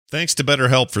Thanks to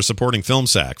BetterHelp for supporting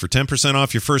FilmSack. For 10%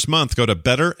 off your first month, go to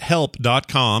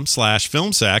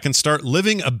betterhelp.com/FilmSack and start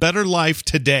living a better life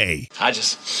today.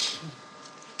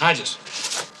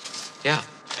 Yeah,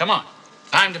 come on.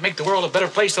 Time to make the world a better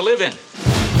place to live in.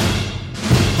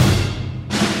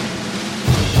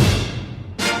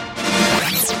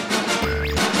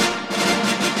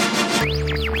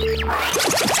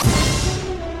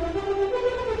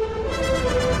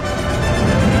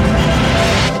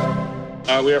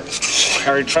 We are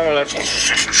carried forward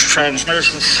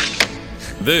transmissions.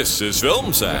 This is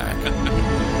FilmSack.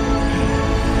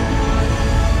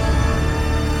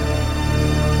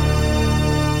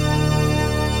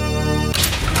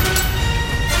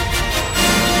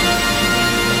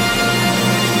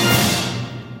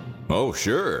 Oh,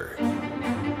 sure.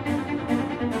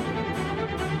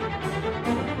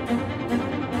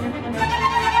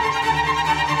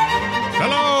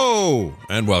 Hello,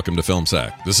 and welcome to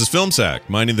FilmSack. This is FilmSack,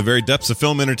 mining the very depths of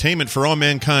film entertainment for all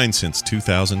mankind since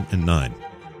 2009.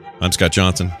 I'm Scott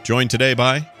Johnson, joined today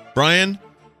by Brian.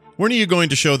 When are you going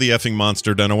to show the effing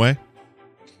monster Dunaway?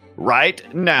 Right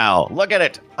now. Look at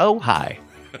it. Oh, hi.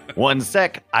 One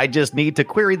sec. I just need to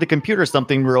query the computer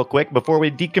something real quick before we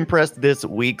decompress this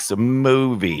week's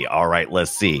movie. All right,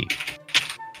 let's see.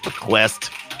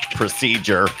 Request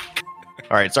procedure.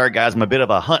 All right, sorry, guys. I'm a bit of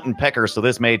a hunt and pecker, so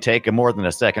this may take more than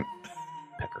a second.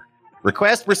 Pecker.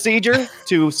 Request procedure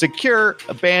to secure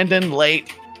abandoned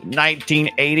late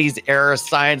 1980s era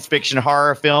science fiction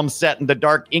horror film set in the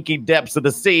dark, inky depths of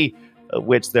the sea, of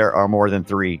which there are more than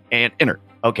 3, and enter.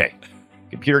 Okay.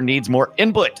 Computer needs more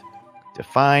input.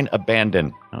 Define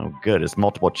abandon. Oh, good. It's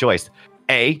multiple choice.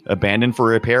 A, abandon for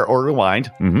repair or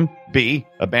rewind. B,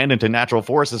 abandon to natural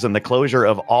forces and the closure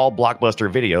of all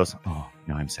Blockbuster videos. Oh,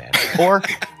 no, I'm sad. Or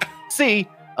C,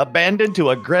 abandon to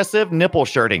aggressive nipple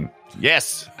shirting.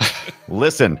 Yes.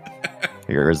 Listen,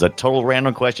 here's a total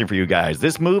random question for you guys.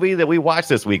 This movie that we watched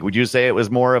this week, would you say it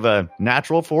was more of a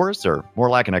natural force or more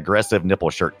like an aggressive nipple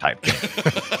shirt type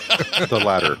thing? The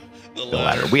latter. The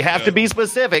latter. We have to be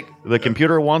specific. The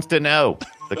computer wants to know.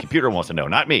 The computer wants to know,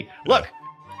 not me. Look,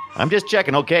 I'm just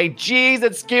checking, okay? Jeez,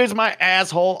 excuse my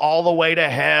asshole all the way to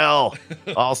hell.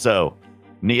 Also,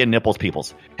 Nia Nipples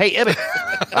Peoples. Hey, Ibbot,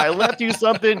 I left you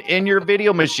something in your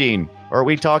video machine. Are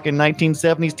we talking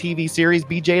 1970s TV series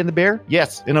BJ and the Bear?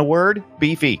 Yes, in a word,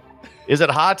 beefy. Is it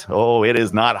hot? Oh, it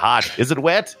is not hot. Is it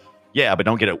wet? Yeah, but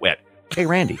don't get it wet. Hey,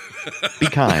 Randy, be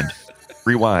kind.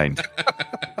 Rewind.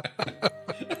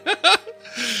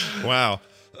 Wow.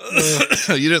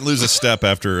 You didn't lose a step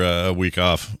after a week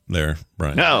off there,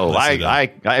 Brian. No,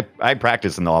 I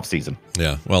practice in the off season.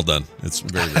 Yeah, well done. It's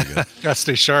very, very good. Gotta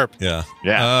stay sharp. Yeah.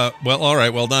 Yeah. Well, all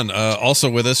right, well done. Also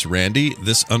with us, Randy,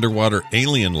 this underwater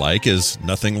alien-like is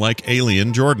nothing like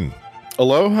Alien Jordan.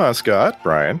 Aloha, Scott.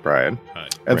 Brian. Hi.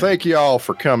 And thank you all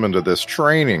for coming to this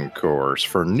training course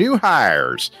for new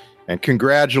hires. And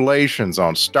congratulations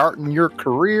on starting your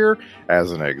career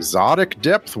as an exotic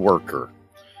depth worker.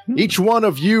 Each one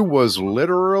of you was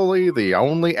literally the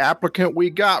only applicant we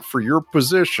got for your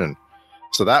position.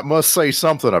 So that must say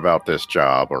something about this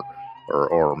job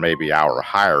or maybe our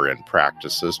hiring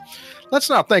practices. Let's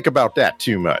not think about that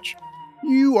too much.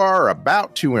 You are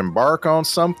about to embark on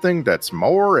something that's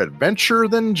more adventure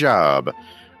than job,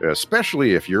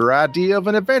 especially if your idea of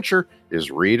an adventure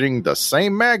is reading the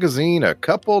same magazine a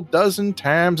couple dozen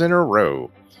times in a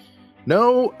row.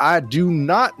 No, I do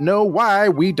not know why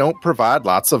we don't provide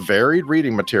lots of varied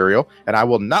reading material, and I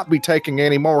will not be taking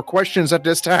any more questions at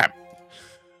this time.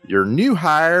 Your new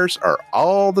hires are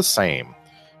all the same,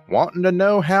 wanting to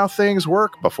know how things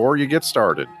work before you get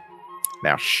started.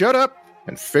 Now shut up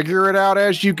and figure it out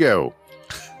as you go.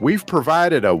 We've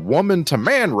provided a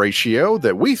woman-to-man ratio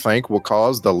that we think will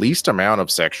cause the least amount of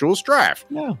sexual strife.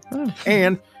 No.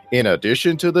 And in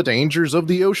addition to the dangers of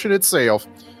the ocean itself,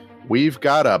 we've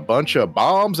got a bunch of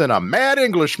bombs and a mad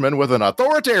Englishman with an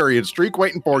authoritarian streak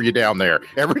waiting for you down there.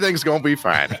 Everything's going to be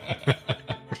fine.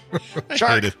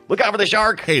 Shark! Look out for the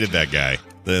shark! Hated that guy.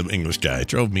 The English guy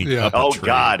drove me up a Oh, tree.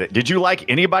 God. Did you like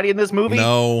anybody in this movie?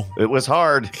 No. It was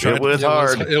hard. It was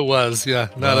hard. It was, yeah.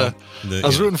 I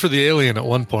was rooting for the alien at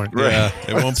one point. Yeah.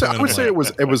 At one So point I would I'm say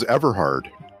like- it was Everhard.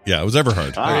 Yeah, it was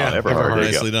Everhard. Everhard. There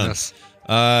you Nicely go. done. Yes.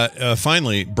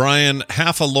 Finally, Brian,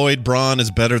 half a Lloyd Braun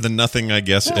is better than nothing, I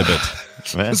guess,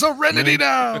 Ibbot. Serenity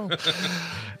now.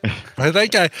 Right,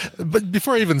 that guy. But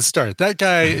before I even start, that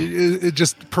guy it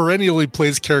just perennially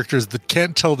plays characters that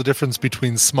can't tell the difference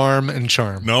between smarm and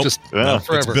charm. Nope. Just Yeah. It's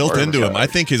forever. built into him. I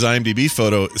think his IMDb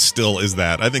photo still is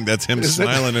that. I think that's him Is it?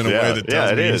 smiling in a Yeah, way that tells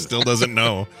yeah, it me he is. still doesn't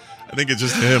know. I think it's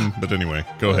just him. But anyway,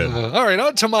 go ahead. All right,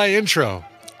 on to my intro.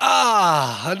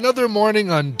 Another morning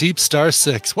on Deep Star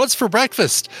 6. What's for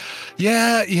breakfast?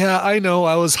 Yeah, I know.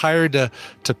 I was hired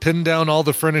to pin down all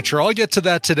the furniture. I'll get to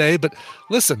that today, but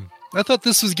listen, I thought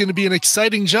this was going to be an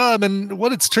exciting job, and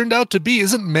what it's turned out to be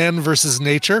isn't man versus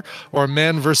nature or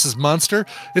man versus monster.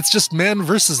 It's just man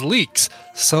versus leaks.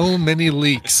 So many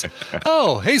leaks.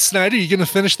 Oh, hey, Snyder, you going to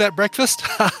finish that breakfast?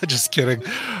 Just kidding.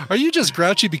 Are you just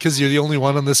grouchy because you're the only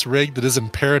one on this rig that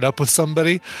isn't paired up with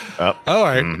somebody? All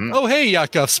right. Mm-hmm. Oh, hey,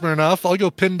 Yakov Smirnoff, I'll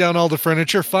go pin down all the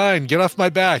furniture. Fine, get off my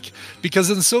back. Because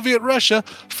in Soviet Russia,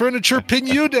 furniture pin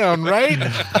you down, right?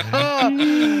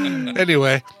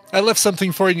 Anyway, I left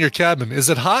something for you in your cabin. Is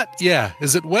it hot? Yeah.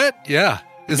 Is it wet? Yeah.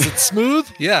 Is it smooth?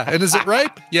 Yeah. And is it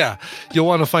ripe? Yeah. You'll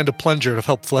want to find a plunger to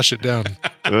help flush it down.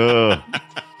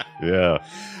 Yeah.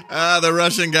 The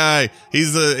Russian guy.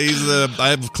 He's the. I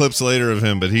have clips later of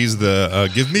him, but he's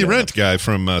the give me rent guy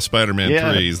from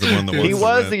Spider-Man 3. He's the one that he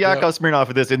was the Yakov Smirnoff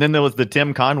of this, and then there was the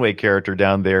Tim Conway character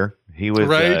down there. He was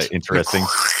interesting.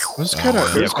 It was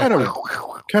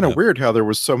kind of weird how there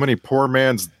was so many poor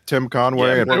man's Tim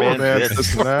Conway and poor man's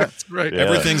this and that. Right. Yeah.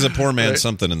 Everything's a poor man's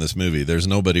something in this movie. There's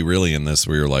nobody really in this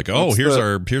where you're like, oh, here's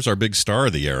our big star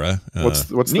of the era. What's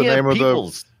the name of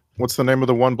the? What's the name of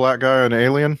the one black guy on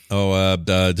Alien?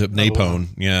 Napone.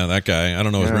 Yeah, that guy. I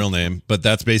don't know his real name, but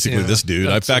that's basically this dude.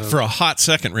 In fact, for a hot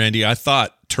second, Randy, I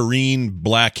thought Tareen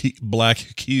Black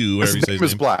Q. His name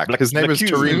is Black. His name is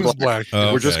Tareen Black.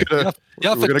 Oh, we're just gonna.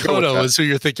 Yaphet Kotto is who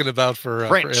you're thinking about for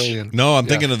Alien. No, I'm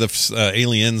thinking of the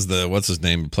Aliens. What's his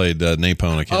name played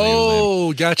Napone. I can't think of his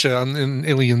name. Gotcha. In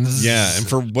Aliens. Yeah, and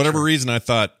for whatever reason, I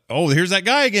thought, oh, here's that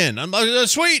guy again. I'm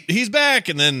sweet, he's back,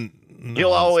 and then. No,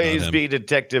 he'll always be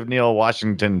Detective Neil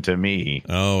Washington to me.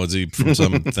 Oh, is he from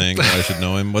something I should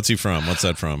know him? What's he from? What's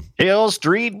that from? Hill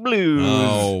Street Blues.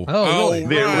 Really?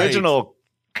 The original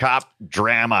cop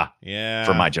drama. Yeah,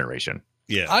 for my generation.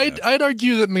 Yeah, I'd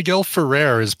argue that Miguel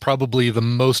Ferrer is probably the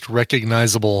most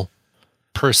recognizable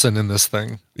person in this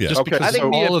thing. Yeah, just because I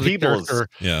think all of the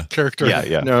character.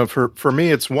 Yeah. No, for me,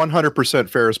 it's 100%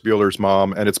 Ferris Bueller's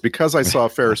Mom, and it's because I saw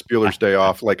Ferris Bueller's Day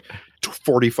Off like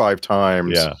 45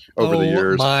 times over the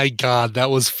years. Oh my God, that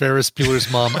was Ferris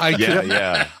Bueller's Mom. I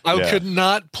could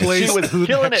not place who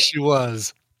she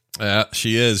was.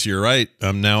 She is. You're right.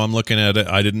 Now I'm looking at it.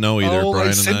 I didn't know either. Brian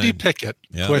and Cindy Pickett,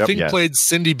 who I think played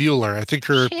Cindy Bueller. I think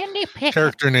her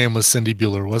character name was Cindy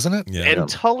Bueller, wasn't it? Yeah. And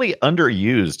totally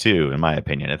underused too, in my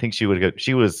opinion. I think she would go.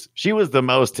 She was the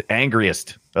most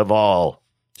angriest of all.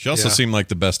 She also seemed like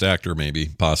the best actor, maybe,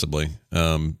 possibly.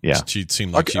 She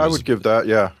seemed like I would give that.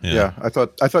 Yeah. I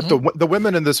thought the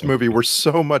women in this movie were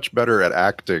so much better at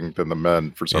acting than the men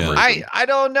for some reason. I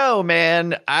don't know,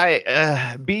 man.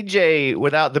 BJ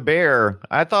without the bear.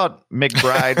 I thought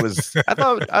McBride was. I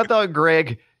thought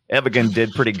Greg Evigan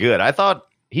did pretty good. I thought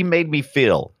he made me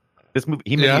feel. This movie,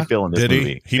 he made me feel in this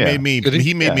movie. He made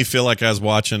me feel like I was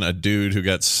watching a dude who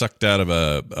got sucked out of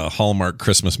a Hallmark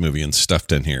Christmas movie and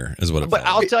stuffed in here. Is what it. But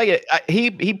I'll tell you,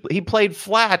 he played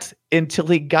flat until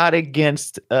he got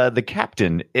against the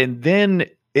captain, and then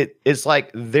it's like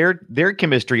their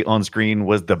chemistry on screen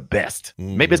was the best.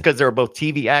 Maybe it's because they were both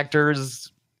TV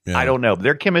actors. Yeah. I don't know.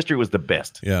 Their chemistry was the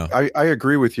best. Yeah, I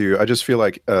agree with you. I just feel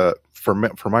like for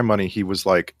my money, he was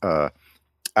like.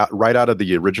 Right out of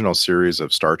the original series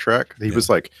of Star Trek, he was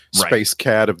like Space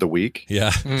Cat of the Week. Yeah,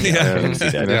 I can see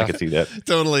that.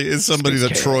 Totally, it's somebody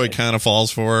that Troy kind of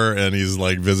falls for, and he's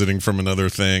like visiting from another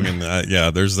thing, and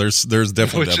there's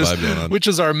definitely that vibe going on. Which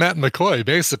is our Matt McCoy,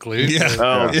 basically. Yeah.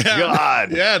 Oh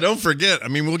God. Yeah. Don't forget. I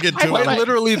mean, we'll get to it.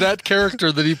 Literally that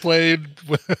character that he played.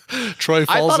 Troy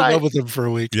falls in love with him for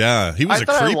a week. Yeah, he was a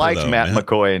creeper. I liked Matt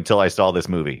McCoy until I saw this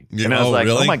movie, and I was like,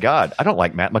 really? Oh my God, I don't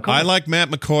like Matt McCoy. I like Matt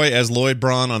McCoy as Lloyd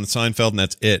Braun on Seinfeld, and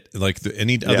that's it. Like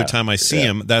any other time I see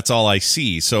him, that's all I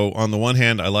see. So on the one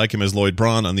hand, I like him as Lloyd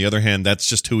Braun. On the other hand, that's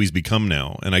just who he's become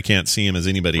now, and I can't see him as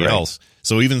anybody else.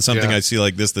 So even something I see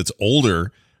like this that's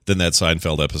older than that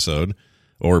Seinfeld episode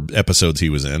or episodes he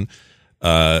was in,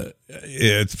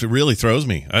 it really throws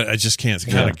me. I just can't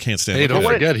stand Hey, don't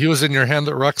forget, he was in Your Hand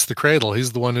That Rocks the Cradle.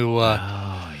 He's the one who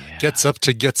gets up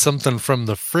to get something from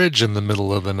the fridge in the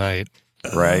middle of the night.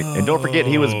 Right, and don't forget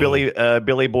he was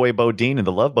Billy Boy Bodine in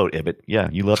the Love Boat. Ibit, yeah,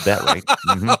 you loved that, right?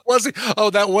 Mm-hmm. Was he? Oh,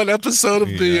 that one episode of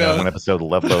one episode of the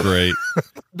Love Boat. Great,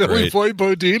 Billy Boy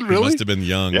Bodine. Really? He must have been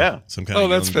young. Yeah, some kind of. Oh,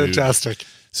 that's fantastic. Dude.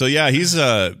 So yeah, he's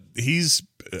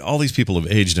all these people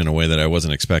have aged in a way that I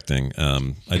wasn't expecting.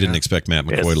 I didn't expect Matt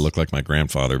McCoy to look like my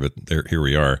grandfather, but here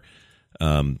we are.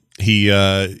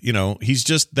 He's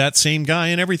just that same guy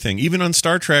in everything. Even on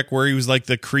Star Trek, where he was like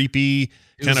the creepy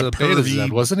kind of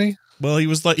pervy, wasn't he? Well, he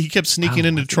was like he kept sneaking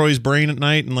into Troy's brain at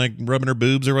night and like rubbing her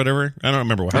boobs or whatever. I don't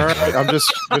remember what. All right, I'm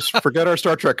just forget our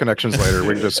Star Trek connections later.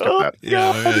 We can just skip that.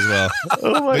 Yeah, maybe as well.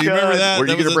 Oh my But you god! remember that? Were you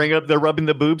That was going to a- bring up the rubbing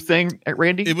the boobs thing,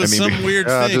 Randy? It was some weird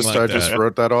Yeah, thing. I like just that.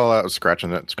 wrote that all out,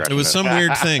 scratching it. It was some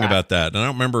weird thing about that. And I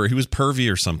don't remember. He was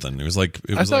pervy or something. It was like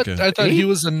I thought he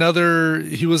was another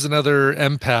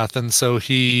empath, and so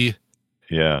he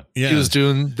Yeah. was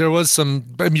doing. There was some.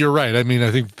 I mean, you're right. I mean,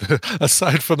 I think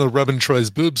aside from the rubbing Troy's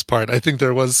boobs part, I think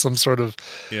there was some sort of.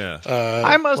 Yeah.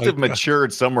 I must have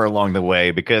matured somewhere along the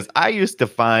way because I used to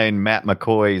find Matt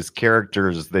McCoy's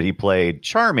characters that he played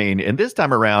charming, and this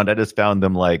time around, I just found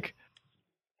them like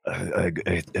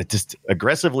just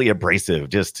aggressively abrasive.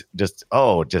 Just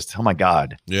oh my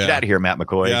god, Yeah. get out of here, Matt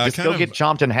McCoy. Yeah, I just kind go of- get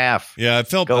chomped in half. Yeah, I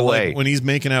felt Go like away. when he's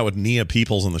making out with Nia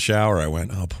Peoples in the shower, I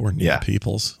went, oh, poor Nia Yeah.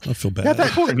 Peoples. I feel bad. Yeah,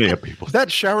 that Poor Nia people.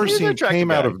 That shower He's an scene attractive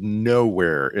came out guy. of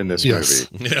nowhere in this Yes.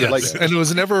 movie. Yeah. Yes. Like- and it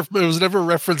was never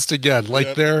referenced again.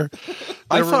 Like their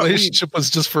I thought relationship was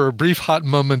just for a brief hot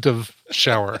moment of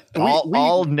shower.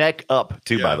 all neck up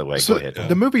too. Yeah. By the way, So go ahead.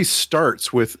 the movie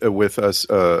starts with us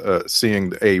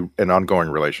seeing an ongoing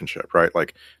relationship, right?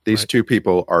 Like these two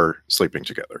people are sleeping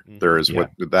together. There is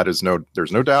there's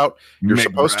no doubt. You're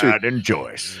supposed to and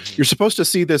Joyce. you're supposed to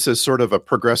see this as sort of a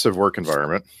progressive work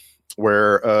environment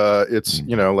where it's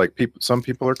like some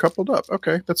people are coupled up.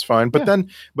 Okay, that's fine. But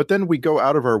then we go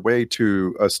out of our way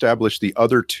to establish the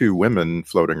other two women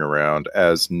floating around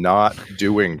as not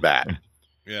doing that.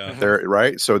 Yeah. There,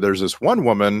 right? So there's this one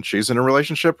woman, she's in a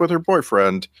relationship with her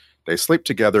boyfriend. They sleep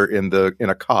together in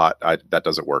a cot. That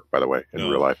doesn't work, by the way, in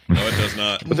real life. No, it does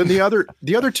not. But then the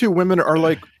other two women are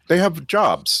like, they have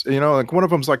jobs, like one of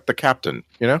them's like the captain,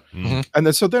 Mhm. and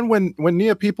then when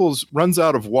Nia Peoples runs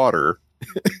out of water,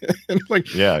 and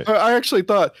like, Yeah. I actually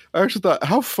thought,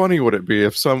 how funny would it be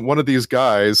if one of these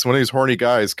horny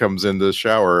guys comes in the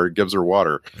shower, gives her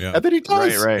water, Yeah. and then he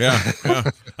dies. Right. Yeah. Yeah.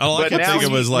 All I But kept now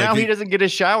thinking was like, now he doesn't get a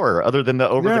shower other than the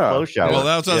over the clothes shower. well,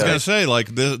 that's what I was Yeah. gonna say.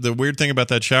 Like the weird thing about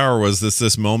that shower was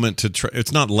this moment to try.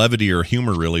 It's not levity or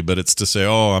humor really, but it's to say,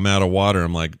 "Oh, I'm out of water."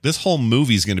 I'm like, this whole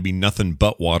movie's going to be nothing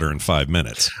but water in 5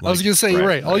 minutes. I was Like, going to say, you're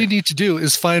right. All you need to do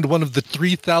is find one of the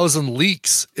 3,000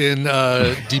 leaks in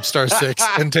Deep Star 6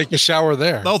 and take a shower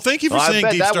there. oh, thank you for Well, I saying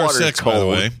bet Deep that Star water's 6, by the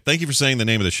cold. way. Thank you for saying the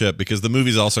name of the ship because the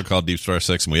movie's also called Deep Star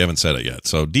 6, and we haven't said it yet.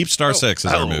 So Deep Star 6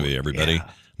 is our movie, everybody.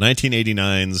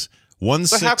 1989's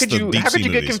But how could you of deep sea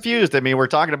get movies. confused? I mean, we're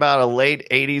talking about a late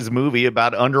 '80s movie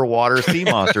about underwater sea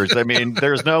monsters. I mean,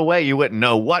 there's no way you wouldn't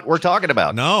know what we're talking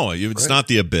about. No, it's not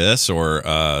the Abyss or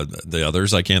the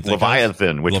others. I can't think of.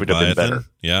 Leviathan, which would have been better.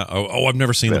 Yeah. Oh, I've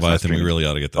never seen That's not Leviathan. We streaming. really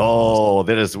ought to get that. Oh,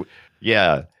 that is,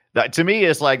 yeah. That, to me,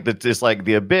 it's like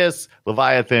the Abyss,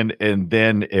 Leviathan, and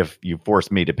then if you force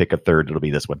me to pick a third, it'll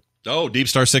be this one. Oh, Deep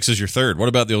Star 6 is your third. What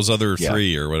about those other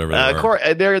three or whatever they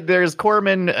are? There's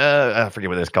Corman. I forget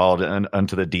what it's called,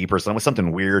 Unto the Deep or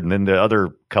something weird, and then the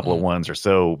other couple of ones are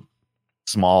so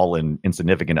small and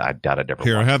insignificant. I doubt I'd ever.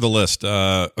 Here, I watch. have the list.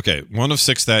 Okay, one of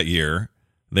 6 that year.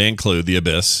 They include The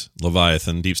Abyss,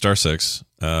 Leviathan, Deep Star 6,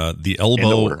 The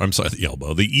Elbow. order. I'm sorry, The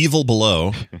Elbow. The Evil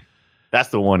Below. That's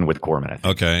the one with Corman. I think.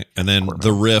 Okay, and then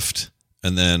The Rift,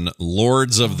 and then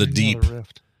Lords of the Deep.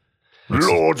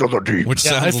 Lords of the Deep. Which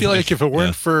Yeah, I sounds feel like if it weren't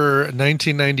yeah. for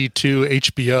 1992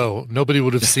 HBO, nobody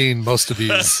would have seen most of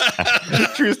these.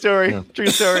 True story. True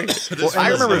story. Well, I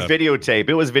remember stuff. videotape.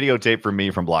 It was videotape for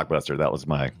me from Blockbuster. That was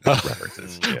my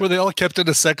references. Yeah. Were they all kept in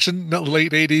a section? No,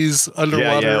 late 80s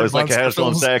underwater. Yeah, it was like a monster its own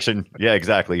films? section. Yeah,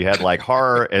 exactly. You had like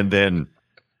horror and then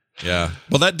Yeah.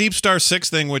 Well, that Deep Star 6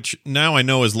 thing, which now I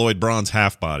know is Lloyd Braun's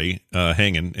half body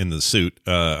hanging in the suit.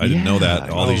 I didn't know that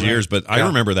all these years, but I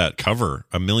remember that cover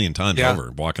a million times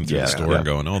over, walking through the store and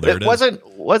going, oh, there it is.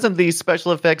 Wasn't the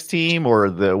special effects team or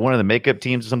one of the makeup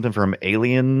teams or something from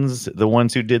Aliens the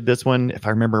ones who did this one? If I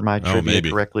remember my trivia maybe.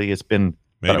 correctly, it's been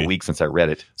about Maybe. a week since I read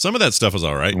it. Some of that stuff was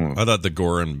all right. I thought the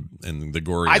gore and the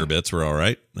gorier bits were all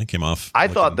right. They came off. I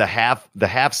thought the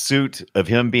half suit of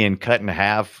him being cut in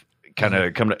half kind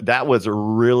of that was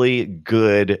really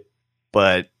good,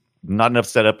 but not enough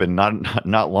setup and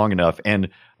not long enough. And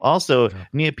also,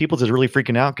 Nia Peoples is really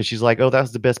freaking out because she's like, "Oh, that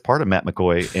was the best part of Matt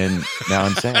McCoy," and now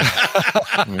I'm sad.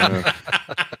 Yeah.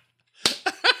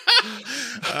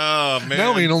 Oh man!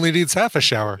 Now he only needs half a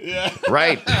shower.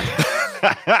 Right.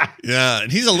 Yeah,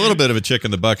 and he's a little bit of a chick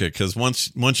in the bucket because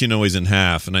once you know he's in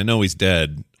half, and I know he's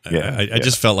dead. I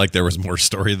just felt like there was more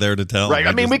story there to tell. Right.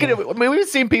 I mean, we've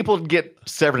seen people get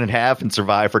severed in half and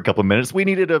survive for a couple of minutes. We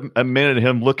needed a minute of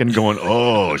him looking, going,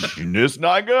 "Oh, it's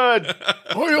not good.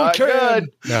 Oh, you Not can. good."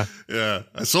 Yeah. Yeah,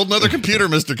 I sold another computer,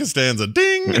 Mr. Costanza.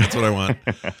 Ding! That's what I want.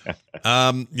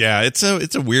 Yeah, it's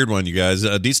a weird one, you guys.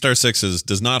 Deep Star Six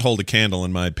does not hold a candle,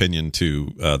 in my opinion,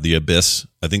 to The Abyss.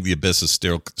 I think The Abyss is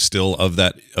still of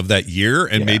that year,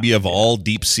 and maybe of all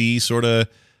deep sea sort of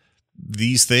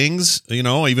these things,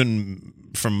 even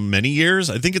from many years.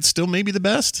 I think it's still maybe the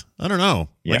best. I don't know.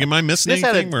 Yeah. Like, am I missing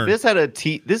anything? This had a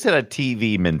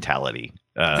TV mentality.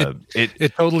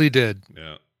 It totally did.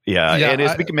 Yeah. And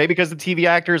it's maybe because of TV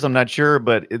actors. I'm not sure,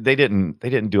 but they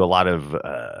didn't do a lot of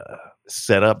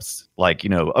setups. Like,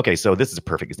 okay, so this is a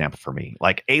perfect example for me.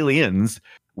 Like Aliens,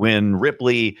 when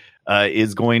Ripley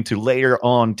is going to later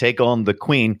on take on the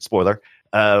Queen. Spoiler.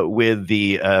 With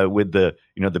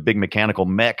the big mechanical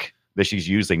mech that she's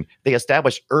using, they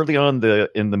established early on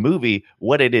in the movie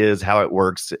what it is, how it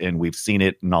works, and we've seen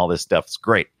it, and all this stuff. It's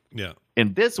great. Yeah.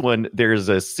 In this one, there's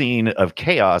a scene of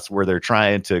chaos where they're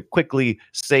trying to quickly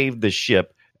save the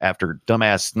ship after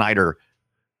dumbass Snyder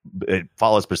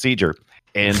follows procedure.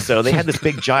 And so they had this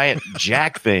big giant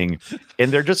jack thing,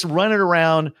 and they're just running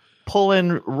around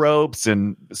pulling ropes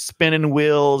and spinning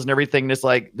wheels and everything. And it's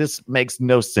like, this makes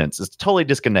no sense. It's totally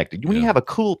disconnected. When you have a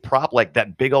cool prop like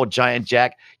that big old giant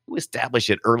jack, you establish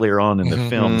it earlier on in the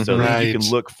film so that you can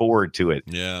look forward to it.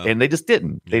 Yeah. And they just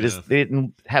didn't. They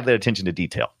didn't have that attention to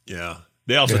detail. Yeah.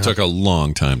 They also took a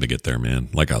long time to get there, man.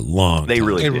 Like a long time. They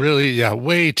really,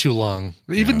 way too long.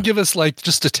 Even give us like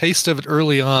just a taste of it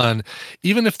early on.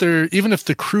 Even if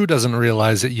the crew doesn't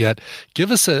realize it yet,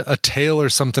 give us a tail or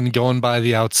something going by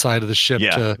the outside of the ship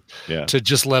to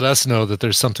just let us know that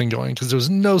there's something going, because there was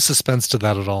no suspense to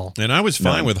that at all. And I was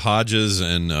fine with Hodges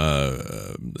and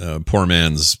poor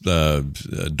man's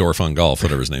Dorf on Golf,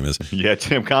 whatever his name is. Yeah,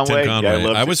 Tim Conway. Yeah,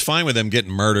 I was fine with them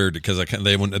getting murdered because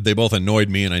they both annoyed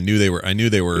me, and I knew they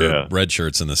were red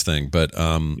shirts in this thing, but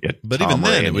even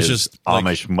then it was just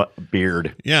Amish beard.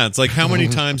 Yeah, it's like, how many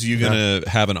times are you gonna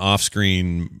have an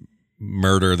off-screen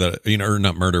murder that or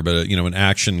not murder, but an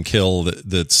action kill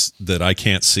that I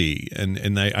can't see,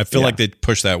 and I feel like they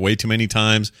pushed that way too many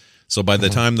times. So by the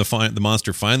time the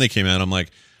monster finally came out, I'm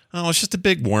like, oh, it's just a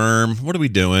big worm. What are we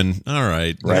doing? All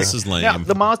right. This is lame. Now,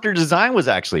 the monster design was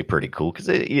actually pretty cool, because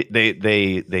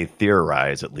they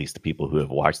theorize, at least the people who have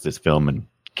watched this film and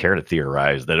care to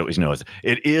theorize, that it was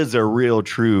it is a real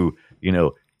true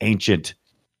ancient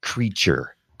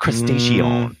creature,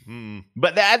 crustacean.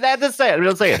 But that's just saying.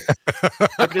 I'm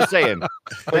saying.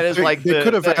 That is like they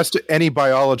could have asked any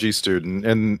biology student,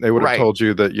 and they would have told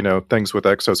you that things with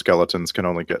exoskeletons can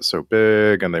only get so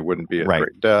big, and they wouldn't be at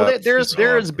great depth. Well,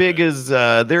 they're as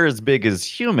big as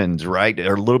humans, right?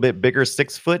 Or a little bit bigger,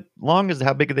 6 foot long is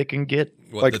how big they can get.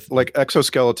 Like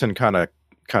exoskeleton kind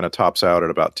of tops out at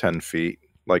about 10 feet.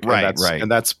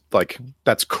 And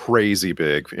that's crazy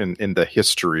big in the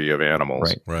history of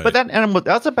animals. Right. But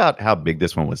that's about how big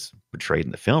this one was portrayed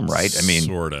in the film, right? I mean,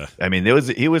 sorta. I mean,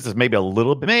 he was maybe a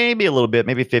little bit,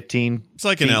 maybe 15. It's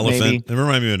like an elephant. Maybe. It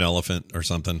reminded me of an elephant or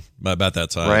something about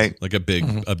that size, right? Like a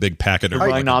big packet of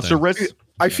rhinoceros.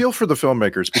 I feel for the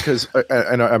filmmakers because,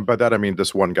 and by that I mean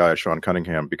this one guy, Sean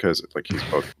Cunningham, because like he's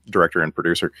both director and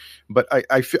producer. But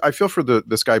I feel for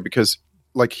this guy because,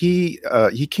 like, he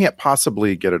can't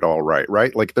possibly get it all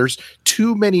right? Like, there's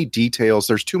too many details.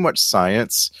 There's too much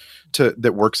science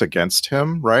that works against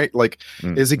him, right? Like,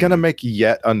 is he going to make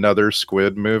yet another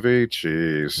squid movie?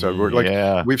 Jeez, so we're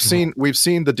like, we've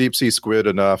seen the deep sea squid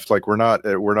enough. Like, we're not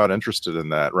interested in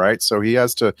that, right? So he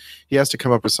has to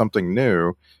come up with something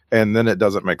new. And then it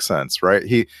doesn't make sense, right?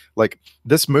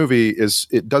 This movie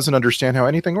it doesn't understand how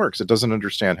anything works. It doesn't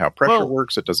understand how pressure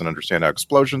works. It doesn't understand how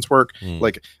explosions work.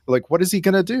 Like what is he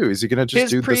going to do? Is he going to just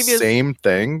do the same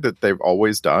thing that they've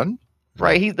always done?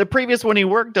 Right. The previous one he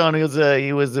worked on, he was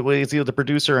the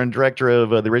producer and director of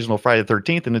the original Friday the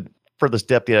 13th, and the furthest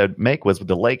step he had to make was with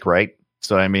the lake, right?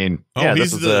 So I mean, he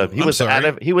was out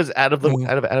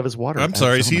of his water. I'm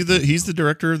sorry, he's the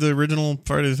director of the original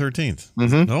Friday the 13th.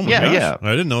 Mm-hmm. Oh my gosh. I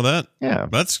didn't know that. Yeah,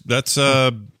 that's I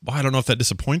don't know if that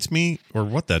disappoints me or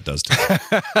what that does to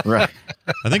me. Right.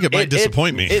 I think it might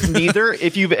disappoint me. It neither.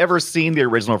 If you've ever seen the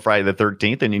original Friday the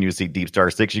 13th and then you see Deep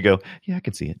Star 6, you go, yeah, I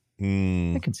can see it.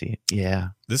 I can see it. Yeah.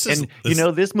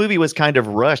 This movie was kind of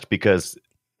rushed because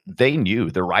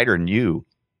the writer knew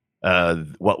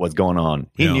what was going on.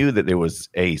 He knew that there was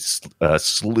a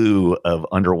slew of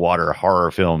underwater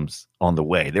horror films on the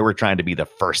way. They were trying to be the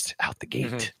first out the gate.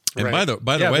 Mm-hmm. And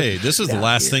by the way, this is the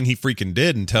last thing he freaking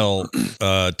did until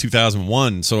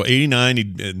 2001. So 89, he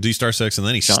Deep Star 6, and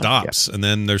then he stops. And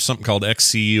then there's something called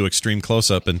XCU, Extreme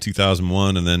Close-Up, in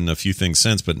 2001, and then a few things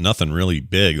since, but nothing really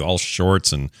big. All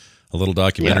shorts and a little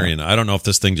documentary. And I don't know if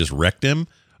this thing just wrecked him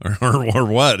or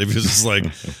what. It was just like,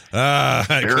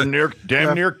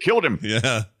 damn near killed him.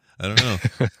 Yeah. I don't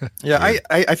know. Yeah,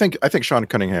 I think Sean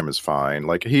Cunningham is fine.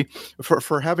 Like he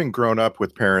for having grown up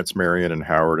with parents Marion and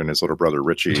Howard and his little brother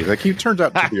Richie, like he turned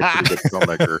out to be a pretty good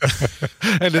filmmaker.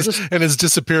 and his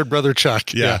disappeared brother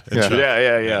Chuck. Yeah. Yeah. Chuck.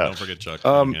 Yeah. Don't forget Chuck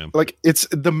Cunningham. Like it's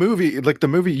the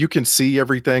movie, you can see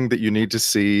everything that you need to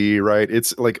see, right?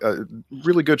 It's like a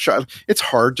really good shot. It's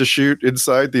hard to shoot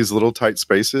inside these little tight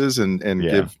spaces and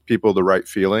give people the right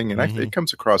feeling, and I think it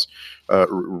comes across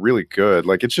really good.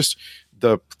 Like it's just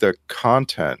the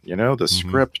content, the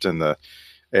script and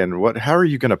how are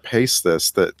you going to pace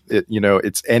this that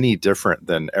it's any different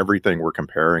than everything we're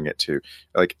comparing it to?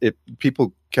 Like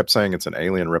people kept saying it's an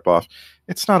Alien ripoff.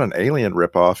 It's not an Alien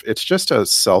ripoff. It's just a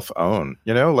self-own,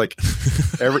 like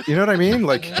you know what I mean?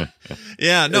 Like,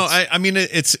 yeah, no, I mean,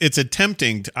 it's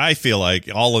attempting to, I feel like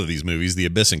all of these movies, The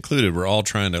Abyss included, we're all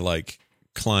trying to like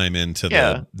climb into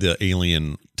the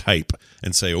Alien type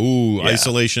and say,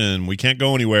 isolation, we can't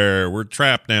go anywhere, we're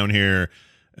trapped down here.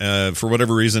 For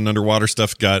whatever reason, underwater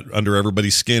stuff got under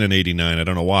everybody's skin in '89. I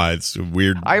don't know why. It's a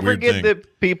weird. I forget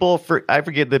that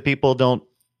people don't.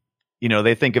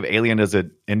 They think of Alien as an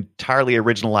entirely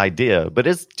original idea, but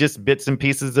it's just bits and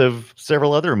pieces of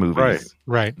several other movies,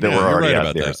 right? That were already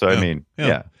out there. That. So I mean,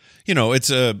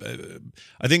 it's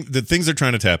I think the things they're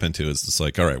trying to tap into is it's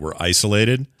like, all right, we're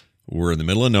isolated, we're in the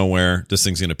middle of nowhere. This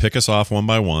thing's going to pick us off one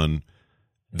by one.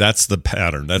 That's the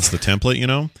pattern. That's the template,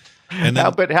 And then,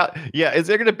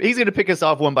 he's gonna pick us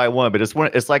off one by one, but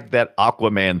it's like that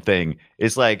Aquaman thing.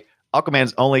 It's like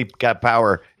Aquaman's only got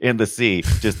power in the sea.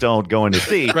 Just don't go in the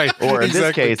sea. Right. Or in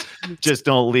this case, just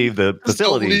don't leave the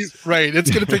facilities. Right. It's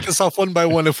going to pick us off one by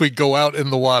one if we go out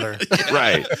in the water.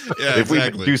 Right. Yeah, if we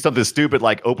do something stupid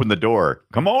like open the door,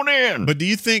 come on in. But do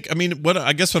you think, what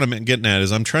I'm getting at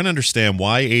is I'm trying to understand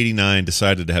why 89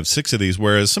 decided to have 6 of these,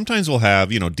 whereas sometimes we'll have,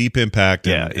 Deep Impact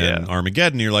and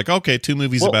Armageddon. You're like, okay, 2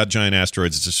 movies about giant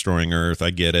asteroids destroying Earth.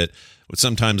 I get it. But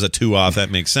sometimes a 2 off, that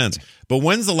makes sense. But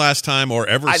when's the last time or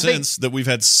ever since that we've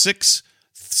had 6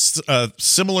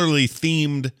 similarly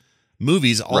themed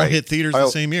movies all hit theaters the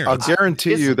same year? I'll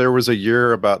guarantee you there was a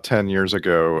year about 10 years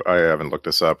ago, I haven't looked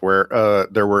this up, where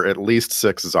there were at least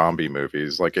 6 zombie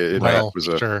movies. Like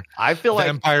sure. I feel like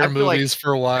vampire movies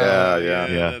for a while.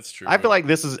 Yeah, that's true. I feel like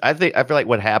I feel like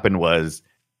what happened was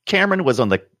Cameron was on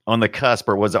the cusp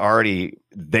or was already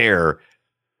there,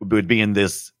 would be in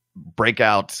this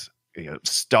breakout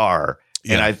star.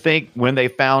 Yeah. And I think when they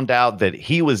found out that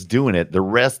he was doing it, the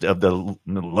rest of the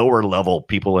lower level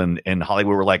people in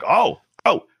Hollywood were like, oh,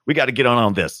 we got to get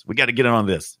on this. We got to get on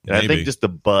this. And I think just the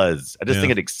buzz, I just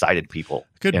think it excited people.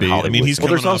 Could be. Hollywood. He's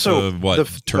coming off also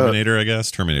of Terminator, I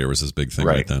guess. Terminator was his big thing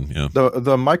right then. Yeah.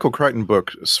 The Michael Crichton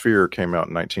book Sphere came out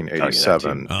in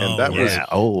 1987, and that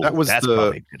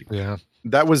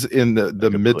was in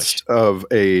the midst of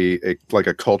a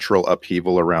cultural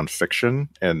upheaval around fiction,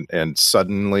 and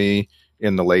suddenly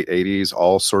in the late 80s,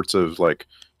 all sorts of like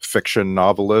fiction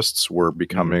novelists were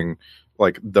becoming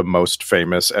like the most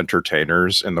famous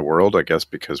entertainers in the world, I guess,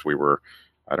 because we were,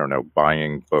 I don't know,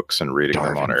 buying books and reading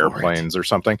them on airplanes or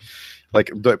something.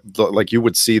 Like like you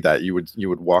would see that you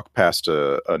would walk past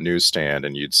a newsstand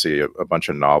and you'd see a bunch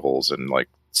of novels, and like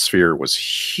Sphere was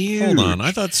huge. Hold on,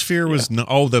 I thought Sphere was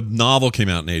the novel came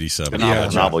out in 87. The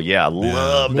novel, yeah,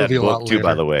 love that book too.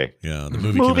 By the way, yeah, the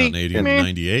movie came out in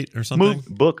 98 or something.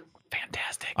 Book,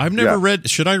 fantastic. I've never read.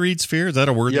 Should I read Sphere? Is that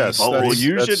a word? Yes.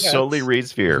 You should totally read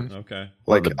Sphere. Okay.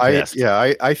 Like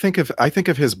I think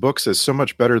of his books as so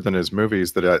much better than his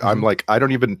movies that I'm like, I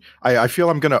don't even. I feel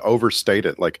I'm going to overstate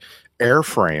it. Like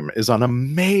Airframe is an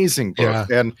amazing book,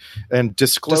 and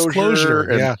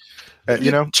Disclosure,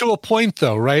 and, to a point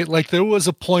though, right? Like there was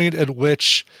a point at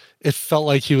which it felt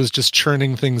like he was just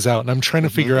churning things out, and I'm trying to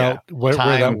figure out where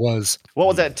that was. What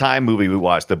was that Time movie we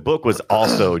watched? The book was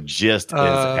also just as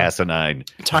asinine.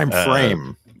 Time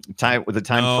Frame. Time with the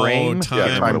Time Frame.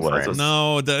 Time Frame.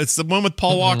 No, it's the one with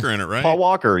Paul Walker in it, right? Paul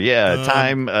Walker,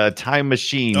 Time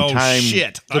Machine. Oh time,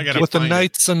 shit! With the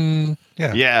knights and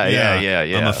yeah.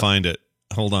 I'm gonna find it.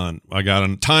 Hold on, I got a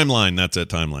Timeline. That's it.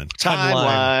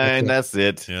 Timeline. That's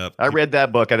it. Yep. I read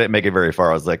that book. I didn't make it very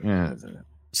far. I was like,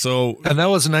 So, and that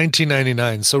was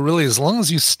 1999. So really, as long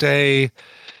as you stay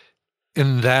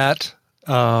in that,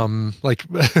 like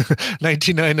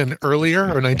 99 and earlier,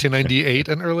 or 1998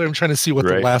 and earlier, I'm trying to see what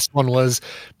the last one was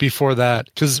before that.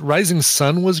 Because Rising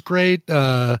Sun was great.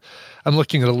 I'm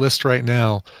looking at a list right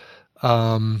now.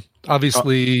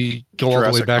 Obviously, go all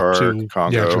the way back to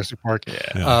Congo. Jurassic Park.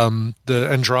 Yeah. The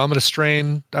Andromeda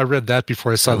Strain. I read that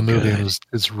before I saw the movie, and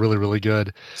it's really, really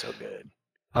good. So good.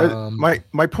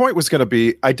 My point was going to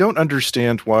be, I don't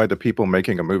understand why the people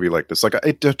making a movie like this, like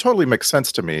it totally makes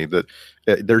sense to me that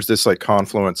there's this like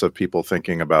confluence of people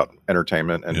thinking about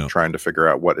entertainment and trying to figure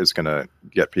out what is going to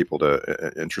get people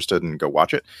to interested and go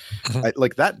watch it.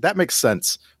 Like that makes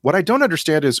sense. What I don't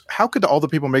understand is how could all the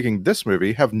people making this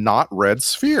movie have not read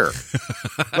Sphere?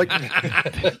 like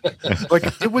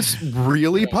it was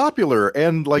really popular,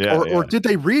 and or did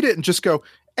they read it and just go,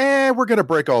 we're going to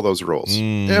break all those rules.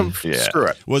 Screw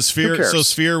it. Was Sphere, so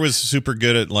Sphere was super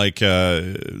good at like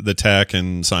the tech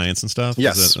and science and stuff?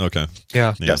 Yes. Okay.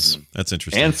 Yeah. Yes. That's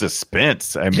interesting. And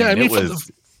suspense. I mean, it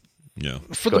was...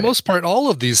 For the most part, all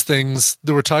of these things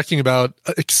that we're talking about,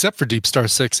 except for Deep Star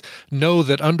 6, know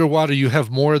that underwater you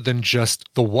have more than just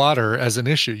the water as an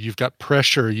issue. You've got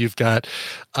pressure, you've got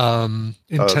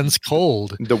intense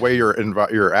cold. The way your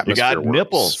atmosphere You got works.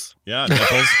 nipples. Yeah,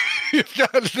 nipples. You've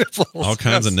got nipples. All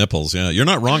kinds of nipples. Yeah, you're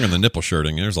not wrong on the nipple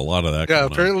shirting. There's a lot of that. Yeah,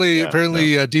 going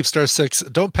apparently, Deep Star 6,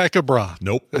 don't pack a bra.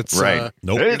 Nope. It's right.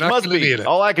 Nope. It You're not must gonna be. need it.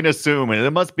 All I can assume is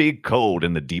it must be cold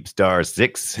in the Deep Star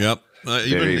 6. Yep.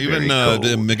 Very Even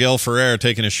cold. Miguel Ferrer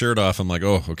taking his shirt off. I'm like,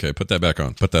 oh, okay, put that back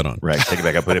on. Put that on. Right. Take it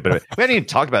back. I put it. We haven't even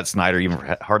talked about Snyder even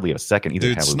for hardly a second either.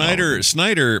 Dude, have we?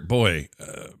 Snyder, boy.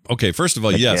 Okay, first of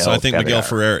all, yes, I think Miguel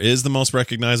Ferrer is the most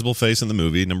recognizable face in the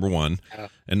movie, number one.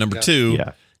 And number two,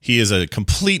 he is a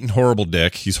complete and horrible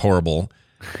dick. He's horrible.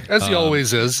 As he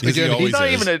always is. As he Again, always he's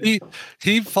not is. even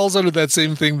he falls under that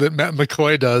same thing that Matt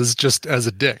McCoy does, just as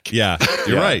a dick. Yeah,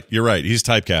 you're right. You're right. He's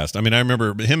typecast. I mean, I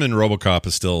remember him in RoboCop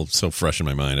is still so fresh in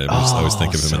my mind. I always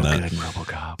think of him in that. Good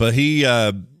RoboCop. But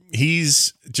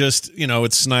he's just,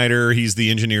 it's Snyder. He's the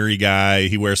engineer-y guy.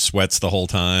 He wears sweats the whole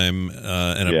time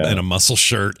and a muscle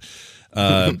shirt.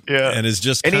 And is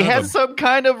just and he has some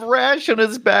kind of rash on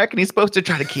his back, and he's supposed to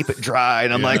try to keep it dry.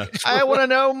 And I'm like, I want to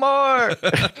know more.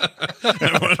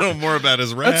 I want to know more about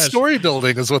his rash. That's story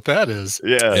building is what that is.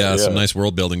 Yeah, some nice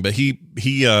world building. But he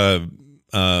what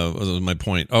was my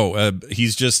point? He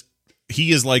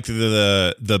is like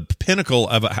the pinnacle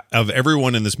of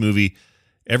everyone in this movie.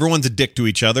 Everyone's a dick to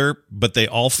each other, but they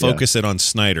all focus it on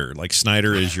Snyder. Like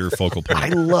Snyder is your focal point. I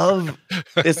love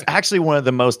it's actually one of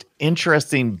the most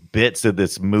interesting bits of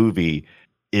this movie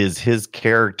is his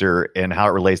character and how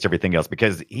it relates to everything else,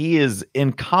 because he is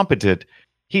incompetent.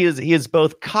 He is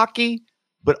both cocky,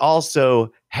 but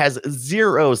also has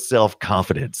zero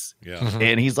self-confidence. Yeah. Mhm.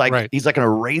 And he's like on a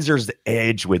razor's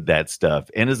edge with that stuff.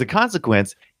 And as a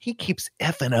consequence, he keeps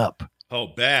effing up. Oh,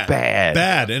 bad.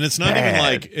 And it's not even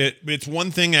like it's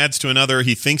one thing adds to another.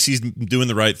 He thinks he's doing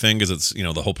the right thing because it's,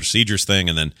 the whole procedures thing.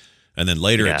 And then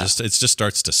later it just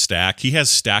starts to stack. He has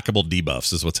stackable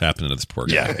debuffs is what's happening to this poor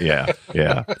guy.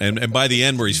 Yeah. And by the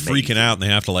end where he's freaking out and they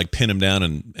have to like pin him down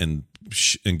and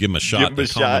give him a shot to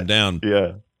calm him down.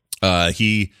 Yeah.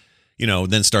 He,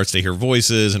 then starts to hear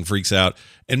voices and freaks out.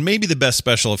 And maybe the best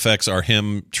special effects are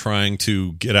him trying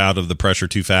to get out of the pressure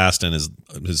too fast, and his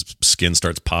skin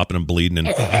starts popping and bleeding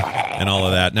and all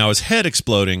of that. Now his head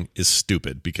exploding is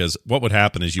stupid, because what would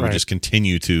happen is you would just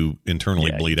continue to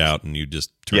internally bleed out, and you just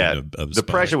turn into the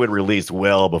pressure would release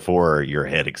well before your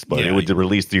head exploded. It would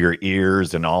release through your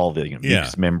ears and all the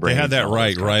mucous membrane. They had that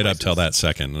right up till that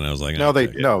second, and I was like,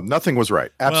 no, nothing was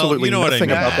right. Absolutely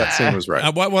nothing about that scene was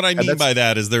right. What I mean by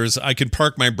that is I can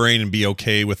park my brain and be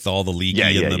okay with all the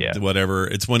leaky and the whatever.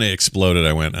 It's when it exploded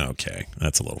I went, okay,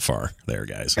 that's a little far there,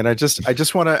 guys. And I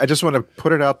just want to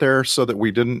put it out there so that we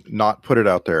didn't not put it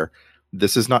out there.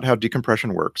 This is not how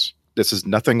decompression works. This is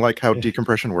nothing like how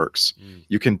decompression works.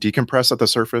 You can decompress at the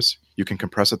surface. You can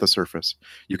compress at the surface.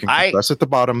 You can compress at the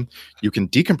bottom. You can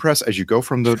decompress as you go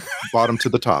from the bottom to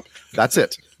the top. That's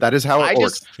it. That is how it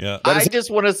works. I just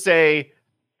want to say,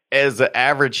 as an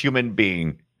average human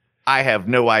being, I have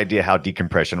no idea how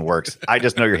decompression works. I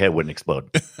just know your head wouldn't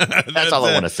explode. That's all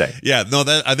I want to say. Yeah, no,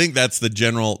 I think that's the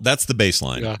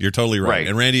baseline. Yeah. You're totally right.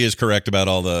 And Randy is correct about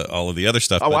all of the other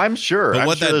stuff. Oh, I'm sure.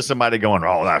 I'm sure there's somebody going,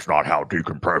 "Oh, that's not how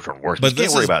decompression works." But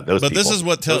can't worry about those people.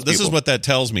 But this is what that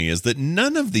tells me, is that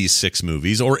none of these 6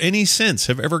 movies or any since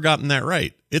have ever gotten that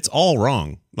right. It's all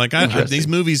wrong. Like these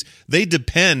movies, they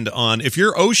depend on, if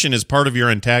your ocean is part of your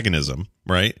antagonism,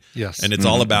 right? Yes. And it's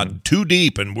all about too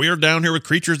deep, and we're down here with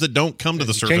creatures that don't come to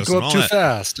the surface. Can't go and up all too that.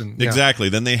 fast. And, Exactly.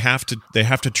 Then they have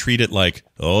to treat it like,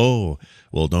 oh,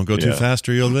 well, don't go too fast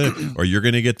or you're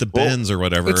going to get the bends or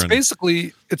whatever. It's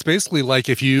basically like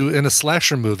if you, in a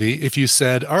slasher movie, if you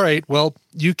said, all right, well,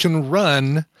 you can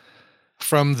run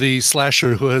from the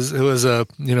slasher who has a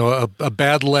a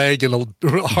bad leg and a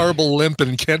horrible limp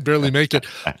and can't barely make it,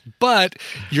 but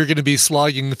you're going to be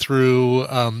slogging through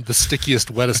the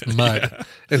stickiest, wettest mud,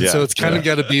 and so it's kind of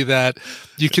got to be that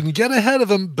you can get ahead of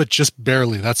them, but just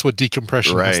barely. That's what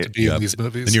decompression has to be in these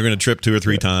movies. And you're going to trip 2 or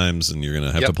 3 times, and you're going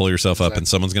to have to pull yourself up, and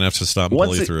someone's going to have to stop and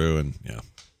pull you through, and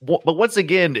But once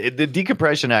again, the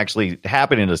decompression actually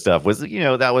happening and stuff was,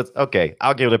 that was okay.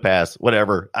 I'll give it a pass.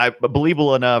 Whatever.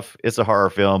 Believable enough. It's a horror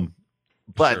film,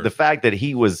 but the fact that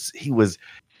he was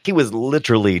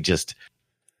literally just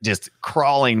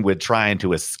crawling with trying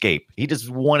to escape. He just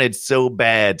wanted so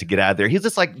bad to get out of there. He's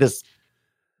just like this.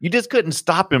 You just couldn't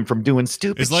stop him from doing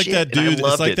stupid shit. It's like that dude.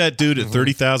 It's like that dude at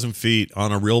 30,000 feet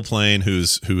on a real plane who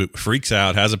freaks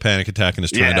out, has a panic attack, and is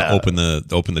trying to open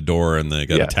the door, and they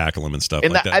got to tackle him and stuff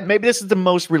and like that. Maybe this is the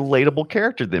most relatable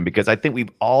character then, because I think we've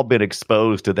all been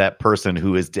exposed to that person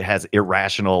who has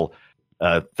irrational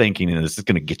thinking, and this is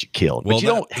going to get you killed. But you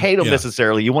don't hate them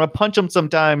necessarily. You want to punch them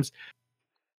sometimes.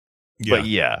 But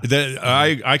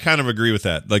I kind of agree with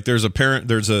that. Like there's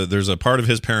a part of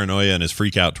his paranoia and his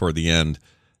freak out toward the end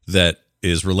that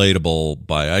is relatable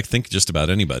by, I think, just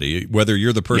about anybody, whether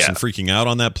you're the person freaking out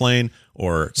on that plane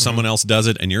or someone else does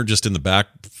it and you're just in the back,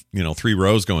 3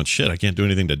 rows going, shit, I can't do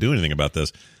anything about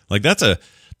this. Like that's a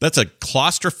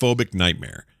claustrophobic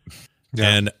nightmare.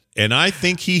 Yeah. And I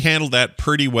think he handled that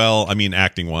pretty well. I mean,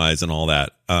 acting wise and all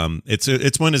that.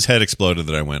 It's when his head exploded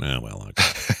that I went,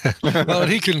 okay. Well,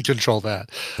 he couldn't control that.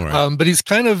 Right. But he's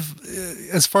kind of,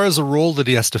 as far as a role that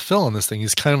he has to fill in this thing,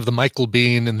 he's kind of the Michael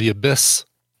Biehn in The Abyss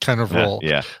kind of role.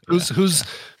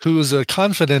 Who's a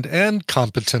confident and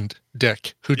competent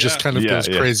dick who just kind of goes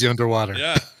crazy underwater.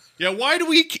 Yeah. Why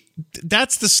do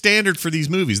that's the standard for these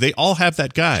movies. They all have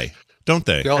that guy, don't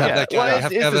they? They all have that guy. Well,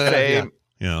 it's the same.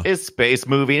 It's space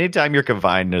movie. Anytime you're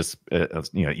confined to, it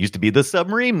used to be the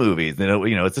submarine movies.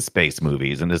 It's the space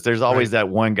movies, and there's always that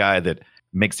one guy that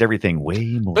makes everything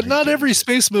way more. But not every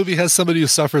space movie has somebody who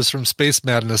suffers from space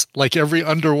madness. Like every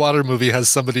underwater movie has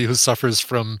somebody who suffers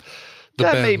from the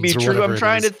that may be true. I'm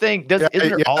trying to think. Isn't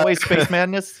there always space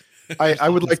madness?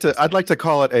 I'd like to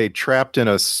call it a trapped in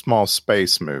a small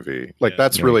space movie. Like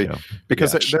that's really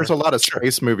because there's a lot of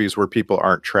space movies where people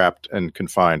aren't trapped and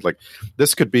confined. Like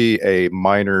this could be a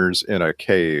miners in a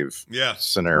cave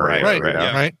scenario.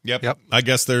 Right. Yep. I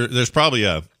guess there's probably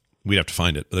we'd have to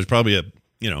find it, but there's probably a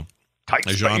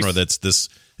genre that's this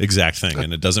exact thing,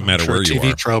 and it doesn't matter where you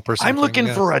TV are. trope or something. I'm looking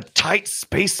for a tight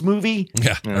space movie.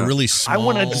 Yeah. A really small. I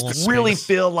want to just really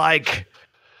feel like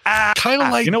kind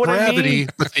of like Gravity,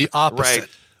 but the opposite.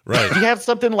 Right. Do you have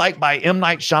something like by M.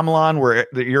 Night Shyamalan where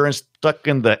you're stuck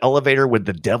in the elevator with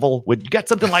the devil? You got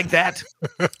something like that?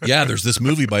 Yeah, there's this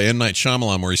movie by M. Night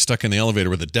Shyamalan where he's stuck in the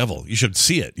elevator with the devil. You should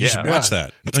see it. You should watch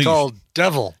that. It's called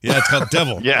Devil. Yeah, it's called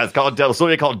Devil. Yeah, it's called Devil. So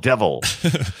they call it Devil.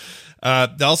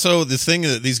 Also, this thing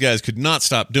that these guys could not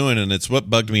stop doing, and it's what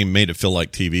bugged me and made it feel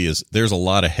like TV, is there's a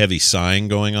lot of heavy sighing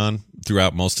going on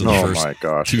throughout most of the first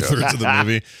 2/3 of the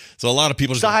movie. So a lot of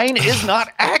people sighing is not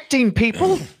acting,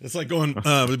 people. It's like going,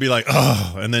 it'd be like,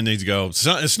 oh, and then they'd go,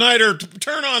 Snyder,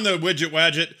 turn on the widget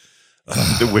wadget.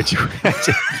 The widget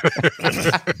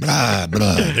wadget. Blah,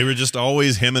 blah. They were just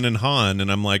always hemming and hawing,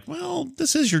 and I'm like, well,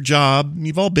 this is your job.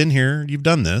 You've all been here. You've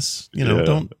done this.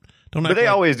 Don't. But they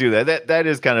always do that. That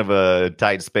is kind of a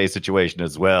tight space situation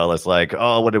as well. It's like,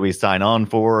 oh, what did we sign on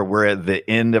for? We're at the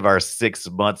end of our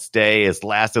 6-month stay. It's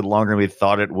lasted longer than we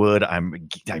thought it would. I'm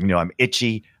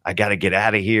itchy. I got to get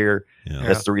out of here. Yeah.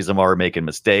 That's the reason why we're making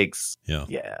mistakes. Yeah.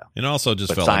 And also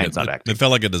just felt like it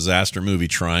felt like a disaster movie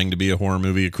trying to be a horror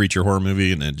movie, a creature horror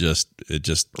movie, and it just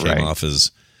came off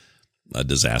as a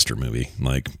disaster movie.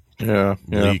 Like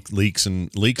leaks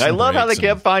and I love how they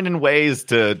kept finding ways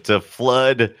to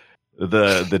flood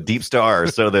the deep star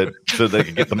so they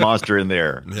could get the monster in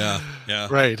there. Yeah.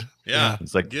 Right. Yeah.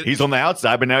 It's like he's on the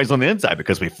outside, but now he's on the inside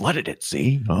because we flooded it.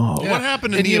 See? Oh. Yeah. What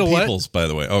happened to Nia Peoples, by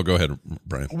the way? Oh, go ahead,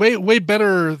 Brian. Way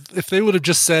better if they would have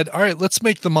just said, all right, let's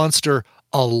make the monster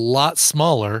a lot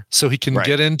smaller so he can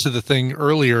get into the thing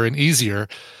earlier and easier.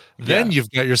 Then you've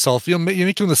got yourself, you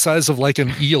make him the size of like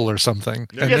an eel or something.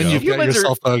 And then you've got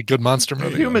yourself a good monster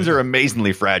movie. Humans are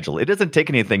amazingly fragile. It doesn't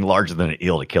take anything larger than an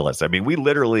eel to kill us. I mean, we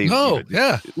literally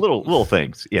little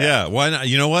things. Yeah. Why not?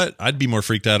 You know what? I'd be more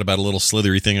freaked out about a little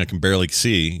slithery thing I can barely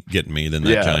see getting me than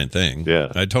that giant thing.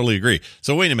 Yeah. I totally agree.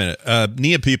 So wait a minute.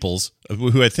 Nia Peoples,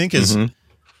 who I think is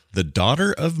the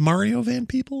daughter of Mario Van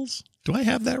Peebles. Do I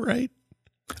have that right?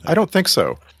 I don't think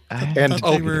so. And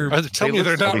thought they were- Tell me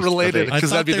they're not they- related I because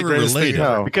thought that'd be they the were greatest thing related.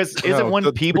 ever. No, Because isn't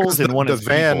one Peebles because and one the is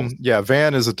Van? Peoples? Yeah,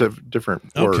 Van is a different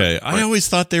word. Okay, I always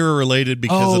thought they were related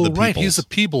because of the Oh, right. Peoples. He's a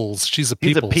Peebles. She's a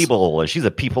He's a Peebles. Peeble. She's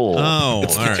a Peeple. Oh,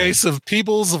 It's all the right. case of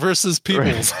Peebles versus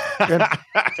Peebles.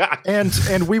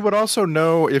 And we would also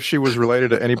know if she was related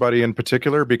to anybody in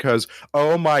particular because,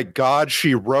 oh my God,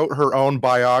 she wrote her own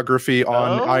biography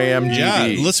on Oh, IMDb.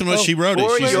 Yeah, listen what she wrote.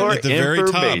 for She said your at the very top.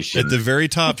 information. At the very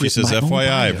top, she says, my own "FYI,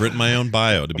 bio." I've written my own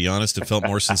bio. To be honest, it felt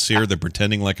more sincere than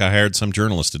pretending like I hired some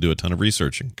journalist to do a ton of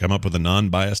research and come up with a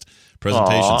non-biased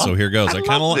presentation." Aw, So here goes. I kind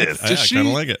of love like. this. I Does kind of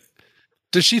she- like it.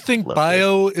 Does she think Love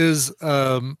bio is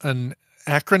an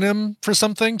acronym for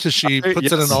something? Does she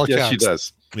puts it in all yes, caps? she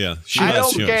does. Yeah, she I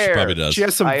does. don't She care. probably does. She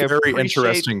has some I very appreciate-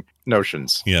 interesting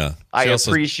notions. Yeah, I She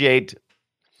also- appreciate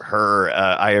her.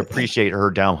 I appreciate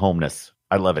her down homeness.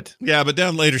 I love it. Yeah, but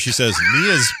down later she says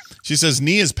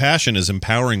Nia's passion is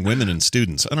empowering women and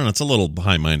students. I don't know. It's a little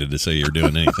high-minded to say you're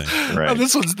doing anything. Right.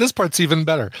 Oh, this part's even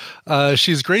better.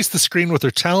 She's graced the screen with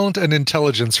her talent and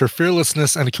intelligence, her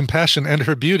fearlessness and compassion, and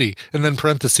her beauty. And then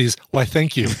parentheses, why,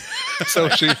 thank you. So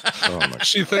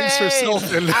she thinks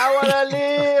herself. And I want to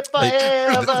live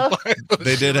forever.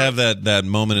 They did have that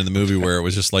moment in the movie where it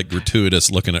was just like gratuitous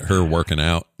looking at her working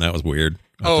out. That was weird.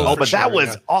 Oh, for but that sure, was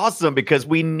yeah. awesome because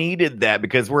we needed that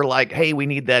because we're like, hey, we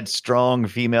need that strong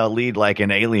female lead like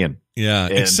an Alien. Yeah,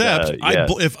 And, except yeah.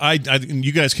 if I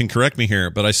you guys can correct me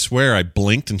here, but I swear I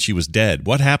blinked and she was dead.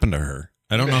 What happened to her?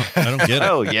 I don't know. I don't get it.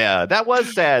 Oh yeah, that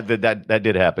was sad that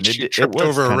did happen. she It tripped was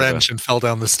over a kind of wrench and fell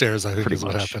down the stairs, I think pretty is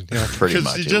what much. happened. Yeah. Pretty 'Cause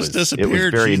much. she It just was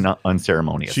disappeared. very She's-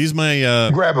 unceremonious. She's my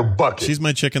Grab a bucket. she's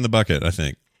my chick in the bucket. I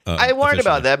think. I worried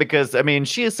about officially. that because I mean,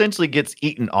 she essentially gets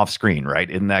eaten off screen, right?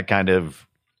 In that kind of.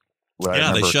 Well, I Yeah, they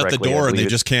remember shut the correctly, I door and they believe it-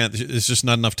 just can't. It's just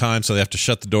not enough time, so they have to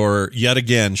shut the door yet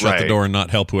again. Shut the Right. door and not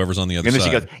help whoever's on the other And then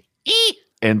side. she goes, eat,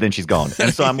 and then she's gone.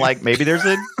 And so I'm like, maybe there's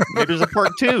a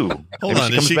part two. Hold Maybe on,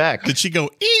 she comes back. Did she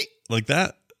go eat like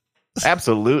that?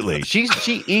 Absolutely, she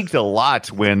eked a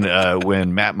lot when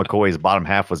Matt McCoy's bottom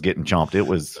half was getting chomped. It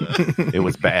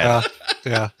was bad.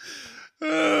 Yeah.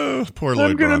 Oh, poor I'm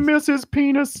Lloyd gonna Braun. miss his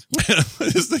penis.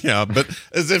 Yeah, but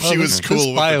as if she was His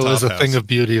cool. bio with the is a top thing house. of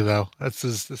beauty, though. That's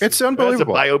It's That's a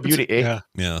unbelievable. bio beauty. yeah.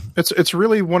 Yeah, It's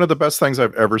really one of the best things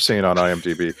I've ever seen on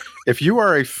IMDb. If you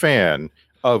are a fan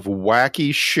of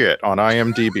wacky shit on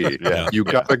IMDb, Yeah. you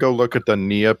got to go look at the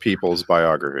Nia Peoples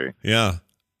biography. yeah.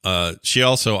 She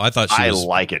also, I thought she I was.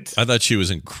 like it. I thought she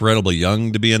was incredibly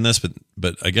young to be in this,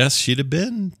 but I guess she'd have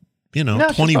been, No,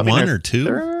 she's 21 probably or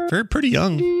 2, very pretty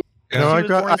young. No, She I've was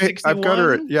got born in I've got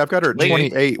her. 61? Yeah, I've got her at Late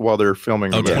 28 while they're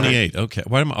filming. Oh, the movie. 28. Okay.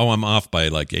 Why am I'm off by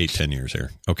like 8-10 years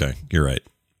here. Okay, you're right.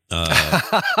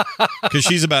 Because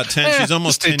she's about 10. She's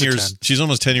almost just 8 10 to years. 10. She's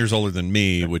almost 10 years older than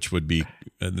me, which would be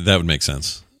that would make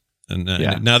sense. And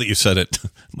Yeah. now that you said it,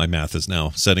 my math is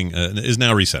now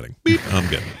resetting. Beep, I'm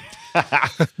good.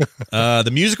 The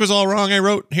music was all wrong. I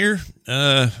wrote here.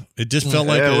 It just felt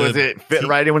like it fit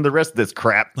right in with the rest of this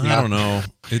crap. I don't know.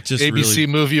 It just ABC really,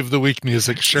 movie of the week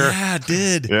music, sure. Yeah, it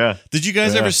did. Yeah. Did you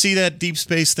guys Yeah. ever see that Deep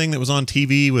Space thing that was on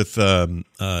TV with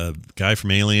guy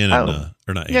from Alien and Oh.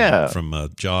 or not? Yeah. Alien, from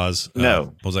Jaws. No.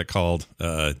 What was that called?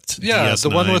 Yeah, DS9 the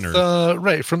one with or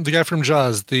right from the guy from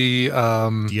Jaws. The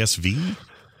DSV.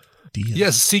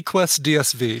 yes, Sequest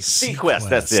DSV. Sequest,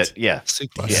 that's it. Yeah.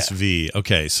 Sequest. DSV.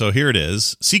 Okay, so here it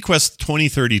is. Sequest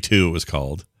 2032 it was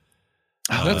called.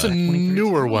 That's a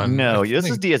newer one. No, I this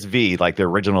is think. DSV, like the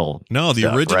original. No, the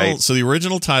stuff, original. right? So the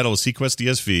original title was Sequest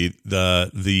DSV.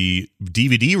 The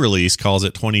DVD release calls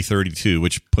it 2032,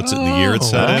 which puts it in the year it's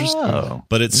set in. Oh.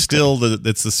 But it's still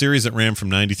it's the series that ran from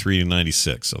 93 to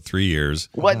 96, so 3 years.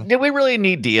 What did we really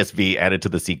need DSV added to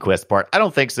the Sequest part? I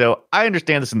don't think so. I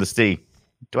understand this in the sea.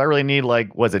 Do I really need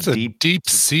was it It's a deep deep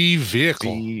sea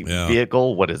vehicle. sea Yeah.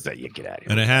 vehicle? What is that? You get out of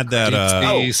here. And it had that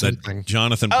Deep sea that something.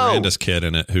 Jonathan Oh. Brandis kid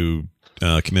in it who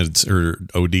committed or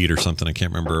OD'd or something. I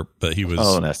can't remember, but he was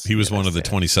one of the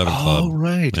 27 Club. Oh,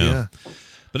 right. Yeah. Yeah.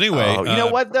 But anyway, Oh, you know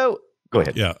what though? Go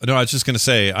ahead. Yeah, no, I was just going to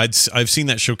say I've seen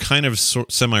that show kind of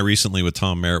semi recently with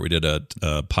Tom Merritt. We did a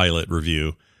pilot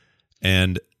review,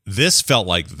 and this felt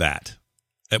like that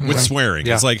with swearing.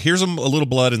 Yeah. It's like here's a little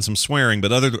blood and some swearing,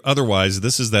 but otherwise,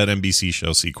 this is that NBC show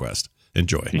Sequest.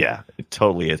 Enjoy. Yeah, it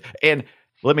totally is. And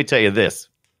let me tell you this.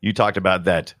 You talked about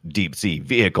that deep sea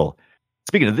vehicle.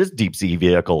 Speaking of this deep sea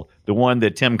vehicle, the one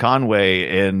that Tim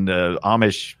Conway and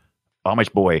Amish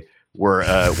boy were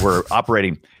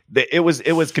operating, it was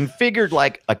configured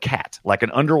like a cat, like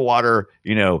an underwater,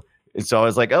 And so I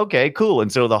was like, okay, cool.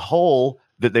 And so the hole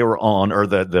that they were on, or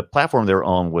the platform they were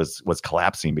on, was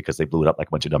collapsing because they blew it up like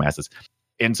a bunch of dumbasses.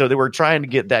 And so they were trying to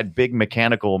get that big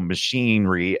mechanical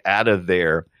machinery out of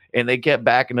there. and they kept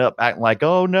backing up, acting like,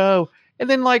 oh no. And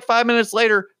then like 5 minutes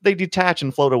later, they detach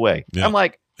and float away. Yeah. I'm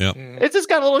like, Yeah. it's this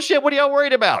kind of little shit. What are y'all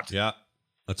worried about? Yeah.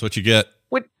 That's what you get.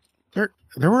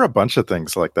 There were a bunch of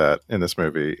things like that in this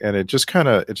movie, and it just kind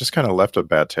of left a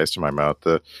bad taste in my mouth.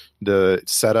 The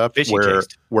setup Fishy where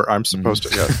taste. I'm supposed to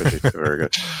fishy, very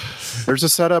good. There's a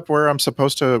setup where I'm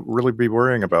supposed to really be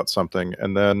worrying about something,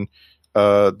 and then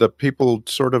the people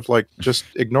sort of like just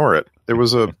ignore it. It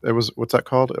was what's that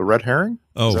called? A red herring?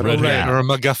 Oh, Is that red a herring. Or a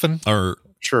MacGuffin. Or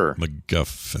Sure.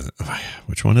 MacGuffin.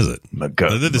 Which one is it?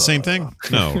 MacGuffin. Are they the same thing?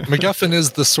 No. MacGuffin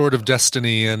is the sword of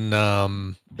destiny in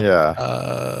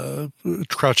Yeah.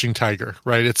 Crouching Tiger,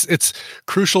 right? It's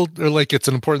crucial, or like it's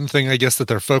an important thing, I guess, that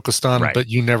they're focused on, Right. but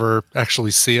you never actually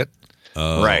see it.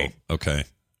 Oh, Right. Okay.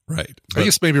 Right. I But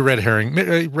guess maybe red herring.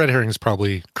 Red herring is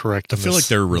probably correct. I in feel this- like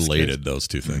they're this case. related, those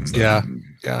two things. though. Yeah,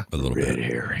 yeah. A little Red bit.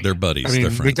 herring. They're buddies. I mean,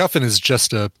 They're friends. MacGuffin is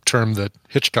just a term that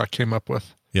Hitchcock came up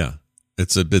with. Yeah.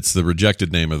 It's the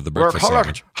rejected name of the breakfast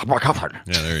sandwich.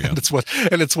 Yeah, there you go.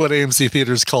 It's what AMC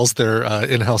Theaters calls their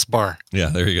in-house bar. Yeah,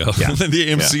 there you go. Yeah. The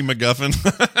AMC MacGuffin.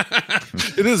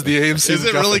 It is the AMC. Is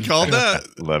it really MacGuffin. called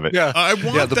that? Love it. Yeah, I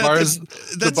want yeah. The that. bars,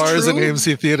 That's the bars in true.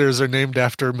 AMC Theaters are named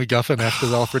after MacGuffin, after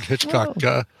the Alfred Hitchcock.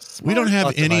 We don't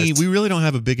have any. Optimized. We really don't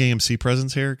have a big AMC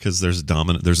presence here because there's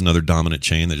another dominant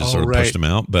chain that just Oh, sort of right. pushed them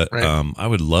out. But Right. I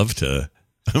would love to.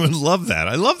 I would love that.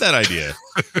 I love that idea.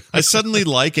 I suddenly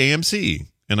like AMC,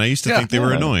 and I used to Yeah. think they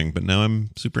were annoying, but now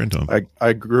I'm super into them.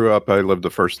 I grew up. I lived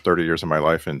the first 30 years of my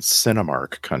life in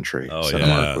Cinemark country. Oh, Cinemark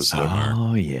yeah, was Cinemark.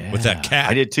 Oh yeah, With that cat.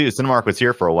 I did too. Cinemark was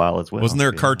here for a while as well. Wasn't there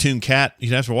a Yeah. cartoon cat?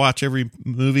 You'd have to watch every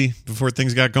movie before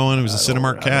things got going. It was a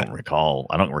Cinemark I cat.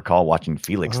 don't recall watching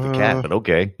Felix the cat, but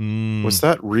okay. Mm, Was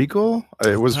that Regal?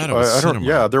 It was. thought it was I don't. Cinemark.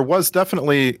 Yeah, there was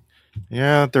definitely.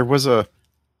 Yeah, there was a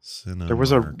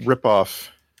Cinemark. ripoff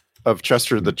of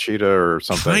Chester the Cheetah or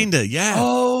something. Kinda, yeah.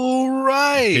 Oh,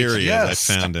 right. Here he yes.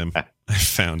 is. I found him. I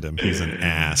found him. He's an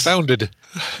ass. Founded.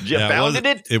 You Yeah, founded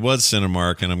it. It was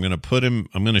Cinemark, and I'm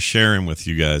going to share him with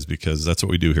you guys because that's what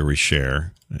we do here. We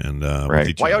share. And with Right.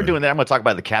 each While you're other. doing that, I'm going to talk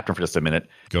about the captain for just a minute.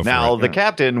 Go for Now, it. the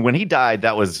captain, when he died,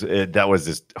 that was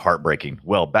just heartbreaking.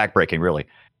 Well, backbreaking, really.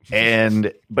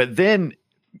 But then,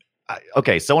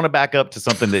 okay, so I want to back up to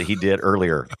something that he did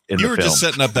earlier in You the were film. just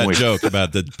setting up that When we- joke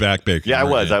about the back bacon. Yeah, I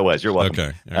weren't you? was. You're welcome.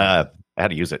 Okay. All right. I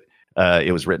had to use it.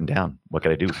 It was written down. What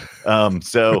could I do?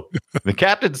 So the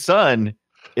captain's son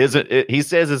he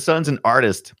says his son's an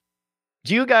artist.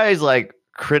 Do you guys like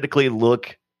critically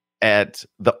look at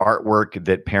the artwork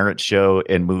that parents show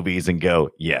in movies and go,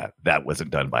 yeah, that wasn't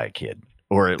done by a kid?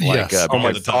 Or like, Yes. Oh my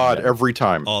All the time. God! Every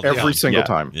time, All the every time. single Yeah.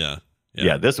 time. Yeah.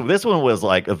 yeah, this one was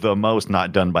like the most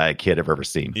not done by a kid I've ever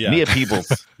seen. Yeah. Nia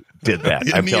Peoples did that.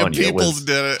 I'm Nia telling you, it Peoples was,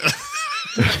 did it.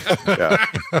 Yeah.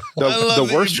 I love The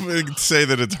that worst. you say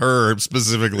that it's her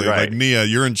specifically. Right. Like, Nia,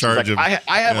 you're in it's charge like, of.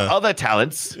 I have yeah. other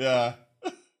talents. Yeah.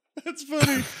 That's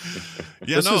funny.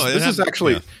 Yeah, This no, is, it this had- is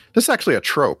actually yeah. this is actually a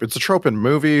trope. It's a trope in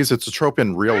movies. It's a trope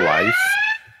in real life.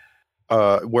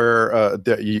 Where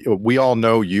we all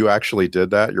know you actually did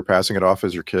that. You're passing it off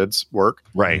as your kid's work.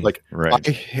 Right. Like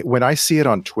right. when I see it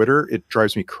on Twitter, it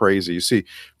drives me crazy. You see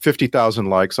 50,000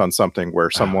 likes on something where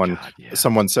someone God, yeah.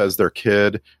 someone says their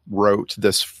kid wrote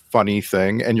this funny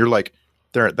thing, and you're like,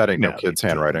 that ain't no No, kid's they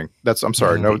didn't. handwriting. I'm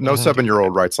sorry. No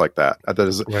 7-year-old writes like that. That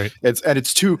is Right.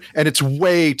 it's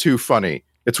way too funny.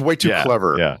 It's way too Yeah,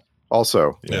 clever. Yeah.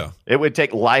 Also, Yeah. It would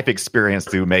take life experience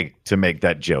to make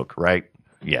that joke, right?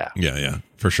 Yeah. Yeah,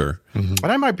 for sure. and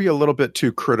I might be a little bit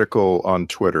too critical on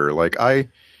Twitter. Like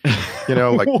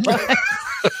like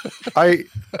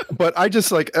but I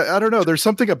just like, I don't know. There's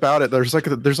something about it. There's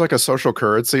like a social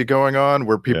currency going on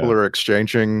where people Yeah. are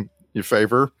exchanging your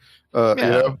favor,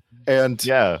 and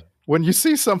Yeah. when you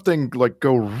see something like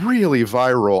go really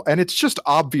viral and it's just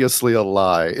obviously a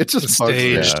lie, it just bugs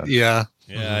me. Staged. Yeah.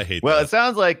 Yeah, I hate Well, that. it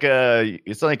sounds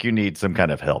like you need some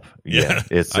kind of help. Yeah,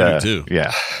 It's I do too.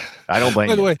 Yeah. I don't blame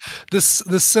By the you. way, this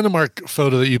Cinemark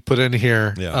photo that you put in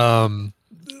here, Yeah.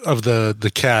 of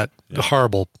the cat,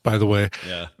 horrible. By the way,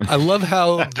 Yeah. I love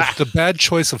how the bad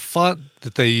choice of font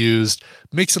that they used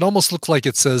makes it almost look like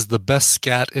it says "the best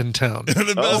scat in town."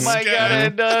 The Oh best my scat. God,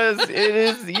 it does. It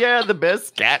is, the best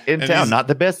scat in And town, he's- not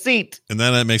the best seat. And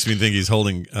then that makes me think he's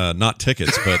holding not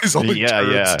tickets, but He's holding Yeah,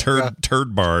 turds. yeah.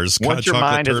 turd bars. Once your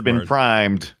chocolate mind has turd been bars.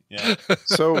 primed. Yeah.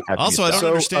 So have to Also, use I don't that.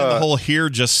 understand the whole "here,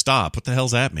 just stop." What the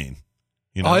hell's that mean?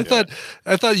 You know? Oh, I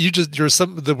thought you're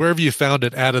wherever you found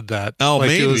it added that. Oh,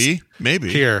 Like it was, maybe.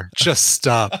 Here, just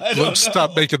stop.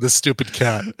 Stop making this stupid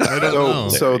cat. I don't know.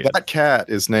 so that cat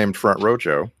is named Front Row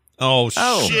Joe. Oh,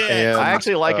 Oh, shit. And, I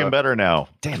actually like him better now.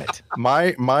 Damn it.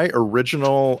 My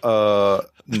original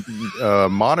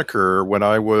moniker when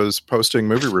I was posting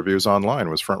movie reviews online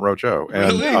was Front Row Joe,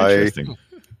 and Interesting.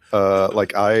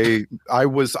 I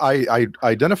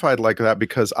identified like that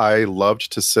because I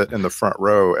loved to sit in the front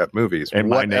row at movies. And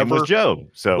my name was Joe.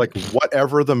 So Like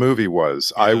whatever the movie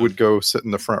was, I would go sit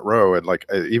in the front row, and like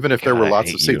even if there were God, I lots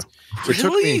hate of seats, it took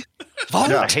Really? me.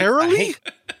 Voluntarily?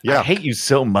 Yeah, I hate you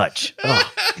so much. Ugh.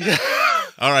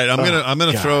 All right, I'm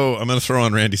gonna throw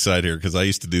on Randy's side here because I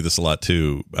used to do this a lot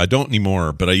too. I don't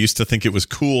anymore, but I used to think it was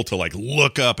cool to like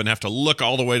look up and have to look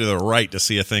all the way to the right to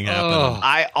see a thing happen. Oh.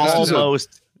 I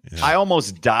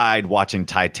almost died watching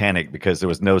Titanic because there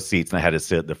was no seats and I had to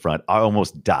sit at the front. I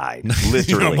almost died. You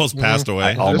Literally. almost passed away.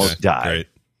 I almost died.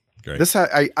 Great. this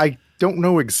I don't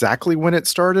know exactly when it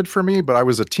started for me, but I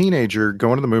was a teenager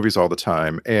going to the movies all the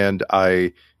time, and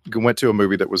I went to a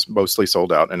movie that was mostly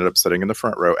sold out, ended up sitting in the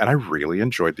front row, and I really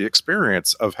enjoyed the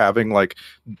experience of having more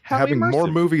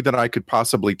immersive. movie than I could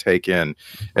possibly take in.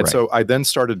 And Right. so I then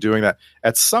started doing that.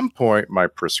 At some point, my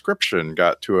prescription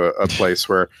got to a place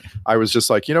where I was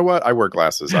just like, you know what? I wear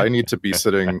glasses. I need to be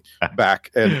sitting back.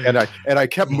 And I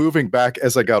kept moving back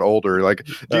as I got older, like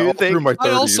Do you all think- through my 30s. I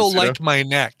also you know? liked my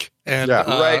neck, and Yeah.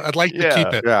 Right. I'd like to Yeah.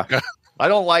 keep it. Yeah. I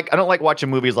don't like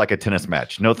watching movies like a tennis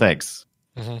match. No thanks.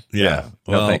 Yeah.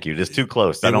 No, thank you. Just too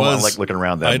close. I it don't was- like looking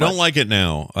around that I don't much. like it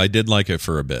now. I did like it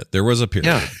for a bit. There was a period.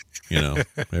 Yeah. You know,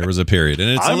 there was a period,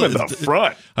 and it's I'm in the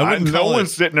front. I wouldn't no call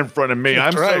one's it. sitting in front of me.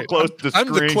 I'm so Right. close to the I'm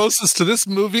screen. the closest to this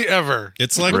movie ever.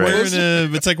 It's like Right.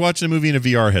 it's like watching a movie in a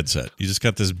VR headset. You just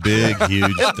got this big,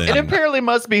 huge thing. It apparently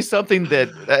must be something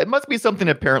that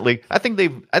apparently I think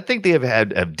they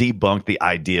have debunked the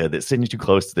idea that sitting too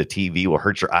close to the TV will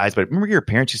hurt your eyes. But remember your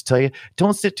parents used to tell you,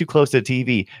 don't sit too close to the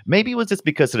TV. Maybe it was just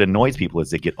because it annoys people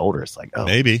as they get older. It's like, oh,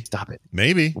 Maybe. stop it.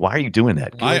 Maybe. Why are you doing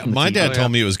that? Get away from the My TV. dad Oh, told yeah.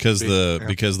 me it was because Yeah.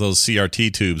 because those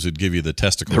CRT tubes would give you the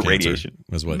testicle The cancer. radiation.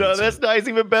 Was what No, he said. that's nice.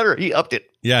 Even better. He upped it.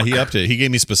 Yeah, he upped it. He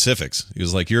gave me specifics. He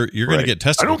was like, "You're going to Right. get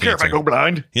testicle I don't care cancer." if I go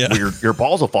blind. Yeah. Well, your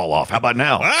balls will fall off. How about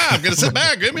now? I'm going to sit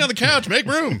back. Get me on the couch. Make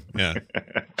room. Yeah,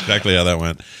 exactly how that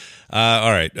went.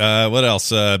 All right. What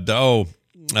else?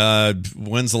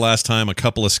 When's the last time a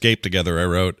couple escaped together? I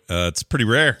wrote. It's pretty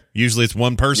rare. Usually it's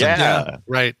one person. Yeah.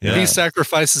 Right. Yeah. He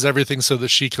sacrifices everything so that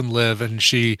she can live, and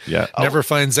she Yeah. never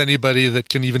finds anybody that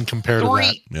can even compare to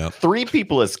that. Yep. 3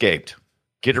 people escaped.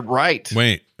 Get it right.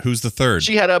 Wait, who's the third?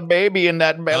 She had a baby in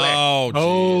that belly. Oh,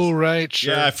 Oh, geez. right.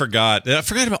 Sure. Yeah, I forgot. I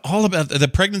forgot about all about the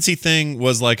pregnancy thing.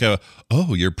 Was like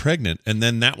you're pregnant, and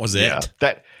then that was Yeah. it.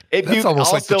 That if That's you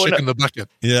almost like the also chick in the bucket.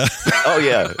 Yeah. Oh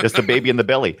yeah, it's the baby in the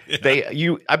belly.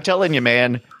 I'm telling you,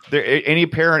 man. Any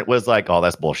parent was like, "Oh,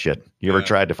 that's bullshit." You ever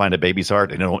tried to find a baby's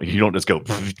heart, and you don't just go.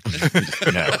 No,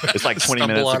 it's like 20 Stumble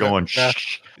minutes on of it. going. Yeah.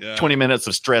 Shh. 20 minutes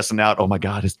of stressing out. Oh my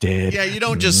God, it's dead. Yeah, you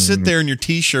don't just sit there in your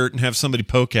T-shirt and have somebody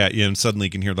poke at you and suddenly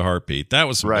you can hear the heartbut. That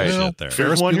was some Right. bullshit Well, there.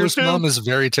 Ferris one here Bueller's too. mom is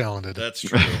very talented. That's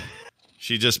true.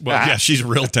 She just, she's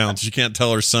real talented. She can't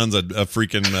tell her son's a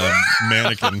freaking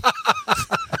mannequin.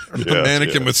 A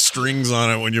mannequin with strings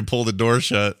on it when you pull the door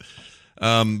shut.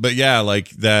 But yeah, like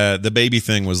the baby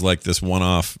thing was like this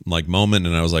one-off like moment,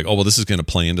 and I was like, oh well, this is going to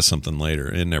play into something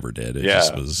later. It never did. It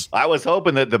just was. I was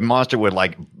hoping that the monster would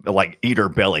like eat her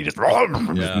belly, just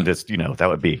that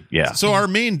would be So our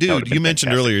main That would've dude, been you mentioned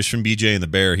fantastic. earlier, is from BJ and the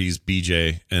Bear. He's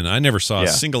BJ, and I never saw a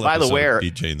single By the episode way, of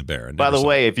BJ and the Bear. I By never the saw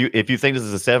way, it. if you think this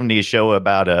is a 70s show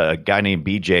about a guy named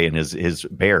BJ and his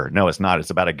bear, no, it's not. It's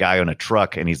about a guy on a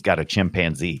truck and he's got a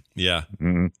chimpanzee. Yeah,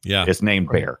 Mhm. yeah, It's named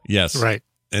Bear. yes, Right.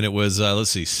 And it was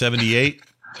 78.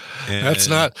 That's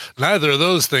not, neither of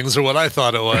those things are what I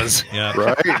thought it was. Yeah.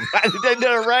 Right.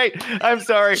 No, right. I'm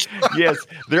sorry. Yes,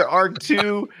 there are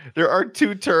two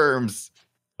terms.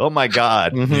 Oh my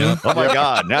God. Mhm. Yep. Oh my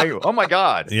God. Now you. Oh my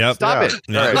God. Yep. Stop Yeah. it.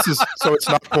 Yeah. All right. This is so it's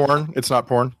not porn. It's not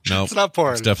porn. No, It's not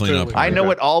porn. It's definitely not Clearly. porn. I know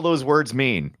what all those words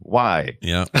mean. Why?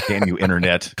 Yeah. Damn you,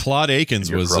 internet. Claude Akins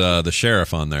You're was corrupt. the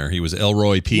sheriff on there. He was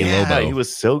Elroy P. Yeah, Lobo. he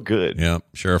was so good. Yeah,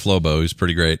 Sheriff Lobo. He was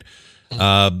pretty great.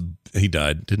 He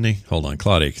died, didn't he? Hold on,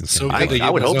 Claude Akins. So can't good be that I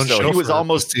alive. would His hope own so. He show was for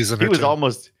almost. a season He or was two.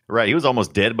 almost right. He was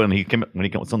almost dead when he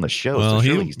was on the show. Well, so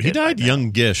surely he's he dead by died now.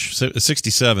 youngish,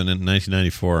 67 in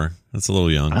 1994. That's a little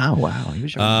young. Oh wow, he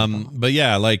was young. But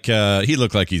yeah, like he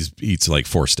looked like he eats like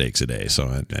 4 steaks a day, so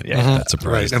that's Right.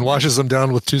 surprising. And washes them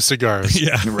down with 2 cigars.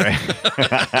 Yeah, right.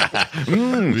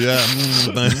 yeah.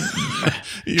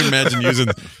 You imagine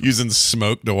using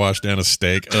smoke to wash down a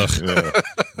steak? Ugh.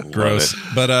 Gross.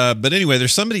 But anyway,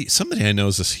 there's somebody I know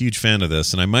is a huge fan of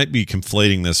this, and I might be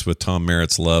conflating this with Tom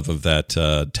Merritt's love of that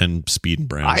 10 Speed and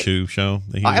Brown Shoe show.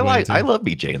 That he went to. I love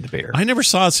BJ and the Bear. I never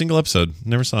saw a single episode.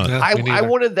 Never saw it. Yeah. I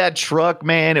wanted that truck,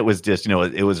 man. It was just,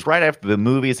 it was right after the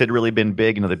movies had really been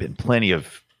big. There'd been plenty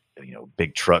of,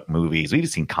 big truck movies. We've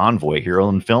seen Convoy here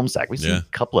on Film Sack. We've seen a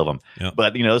couple of them. Yeah.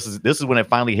 But, this is when it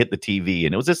finally hit the TV,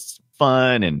 and it was just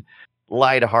fun and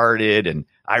lighthearted, and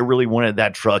I really wanted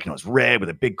that truck, and it was red with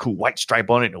a big cool white stripe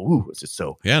on it. And, ooh, it was just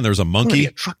so. Yeah, and there was a monkey. Be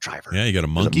a truck driver. Yeah, you got a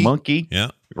monkey. There's a monkey.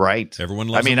 Yeah. Right. Everyone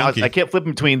loves a monkey. I kept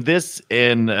flipping between this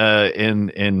and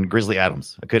Grizzly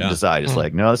Adams. I couldn't decide. It's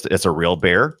like, no, it's a real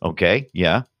bear. Okay.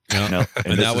 Yeah. Yeah. No.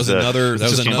 And that was another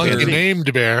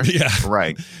named bear. Yeah.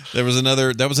 Right. That was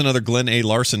another Glenn A.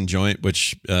 Larson joint,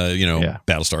 which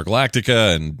Battlestar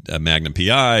Galactica and Magnum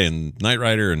PI and Knight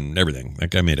Rider and everything. That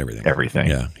guy made everything. Everything.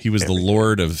 Yeah. He was the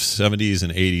lord of 70s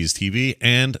and 80s TV,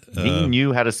 and he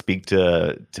knew how to speak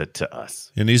to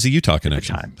us. And he's a Utah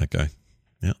connection. That guy.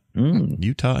 Yeah.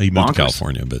 Utah. He moved to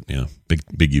California, but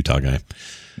big Utah guy.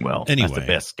 Well, anyway, that's the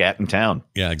best scat in town.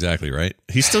 Yeah, exactly right.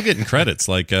 He's still getting credits,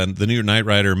 like the new Knight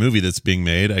Rider movie that's being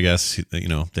made. I guess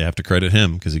they have to credit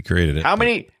him because he created it. How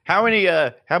many?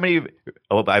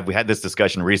 Oh, we had this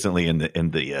discussion recently in the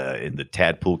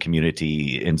Tadpool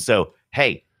community, and so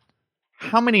hey,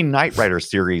 how many Knight Rider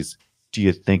series do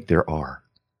you think there are?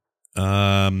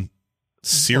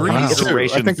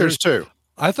 Series? I think there's 2.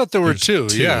 I thought there were 2.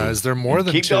 Yeah, is there more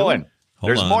than 2? Keep going.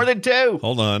 There's more than 2.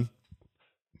 Hold on.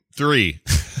 3.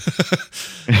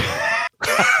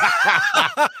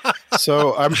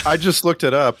 So I just looked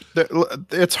it up.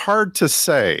 It's hard to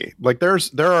say. Like there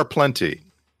are plenty.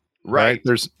 Right.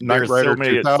 There's Knight Rider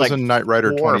 2000, Knight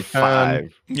Rider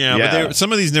 2010. Yeah, but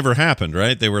some of these never happened,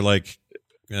 right? They were like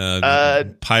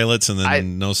pilots and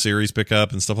then no series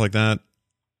pickup and stuff like that.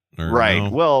 Right. No?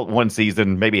 Well, one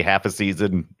season, maybe half a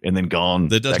season, and then gone.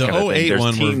 The 08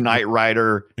 one, Team Knight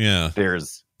Rider. Yeah.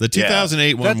 There's the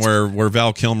 2008 one where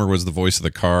Val Kilmer was the voice of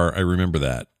the car. I remember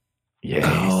that. Yes.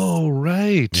 Oh,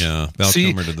 right. Yeah. Val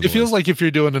Kilmer did the voice. Feels like if you're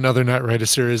doing another Knight Rider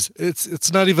series,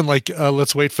 it's not even like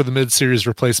let's wait for the mid-series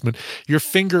replacement. Your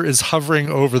finger is hovering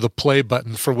over the play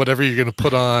button for whatever you're going to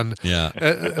put on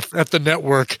at the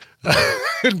network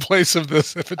in place of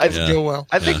this if it doesn't go well.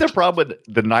 I think the problem with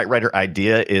the Knight Rider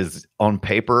idea is on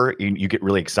paper, you get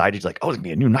really excited. You're like, oh, there's going to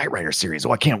be a new Knight Rider series.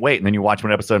 Oh, I can't wait. And then you watch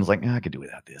one episode and it's like, I could do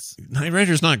without this. Knight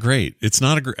Rider's not great. It's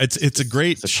not it's a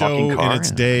great show in its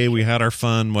day. We had our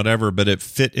fun, whatever, but it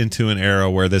fit into an era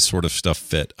where this sort of stuff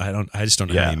fit. I just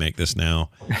don't know how you make this now.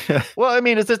 Well, I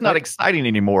mean, it's just not exciting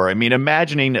anymore. I mean,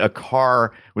 imagining a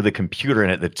car with a computer in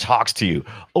it that talks to you.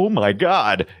 Oh my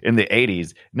God. In the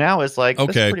 80s. Now it's like,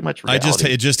 okay, that's pretty much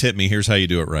reality. It just hit me. Here's how you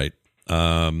do it right.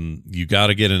 You got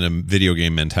to get in a video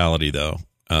game mentality though.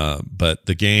 But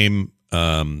the game,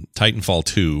 Titanfall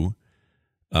 2,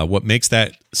 what makes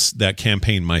that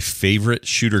campaign my favorite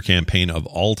shooter campaign of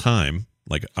all time,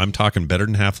 like I'm talking better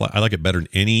than Half-Life, I like it better than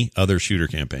any other shooter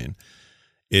campaign,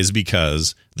 is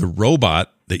because the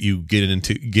robot that you get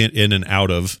in and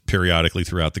out of periodically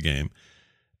throughout the game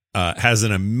has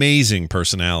an amazing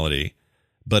personality,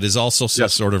 but is also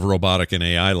sort of robotic and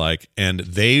AI-like, and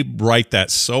they write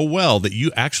that so well that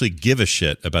you actually give a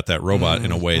shit about that robot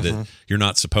in a way that you're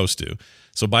not supposed to.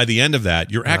 So by the end of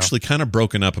that, you're actually kind of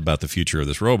broken up about the future of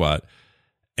this robot,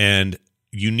 and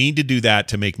you need to do that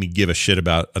to make me give a shit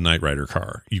about a Knight Rider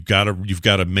car. You've got to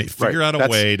figure out a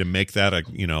way to make that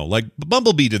like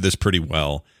Bumblebee did this pretty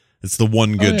well. It's the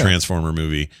one good Transformer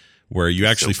movie where you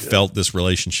actually felt this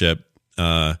relationship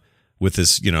with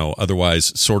this,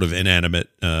 otherwise sort of inanimate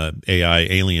AI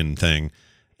alien thing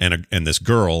and this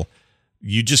girl.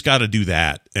 You just got to do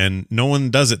that, and no one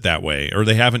does it that way, or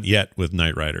they haven't yet with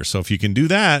Knight Rider. So if you can do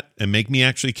that and make me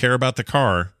actually care about the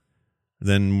car,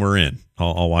 then we're in.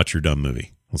 I'll watch your dumb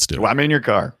movie. Let's do it. Well, I'm in your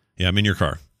car. Yeah, I'm in your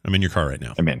car. I'm in your car right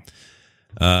now. I'm in.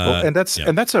 And that's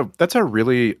a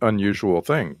really unusual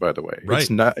thing, by the way. Right.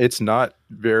 It's not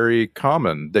very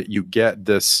common that you get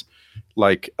this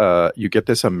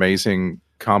this amazing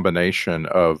combination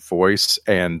of voice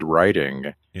and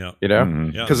writing. Yeah.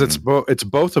 Because it's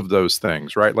both of those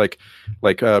things, right? Like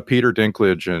Peter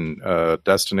Dinklage in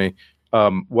Destiny.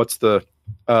 What's the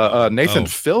Nathan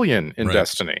Fillion in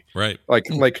Destiny? Right.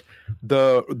 Like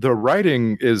the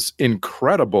writing is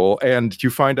incredible, and you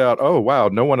find out, oh wow,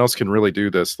 no one else can really do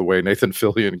this the way Nathan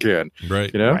Fillion can.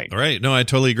 Right. Right. No, I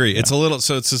totally agree. It's a little,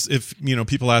 so it's just, if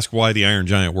people ask why the Iron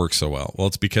Giant works so well. Well,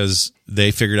 it's because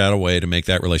they figured out a way to make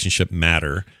that relationship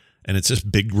matter. And it's this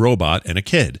big robot and a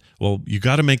kid. Well, you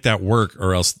got to make that work,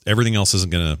 or else everything else isn't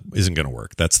gonna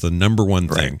work. That's the number one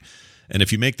thing. And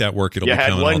if you make that work, it'll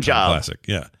become an ultimate classic.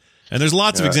 Yeah. And there's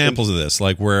lots of examples of this,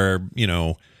 like where,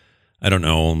 I don't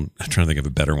know, I'm trying to think of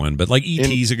a better one, but like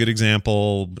E.T. is a good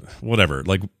example, whatever.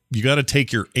 Like you got to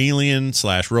take your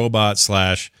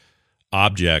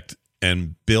alien/robot/object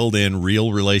and build in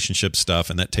real relationship stuff.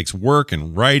 And that takes work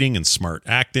and writing and smart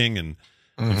acting. And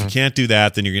if you can't do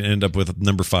that, then you're going to end up with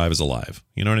number 5 is alive.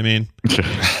 You know what I mean?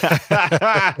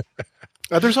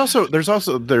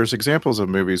 There's examples of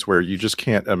movies where you just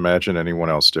can't imagine anyone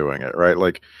else doing it, right?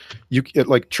 Like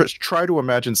try to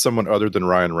imagine someone other than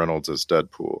Ryan Reynolds as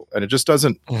Deadpool, and it just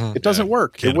doesn't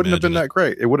work. It wouldn't have been that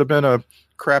great. It would have been a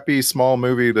crappy small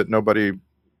movie that nobody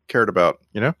cared about,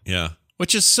 Yeah,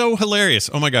 which is so hilarious.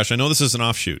 Oh my gosh, I know this is an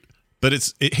offshoot, but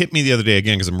it hit me the other day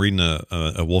again because I'm reading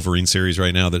a Wolverine series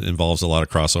right now that involves a lot of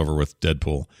crossover with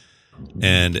Deadpool,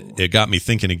 and it got me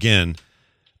thinking again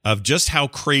of just how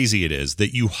crazy it is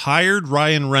that you hired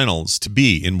Ryan Reynolds to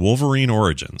be in Wolverine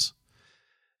Origins,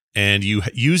 and you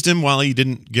used him while he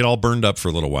didn't get all burned up for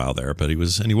a little while there, but he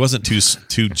wasn't too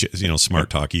smart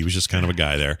talky. He was just kind of a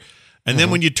guy there. And then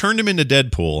when you turned him into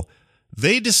Deadpool,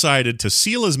 they decided to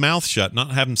seal his mouth shut,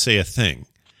 not have him say a thing.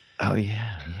 Oh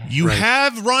yeah. You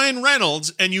have Ryan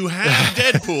Reynolds and you have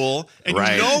Deadpool, and you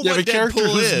know what the character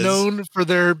Deadpool who's is known for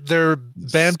their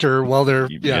banter while they're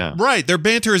right. Their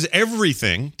banter is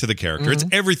everything to the character. It's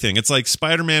everything. It's like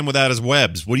Spider-Man without his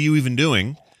webs. What are you even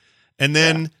doing? And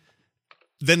then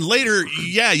later,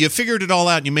 you figured it all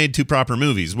out and you made 2 proper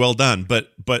movies. Well done.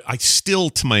 But I still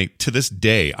to this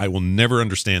day I will never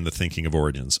understand the thinking of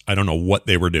Origins. I don't know what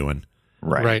they were doing.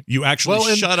 Right. You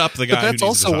actually shut up the guy. But that's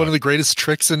also one of the greatest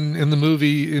tricks in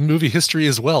movie history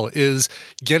as well, is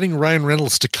getting Ryan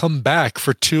Reynolds to come back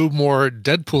for 2 more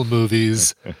Deadpool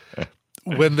movies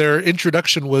when their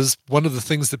introduction was one of the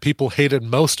things that people hated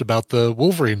most about the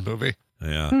Wolverine movie.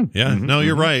 Yeah. Yeah. No,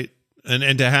 you're right.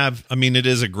 And to have, it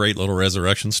is a great little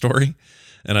resurrection story,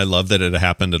 and I love that it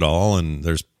happened at all. And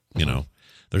there's,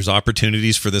 there's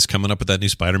opportunities for this coming up with that new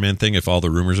Spider-Man thing, if all the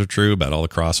rumors are true about all the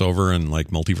crossover and like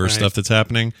multiverse stuff that's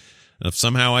happening. And if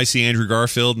somehow I see Andrew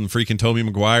Garfield and freaking Tobey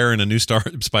Maguire in a new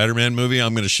Spider-Man movie,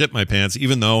 I'm going to shit my pants,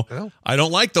 even though I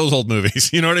don't like those old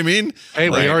movies. You know what I mean? Hey,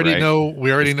 we already know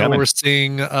we're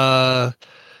seeing Doc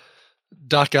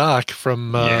Ock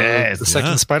from the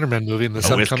second Spider-Man movie in this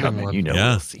upcoming one.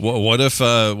 We'll what if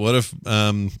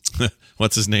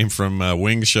what's his name from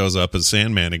Wings shows up as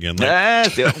Sandman again?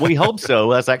 We hope so.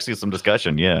 That's actually some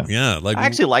discussion. Yeah. Like I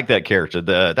actually like that character.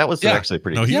 That was actually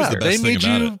pretty. No, he was the best thing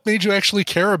about it. Made you actually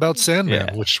care about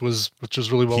Sandman, which was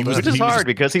really well done. Which is hard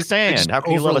because he's sand. How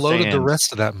can you love a sand? Overloaded the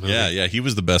rest of that movie. Yeah. He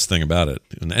was the best thing about it.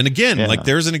 And again, like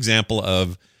there's an example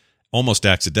of almost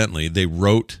accidentally they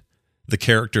wrote the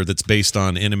character that's based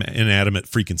on inanimate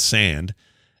freaking sand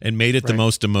and made it the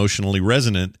most emotionally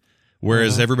resonant,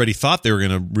 whereas everybody thought they were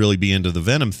going to really be into the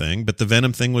Venom thing, but the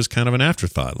Venom thing was kind of an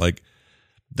afterthought. Like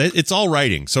it's all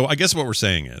writing. So I guess what we're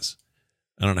saying is,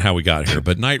 I don't know how we got here,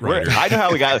 but Knight Rider. I know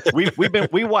how we got.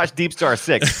 We watched Deep Star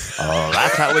 6. Oh,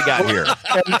 that's how we got here.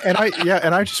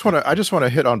 And I just want to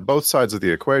hit on both sides of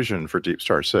the equation for Deep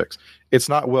Star 6. It's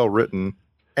not well written,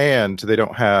 and they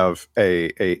don't have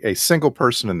a single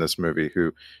person in this movie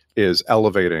who is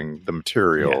elevating the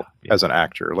material as an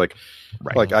actor. Like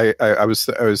I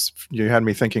was you had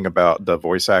me thinking about the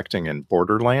voice acting in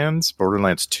Borderlands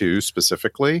 2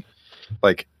 specifically.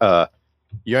 Like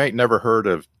you ain't never heard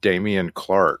of Damian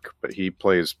Clark, but he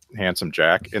plays Handsome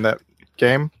Jack in that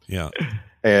game. Yeah.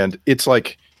 And it's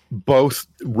like both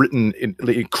written in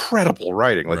incredible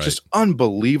writing, like just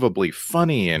unbelievably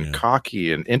funny and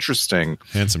cocky and interesting.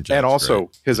 Handsome Jack. And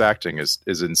also his acting is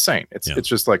insane. It's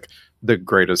just like the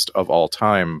greatest of all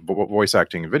time voice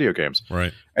acting in video games.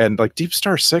 Right. And like Deep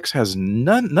Star 6 has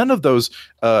none of those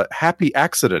happy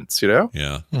accidents, you know?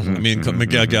 Yeah. I mean,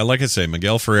 Miguel, like I say,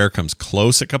 Miguel Ferrer comes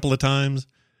close a couple of times,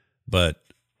 but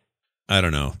I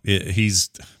don't know. He's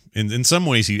in some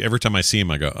ways, every time I see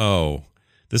him, I go, oh,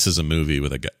 this is a movie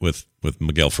with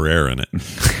Miguel Ferrer in it.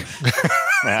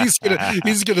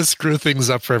 he's gonna screw things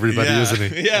up for everybody,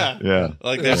 isn't he? Yeah.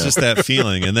 Like there's just that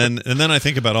feeling, and then I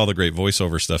think about all the great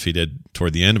voiceover stuff he did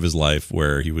toward the end of his life,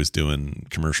 where he was doing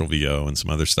commercial VO and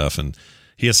some other stuff, and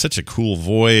he has such a cool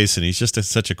voice, and he's just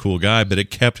such a cool guy. But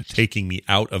it kept taking me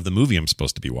out of the movie I'm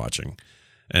supposed to be watching,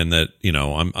 and that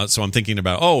I'm thinking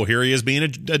about, oh, here he is being a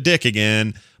dick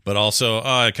again. But also,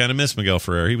 I kind of miss Miguel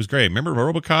Ferrer. He was great. Remember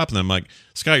RoboCop? And I'm like,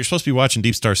 Scott, you're supposed to be watching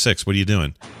Deep Star 6. What are you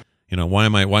doing? Why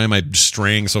am I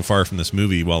straying so far from this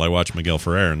movie while I watch Miguel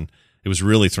Ferrer? And it was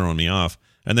really throwing me off.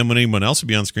 And then when anyone else would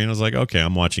be on screen, I was like, okay,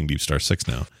 I'm watching Deep Star 6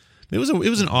 now. It was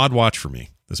an odd watch for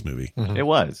me, this movie. Mm-hmm. It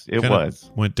was.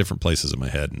 Went different places in my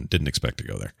head and didn't expect to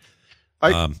go there.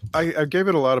 I gave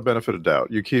it a lot of benefit of doubt.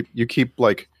 You keep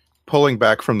like pulling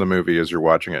back from the movie as you're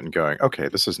watching it and going, okay,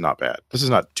 this is not bad. This is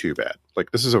not too bad.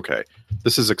 Like, this is okay.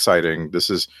 This is exciting. This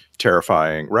is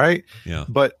terrifying, right? Yeah.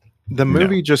 But the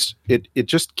movie just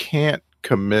can't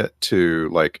commit to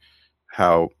like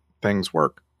how things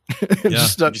work.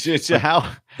 It's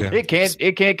how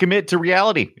it can't commit to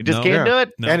reality. It just can't do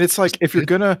it. No. And it's like, if you're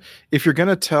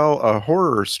gonna tell a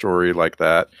horror story like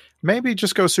that, maybe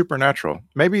just go supernatural.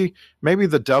 Maybe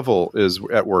the devil is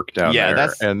at work down there,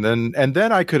 and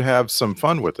then I could have some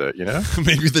fun with it. You know,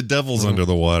 maybe the devil's under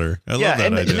the water. I love that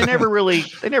and idea. they never really,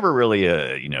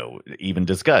 even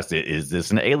discussed it. Is this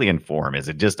an alien form? Is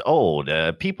it just old?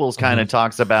 People's kind of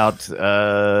talks about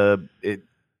it.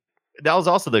 That was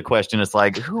also the question. It's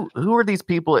like, who are these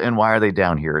people and why are they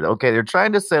down here? Okay, they're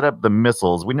trying to set up the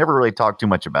missiles. We never really talked too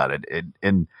much about it.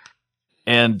 And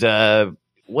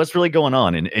what's really going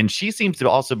on? And she seems to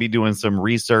also be doing some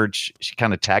research. She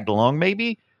kind of tagged along,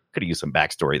 maybe. Could have used some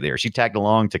backstory there. She tagged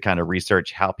along to kind of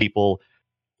research how people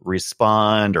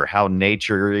respond or how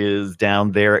nature is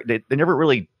down there. They never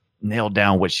really nailed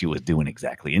down what she was doing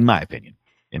exactly, in my opinion.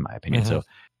 Mm-hmm. So,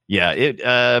 yeah, it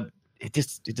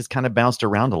just kind of bounced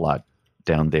around a lot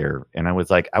down there. And I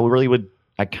was like, I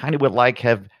kind of would like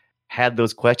have had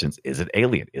those questions. Is it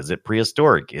alien? Is it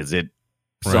prehistoric? Is it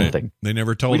something? Right. They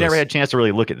never told us. We never had a chance to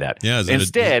really look at that. Yeah.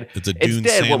 Instead, it's a dune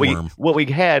sandworm. what we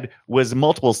had was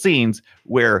multiple scenes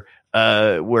where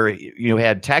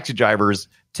had taxi drivers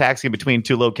taxiing between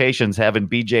two locations, having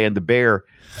BJ and the bear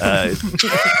like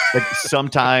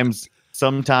sometimes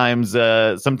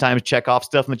check off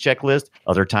stuff in the checklist,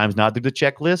 other times not do the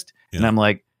checklist. Yeah. And I'm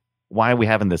like, why are we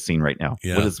having this scene right now?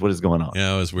 Yeah. What is going on?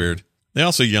 Yeah, it was weird. They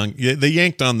also they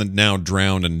yanked on the now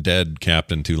drowned and dead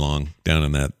captain too long down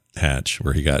in that hatch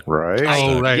where he got right.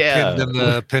 Oh, right. Yeah.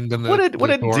 Pinned in the What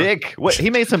a dick. He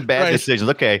made some bad decisions.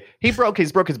 Okay. He broke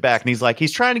his back and he's like,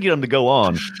 he's trying to get him to go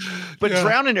on, but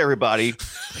drowning everybody,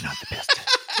 not the best.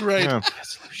 Right. Yeah.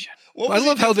 Solution. I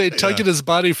love how they tug at his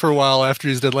body for a while after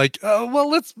he's dead. Like,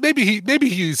 let's maybe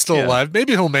he's still alive.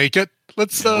 Maybe he'll make it.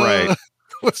 Let's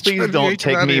Please don't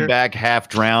take me back half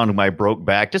drowned. My broke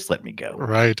back. Just let me go.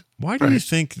 Right. Why do you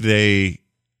think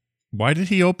why did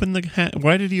he open the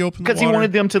Because he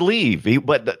wanted them to leave.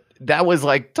 That was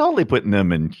like totally putting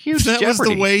them in huge jeopardy. That was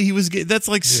the way he was. That's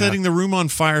like setting the room on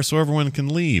fire so everyone can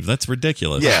leave. That's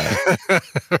ridiculous. Yeah.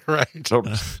 Right. Don't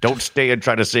stay and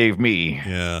try to save me.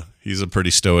 Yeah. He's a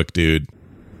pretty stoic dude.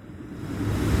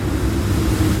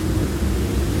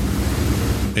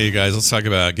 Hey, you guys, let's talk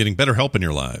about getting better help in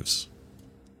your lives.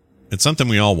 It's something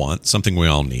we all want, something we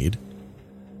all need.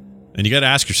 And you got to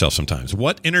ask yourself sometimes,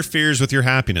 what interferes with your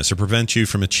happiness or prevents you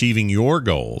from achieving your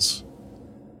goals?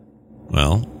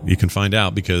 Well, you can find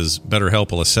out because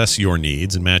BetterHelp will assess your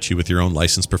needs and match you with your own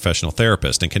licensed professional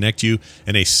therapist and connect you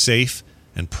in a safe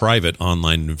and private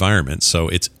online environment. So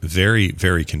it's very,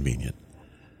 very convenient.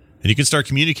 And you can start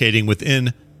communicating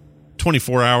within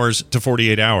 24 hours to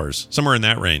 48 hours, somewhere in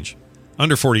that range.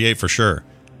 Under 48 for sure.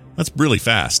 That's really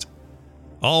fast.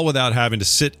 All without having to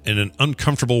sit in an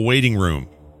uncomfortable waiting room,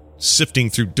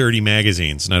 sifting through dirty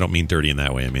magazines. And I don't mean dirty in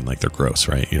that way. I mean like they're gross,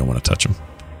 right? You don't want to touch them.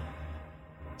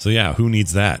 So yeah, who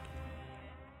needs that?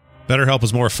 BetterHelp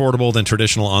is more affordable than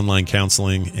traditional online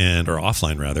counseling or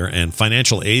offline rather, and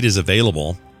financial aid is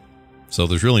available. So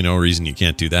there's really no reason you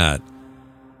can't do that.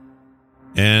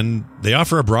 And they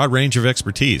offer a broad range of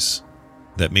expertise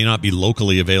that may not be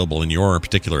locally available in your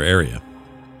particular area.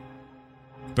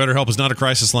 BetterHelp is not a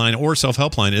crisis line or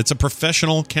self-help line. It's a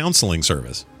professional counseling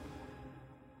service.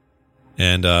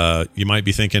 And you might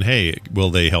be thinking, hey,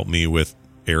 will they help me with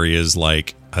areas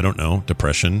like, I don't know,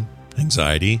 depression,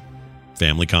 anxiety,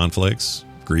 family conflicts,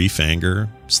 grief, anger,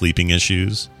 sleeping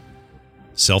issues,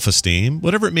 self-esteem,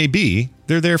 whatever it may be,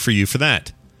 they're there for you for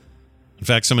that. In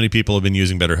fact, so many people have been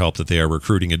using BetterHelp that they are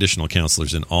recruiting additional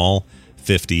counselors in all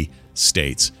 50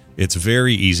 states. It's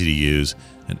very easy to use,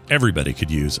 and everybody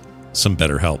could use some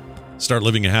BetterHelp. Start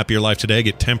living a happier life today.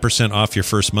 Get 10% off your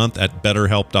first month at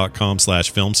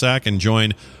BetterHelp.com/FilmSack and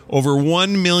join over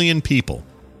 1 million people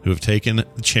who have taken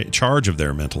charge of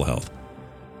their mental health.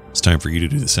 It's time for you to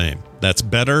do the same. That's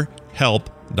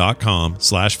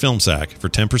BetterHelp.com/FilmSack for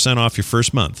 10% off your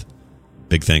first month.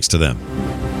 Big thanks to them.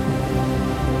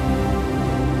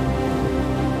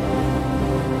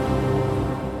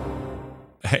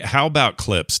 Hey, how about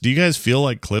clips? Do you guys feel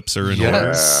like clips are in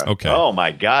order? Okay. Oh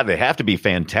my God, they have to be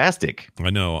fantastic.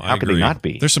 I know. How could they not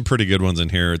be? There's some pretty good ones in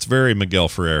here. It's very Miguel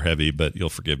Ferrer heavy, but you'll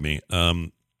forgive me.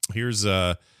 Here's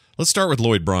let's start with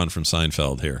Lloyd Braun from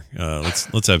Seinfeld here.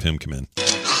 Let's have him come in.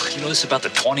 You know, this is about the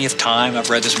 20th time I've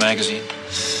read this magazine.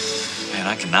 Man,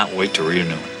 I cannot wait to read a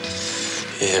new one.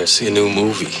 Yeah, see a new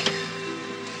movie.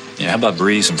 Yeah, how about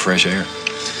breathe some fresh air?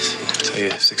 tell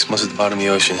you, 6 months at the bottom of the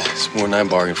ocean, it's more than I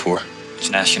bargained for. It's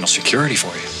national security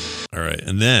for you. All right,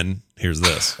 and then here's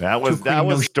this. That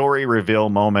was story reveal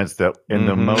moments that in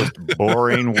the most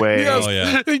boring way Yes, Oh,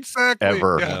 yeah. exactly.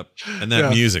 ever. Yeah. Yep. And that Yeah.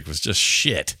 music was just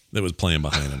shit that was playing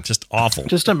behind him. Just awful.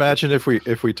 Just imagine if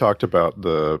we talked about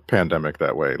the pandemic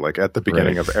that way, like at the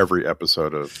beginning Right. of every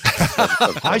episode of.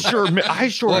 I sure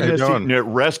miss doing? eating at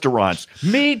restaurants.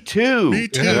 Me too.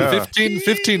 Yeah, Yeah.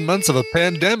 15 months of a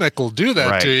pandemic will do that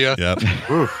Right. to you. Yep.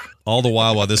 Oof. All the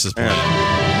while this is playing.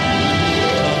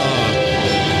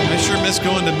 I sure miss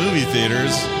going to movie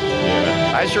theaters.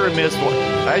 Yeah. I sure miss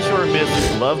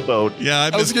Love Boat. Yeah,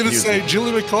 I was going to say,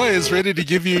 Julie McCoy is ready to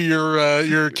give you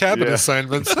your cabin Yeah.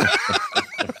 assignments.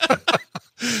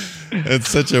 it's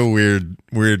such a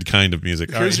weird kind of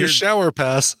music. All Here's right, your shower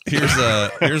pass.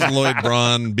 here's Lloyd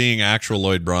Braun being actual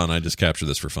Lloyd Braun. I just captured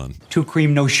this for fun. 2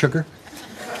 cream, no sugar.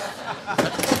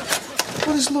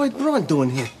 What is Lloyd Braun doing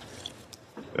here?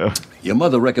 Your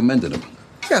mother recommended him.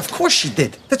 Yeah, of course she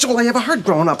did. That's all I ever heard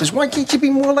growing up is why can't you be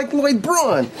more like Lloyd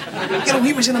Braun? You know,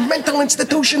 he was in a mental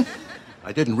institution.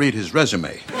 I didn't read his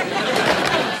resume.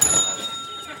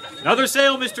 Another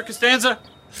sale, Mr. Costanza.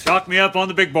 Stock me up on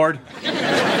the big board.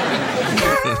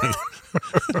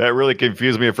 That really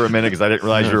confused me for a minute because I didn't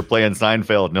realize you were playing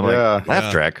Seinfeld. And I'm like, laugh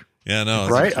Yeah. track. Yeah, no,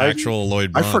 it's Right? actual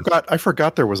Lloyd Braun. I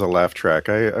forgot there was a laugh track.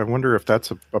 I wonder if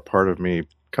that's a part of me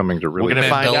coming to really. We're going to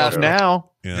find out now.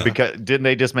 Yeah. Because didn't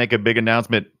they just make a big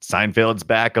announcement? Seinfeld's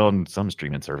back on some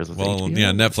streaming services. Well, HBO?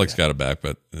 yeah, Netflix got it back,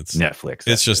 but it's Netflix.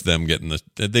 It's just them getting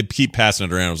they keep passing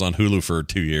it around. It was on Hulu for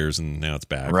 2 years, and now it's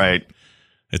back. Right.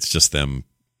 It's just them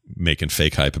making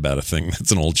fake hype about a thing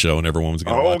that's an old show, and everyone was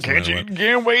going to Oh, watch it.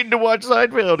 can't wait to watch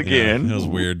Seinfeld again. Yeah, it was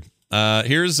weird.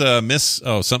 Here's Miss.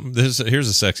 Oh, something. Here's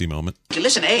a sexy moment.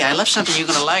 Listen, hey, I left something you're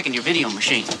gonna like in your video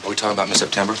machine. Are we talking about Miss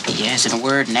September? Yes, in a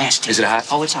word, nasty. Is it hot?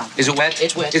 Oh, it's hot. Is it wet?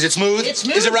 It's wet. Is it smooth? It's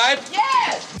smooth. Is it ripe?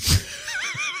 Yes.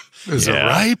 Is it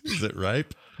ripe? Is it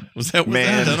ripe? Was that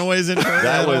Man. Dunaway's intro?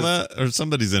 That All was- that? Or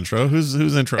somebody's intro? Whose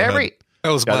intro? had- That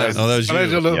was Yeah, mine. that was But I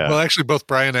you. don't know. Yeah. Well, actually, both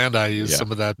Brian and I used Yeah.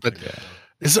 some of that. But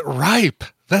is it ripe?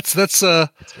 That's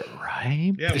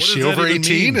Right? Yeah, what is does she that over even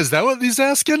 18? mean? Is that what he's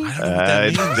asking? I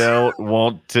don't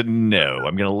want to know.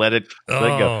 I'm going to let it go.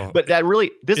 Oh. But that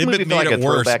really, this movie Ibit felt like made a it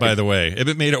worse, throwback. by the way.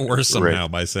 Ibit made it worse somehow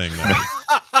by saying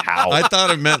that. How? I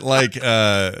thought it meant like,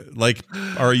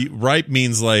 are you ripe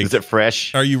means like, Is it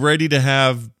fresh? are you ready to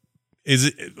have?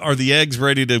 Are the eggs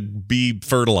ready to be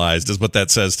fertilized? Is what that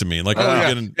says to me. Like, Oh, are yeah.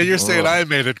 we getting? And you're saying I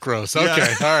made it gross. Okay. All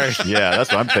right. Yeah,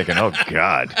 that's what I'm thinking. Oh,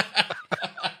 God.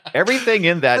 Everything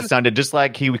in that sounded just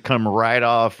like he would come right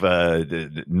off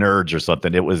Nerds or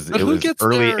something. It was But who gets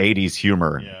early their- 80s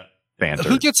humor banter.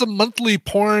 Who gets a monthly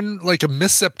porn like a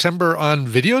Miss September on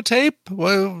videotape?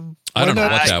 Well, I don't know why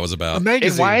what not that was about. a And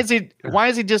magazine. why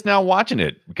is he just now watching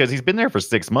it? Because he's been there for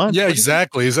 6 months. Yeah,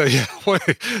 exactly. He's like, yeah, boy,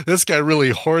 this guy really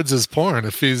hoards his porn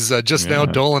if he's just now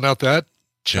doling out that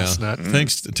chestnut. Yeah.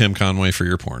 Thanks to Tim Conway for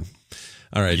your porn.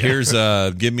 All right, here's this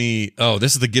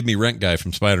is the Give Me Rent guy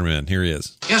from Spider-Man. Here he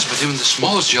is. Yes, but even the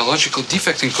smallest geological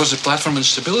defect can cause a platform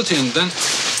instability, and then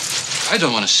I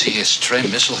don't want to see a stray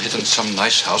missile hitting some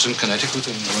nice house in Connecticut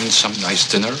and ruin some nice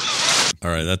dinner.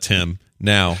 All right, that's him.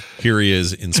 Now, here he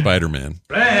is in Spider-Man.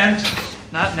 Rent?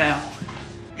 Not now.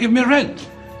 Give me rent.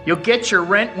 You'll get your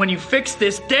rent when you fix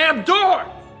this damn door.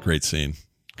 Great scene.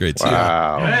 Great scene.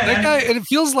 Wow. That guy, and it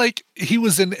feels like he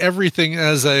was in everything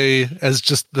as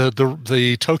just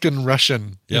the token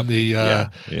Russian Yep. in the Yeah.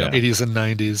 80s and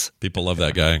 90s. People love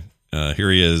that guy.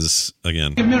 Here he is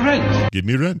again. Give me rent. Give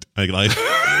me rent. I like.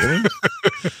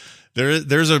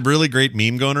 There's a really great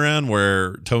meme going around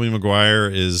where Tobey Maguire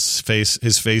his face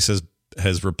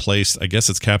has replaced. I guess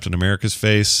it's Captain America's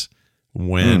face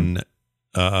when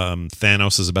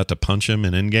Thanos is about to punch him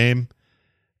in Endgame,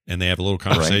 and they have a little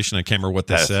conversation. I can't remember what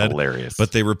they That's said. hilarious.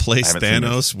 But they replaced I haven't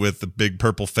seen Thanos with the big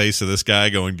purple face of this guy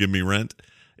going, "Give me rent."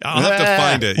 I'll have to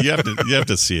find it. You have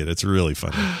to see it. It's really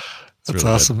funny. That's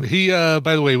really awesome. He,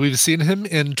 by the way, we've seen him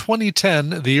in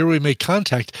 2010, the year we made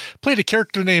contact, played a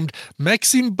character named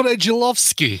Maxim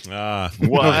Bredzilovsky.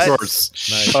 What? Of course.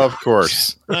 Nice. Of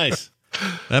course. Nice.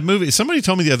 That movie, somebody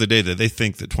told me the other day that they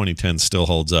think that 2010 still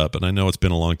holds up, and I know it's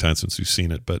been a long time since we've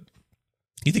seen it, but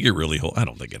you think it really holds? I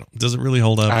don't think it does. It really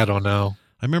hold up? I don't know.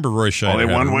 I remember Roy Scheider. Only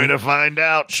one way to find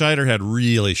out. Scheider had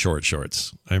really short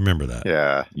shorts. I remember that.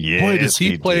 Yeah. Yeah. Boy, does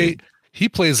he play? did. He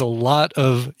plays a lot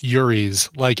of Yuri's.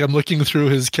 Like I'm looking through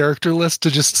his character list to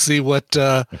just see what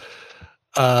his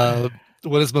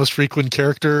most frequent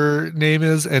character name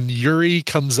is, and Yuri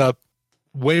comes up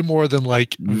way more than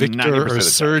like 90% Victor of the or time.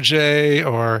 Sergey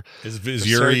or Is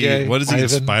Yuri? Sergey, What is he in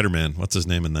Ivan. Spider-Man? What's his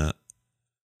name in that?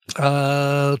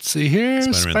 Let's see here.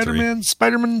 Spider-Man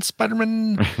Spider-Man.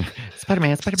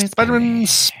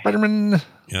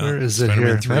 Yeah. Where is it Spider-Man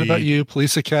here? 3. Mad About You,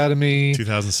 Police Academy.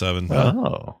 2007.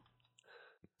 Oh.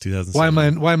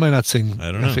 2007. Why am I not seeing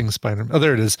I don't know. effing Spider-Man? Oh,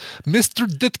 there it is. Mr.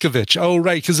 Ditkovich. Oh,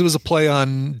 right, because it was a play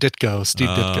on Ditko, Steve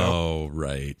Ditko. Oh,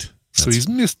 right. So he's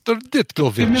Mr.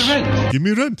 Ditkovich. Give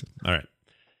me rent. All right.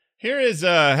 Here is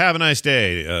Have a Nice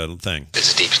Day thing.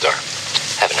 It's a deep star.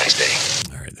 Have a nice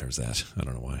day. All right, there's that. I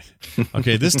don't know why.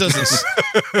 Okay, this doesn't.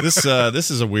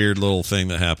 This is a weird little thing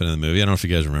that happened in the movie. I don't know if you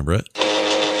guys remember it.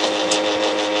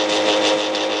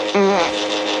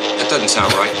 That doesn't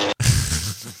sound right.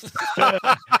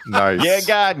 Nice. You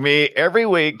got me every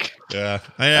week. Yeah,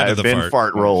 I added I've the been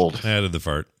fart rolled. I added the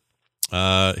fart.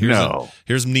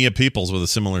 Here's Nia Peoples with a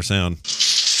similar sound.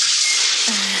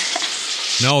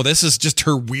 No, this is just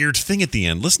her weird thing at the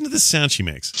end. Listen to this sound she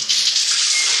makes.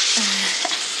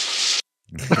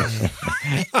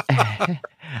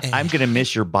 I'm gonna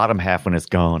miss your bottom half when it's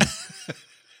gone.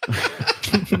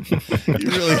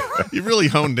 You really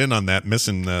honed in on that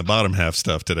missing bottom half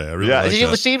stuff today. I really like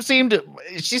that.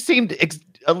 she seemed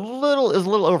a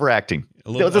little overacting.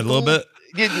 A little bit.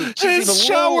 His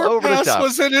shower pass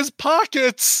was in his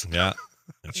pockets. Yeah.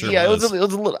 It sure It was a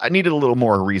little. I needed a little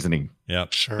more reasoning. Yeah,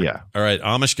 sure. Yeah. All right,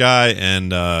 Amish guy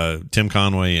and Tim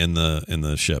Conway in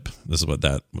the ship. This is what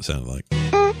that sounded like.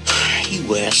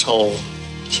 You asshole.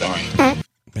 Sorry.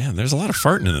 Man, there's a lot of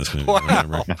farting in this movie.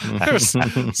 Wow. There's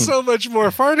so much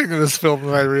more farting in this film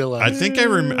than I realized. I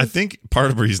think part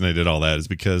of the reason I did all that is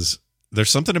because there's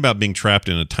something about being trapped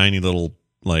in a tiny little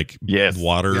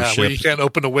water Where ship. you can't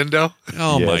open a window.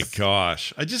 Oh my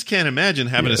gosh. I just can't imagine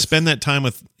having to spend that time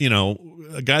with,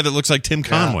 a guy that looks like Tim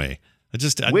Conway. Which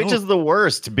is the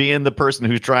worst, being the person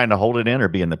who's trying to hold it in or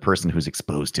being the person who's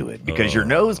exposed to it? Because your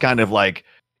nose kind of like,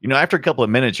 after a couple of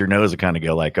minutes, your nose will kind of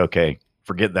go like, okay,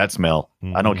 forget that smell.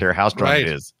 I don't care how strong it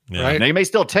is. Yeah. Right. Now you may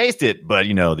still taste it, but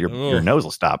your nose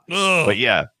will stop. But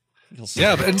yeah.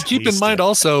 Yeah, and keep in mind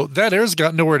also that air's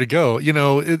got nowhere to go.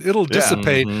 It'll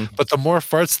dissipate, but the more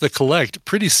farts that collect,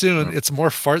 pretty soon it's more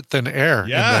fart than air.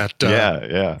 Yeah. In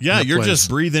that, Yeah, you're place. just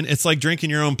breathing. It's like drinking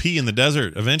your own pee in the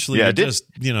desert. Eventually, it's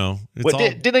all.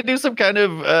 Did they do some kind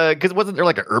of because wasn't there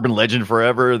like an urban legend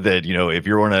forever that if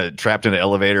you're trapped in an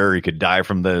elevator you could die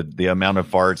from the amount of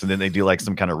farts, and then they do like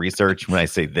some kind of research. When I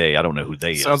say they, I don't know who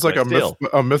they Sounds is. like a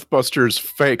MythBusters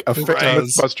fake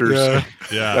MythBusters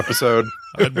episode.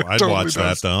 I'd watch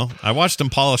that though. I watched them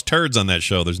polish turds on that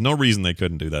show. There's no reason they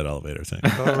couldn't do that elevator thing.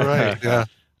 All right,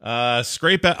 yeah.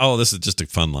 Scrape out. Oh, this is just a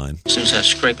fun line. As soon as I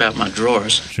scrape out my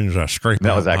drawers. As soon as I scrape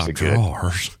that out was actually my good.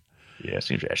 drawers. Yeah, as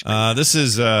soon as I scrape. This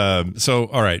is so.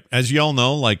 All right, as you all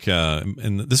know,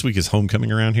 and this week is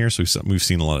homecoming around here, so we've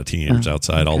seen a lot of teenagers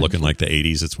outside, all looking like the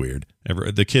 '80s. It's weird.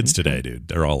 The kids today, dude,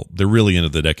 they're really into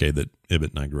the decade that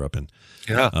Ibbott and I grew up in.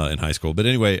 Yeah, in high school. But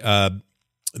anyway,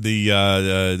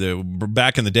 the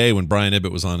back in the day when Brian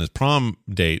Ibbott was on his prom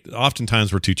date,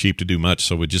 oftentimes we're too cheap to do much,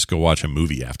 so we'd just go watch a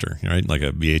movie after, right? Like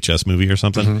a VHS movie or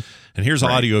something. And here's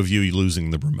audio of you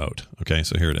losing the remote. Okay,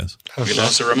 so here it is. We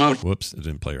lost the remote. Whoops, it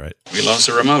didn't play right. We lost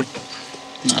the remote.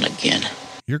 Not again.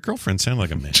 Your girlfriend sounded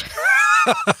like a man.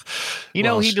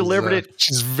 He delivered it.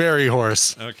 She's very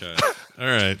hoarse. Okay, all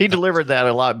right. He delivered that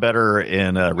a lot better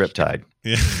in Riptide.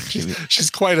 Yeah, she's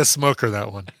quite a smoker.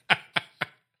 That one.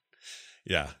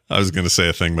 Yeah, I was going to say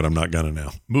a thing, but I'm not going to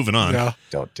now. Moving on. Yeah.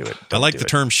 Don't do it. I like the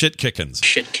term shit kickins.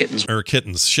 Shit kittens. Or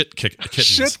kittens. Kittens.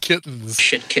 Shit kittens.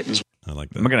 Shit kittens. I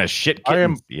like that. I'm going to shit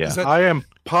kittens. I am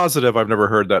positive I've never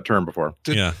heard that term before.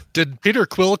 Did Peter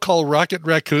Quill call Rocket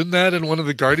Raccoon that in one of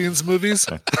the Guardians movies?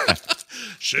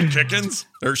 Shit kittens?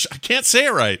 Or I can't say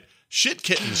it right. Shit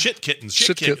kittens. Shit kittens.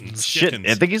 Shit kittens. Shit.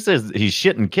 I think he says he's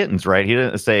shitting kittens, right? He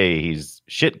didn't say he's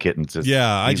shit kittens.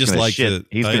 I just like shit.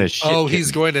 He's going to shit. Oh,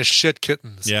 he's going to shit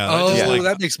kittens. Yeah.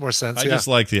 That makes more sense. I just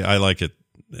like I like it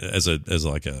as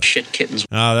like a shit kittens.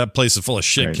 That place is full of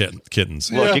shit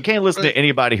kittens. Look, you can't listen to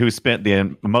anybody who spent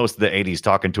most of the 80s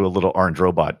talking to a little orange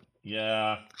robot.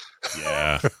 Yeah.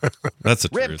 That's a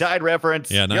Riptide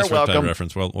reference. Yeah, nice You're Riptide welcome.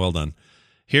 reference. Well done.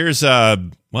 Here's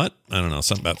what? I don't know,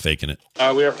 something about faking it.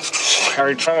 We are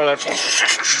carried forward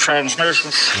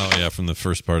transmissions. Oh yeah, from the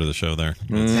first part of the show there.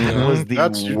 That was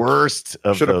the worst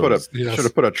of should have those. should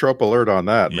have put a trope alert on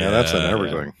that, man. That's in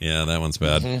everything. Yeah, that one's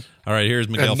bad. All right, here's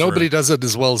Miguel. And nobody does it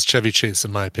as well as Chevy Chase,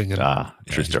 in my opinion.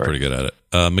 True story. Pretty good at it.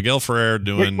 Miguel Ferrer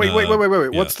doing. Wait. Yeah.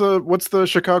 What's the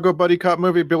Chicago buddy cop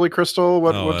movie? Billy Crystal.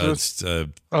 Running Scared.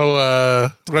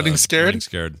 Running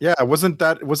Scared. Yeah, wasn't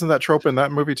that trope in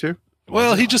that movie too?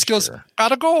 Well, he just goes,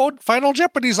 gotta go. Final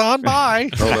Jeopardy's on. Bye.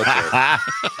 Oh, that's right.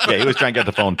 Yeah, he was trying to get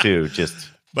the phone too. Just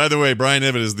By the way, Brian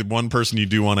Ibbott is the one person you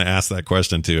do want to ask that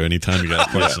question to anytime you got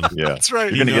a question. Yeah, That's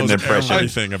right. You're going to get an impression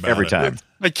everything about every it. time.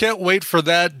 I can't wait for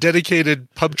that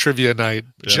dedicated pub trivia night.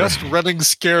 Just running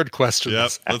scared questions.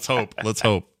 Yep. Let's hope. Let's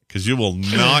hope. Because you will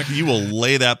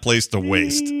lay that place to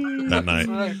waste that night.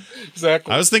 Right.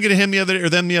 Exactly. I was thinking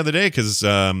of them the other day because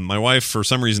my wife, for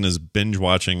some reason, is binge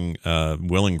watching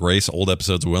Will and Grace, old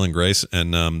episodes of Will and Grace,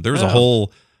 and there was a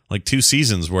whole 2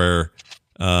 seasons where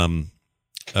Greg,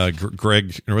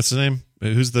 or what's his name?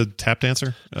 Who's the tap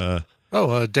dancer?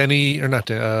 Denny, or not?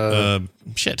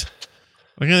 Shit.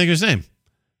 I can't think of his name.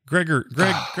 Gregory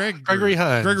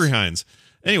Hines. Gregory Hines.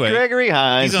 Anyway, Gregory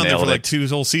Hines. He's on there for nailed 2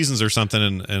 whole seasons or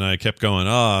something, and I kept going,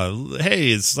 hey,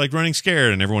 it's like running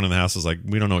scared, and everyone in the house is like,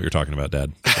 we don't know what you're talking about,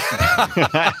 Dad.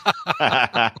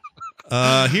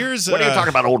 Here's what are you talking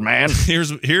about, old man?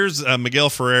 Here's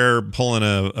Miguel Ferrer pulling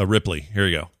a Ripley. Here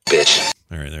you go. Bitch.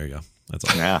 All right, there you go. That's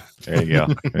all. Yeah, there you go.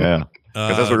 Yeah.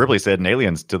 Because that's what Ripley said in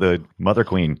Aliens to the Mother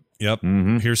Queen. Yep.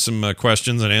 Mm-hmm. Here's some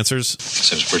questions and answers.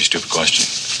 This is a pretty stupid question.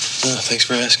 Thanks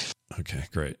for asking. Okay,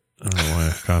 great. I don't know why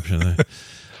I copied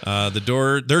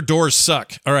that. Their doors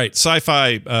suck. All right,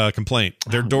 sci-fi complaint.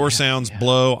 Their door sounds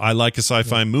blow. I like a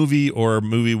sci-fi movie or a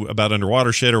movie about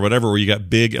underwater shit or whatever, where you got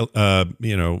big,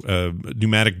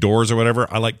 pneumatic doors or whatever.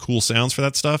 I like cool sounds for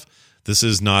that stuff. This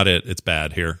is not it. It's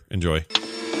bad. Here, enjoy.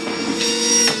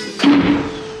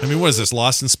 I mean, what is this?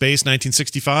 Lost in Space,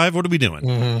 1965? What are we doing?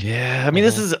 Mm-hmm. Yeah, I mean,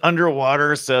 this is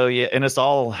underwater, so yeah, and it's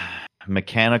all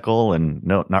mechanical and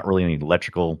not really any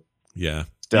electrical. Yeah.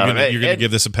 Stuff. You're gonna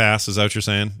give this a pass? Is that what you're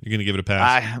saying? You're gonna give it a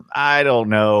pass? I don't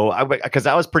know, because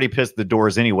I was pretty pissed at the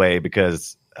doors anyway.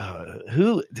 Because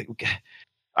all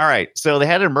right, so they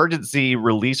had an emergency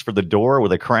release for the door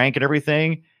with a crank and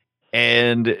everything,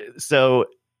 and so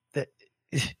it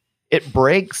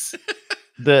breaks.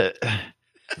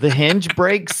 The hinge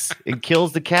breaks and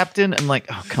kills the captain. I'm like,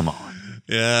 oh, come on.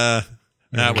 Yeah,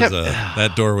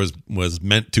 that door was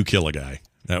meant to kill a guy.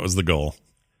 That was the goal.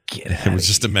 It was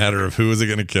just a matter of who was it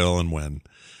going to kill and when.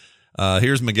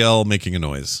 Here's Miguel making a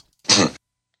noise. All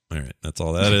right, that's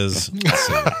all that is.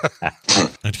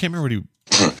 I can't remember what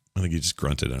I think he just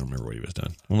grunted. I don't remember what he was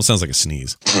doing. Almost sounds like a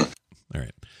sneeze. All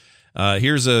right.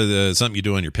 Here's something you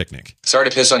do on your picnic. Sorry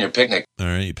to piss on your picnic. All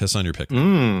right, you piss on your picnic.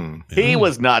 Yeah. He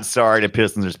was not sorry to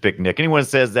piss on his picnic. Anyone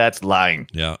says that's lying.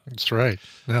 Yeah, that's right.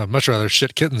 Yeah, I'd much rather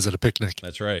shit kittens at a picnic.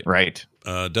 That's right. Right.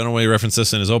 Dunaway referenced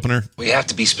this in his opener. We have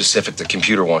to be specific. The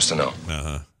computer wants to know.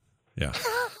 Yeah.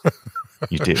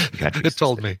 You did. It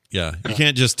told me. Yeah, you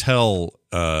can't just tell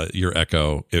your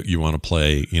Echo you want to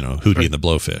play, Hootie and the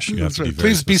Blowfish. You have to be very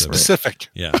Please be specific.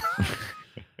 Yeah.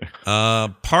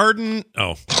 Pardon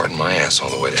my ass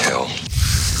all the way to hell.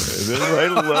 I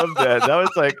love that. That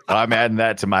was like, I'm adding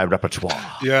that to my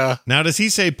repertoire. Yeah. Now, does he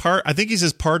say I think he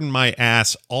says, pardon my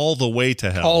ass all the way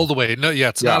to hell. All the way. No,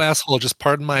 it's not asshole. Just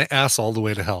pardon my ass all the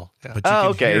way to hell. Yeah. But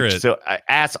you can hear it. So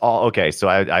ass all. Okay. So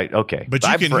I okay. But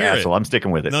you can hear asshole. it. I'm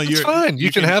sticking with it. No, it's fine.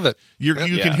 You can have it. You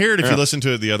can hear it if you listen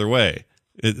to it the other way.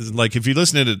 It's like if you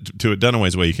listen to it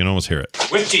Dunaway's way, you can almost hear it.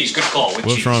 With cheese, good call. With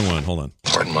What's cheese. wrong one? Hold on.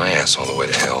 Pardon my ass all the way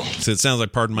to hell. So it sounds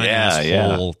like pardon my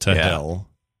asshole to hell.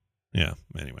 Yeah.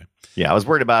 Anyway. Yeah, I was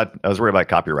worried about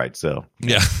copyright. So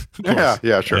yeah,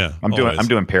 sure. Yeah, I'm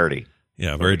doing parody.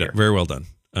 Yeah, very well done.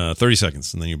 30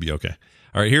 seconds, and then you'll be okay.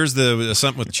 All right, here's the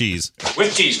something with cheese.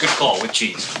 With cheese, good call. With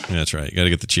cheese. Yeah, that's right. You got to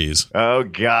get the cheese. Oh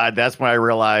God, that's when I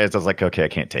realized I was like, okay, I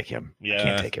can't take him. Yeah, I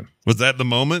can't take him. Was that the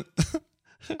moment?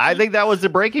 I think that was the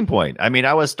breaking point. I mean,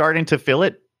 I was starting to feel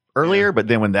it earlier, but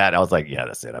then when I was like, yeah,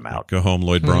 that's it. I'm out. Go home,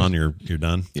 Lloyd Braun. You're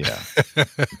done. Yeah,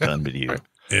 done with you.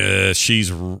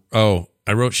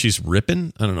 I wrote she's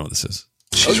ripping. I don't know what this is.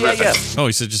 She's ripping. Yeah. Oh,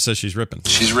 he just says she's ripping.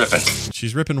 She's ripping.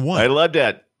 She's ripping what? I love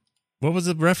that. What was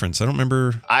the reference? I don't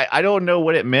remember. I don't know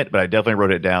what it meant, but I definitely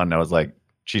wrote it down. And I was like,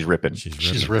 she's ripping.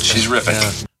 She's ripping. She's ripping.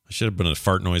 Yeah. I should have been a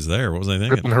fart noise there. What was I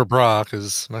thinking? Ripping her bra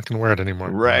because I'm not going to wear it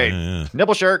anymore. Right. Yeah.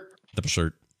 Nipple shirt. Nipple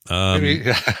shirt.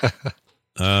 Maybe.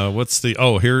 What's the?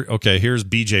 Oh, here. Okay, here's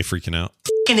BJ freaking out.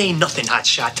 F***ing ain't nothing, hot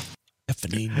shot.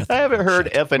 I haven't heard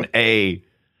F and A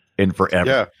in forever.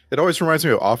 Yeah, it always reminds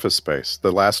me of Office Space.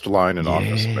 The last line in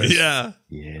Office Space. Yeah.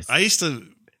 Yes. I used to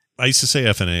say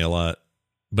F and A a lot,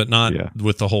 but not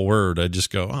with the whole word. I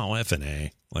just go, oh, F and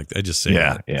A. Like I just say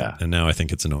that. Yeah. And now I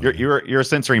think it's annoying. You're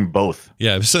censoring both.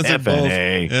 Yeah, I'm censoring F both. and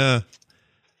A. Yeah.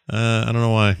 I don't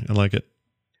know why. I like it.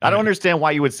 I don't understand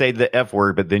why you would say the F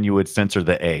word, but then you would censor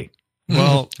the A.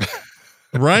 Well,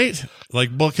 right?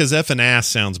 Because F and ass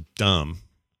sounds dumb.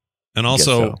 And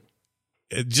also,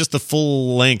 just the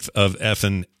full length of F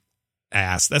and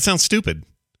ass. That sounds stupid.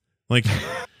 Like,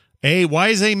 A, why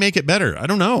does A make it better? I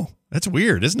don't know. That's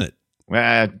weird, isn't it?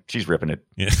 She's ripping it.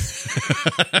 Yeah.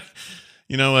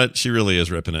 You know what? She really is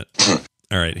ripping it.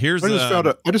 All right. Here's I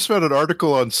just found an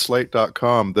article on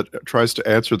slate.com that tries to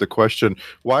answer the question,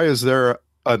 why is there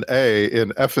an A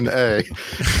in F and A?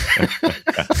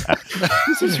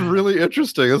 This is really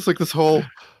interesting. It's like this whole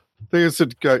thing is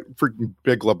got freaking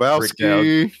Big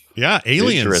Lebowski. Yeah,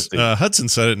 Aliens. Hudson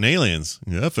said it in Aliens.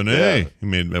 F and A. He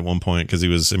made at one point because he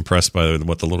was impressed by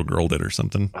what the little girl did or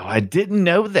something. Oh, I didn't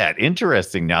know that.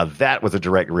 Interesting. Now that was a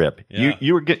direct rip. Yeah.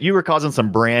 You were causing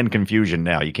some brand confusion.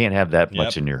 Now you can't have that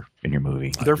much in your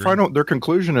movie. Their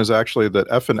conclusion is actually that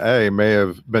F and A may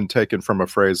have been taken from a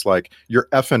phrase like "You're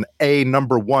F and A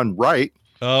number one, right?"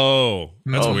 Oh,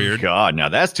 that's weird. God, now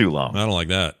that's too long. I don't like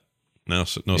that. No,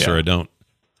 sir, I don't.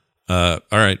 All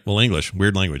right. Well, English,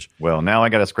 weird language. Well, now I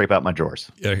got to scrape out my drawers.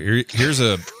 Yeah. Here,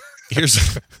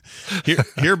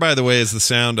 by the way, is the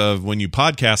sound of when you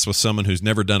podcast with someone who's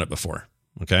never done it before.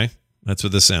 Okay. That's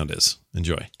what this sound is.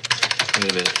 Enjoy.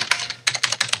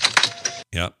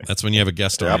 Yeah. That's when you have a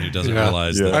guest on who doesn't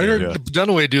realize that. I heard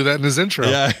Dunaway do that in his intro.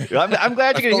 Yeah. I'm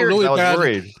glad you can hear it. I was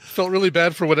worried. Felt really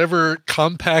bad for whatever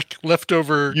compact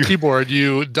leftover keyboard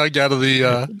you dug out of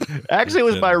the. Actually, it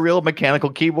was my real mechanical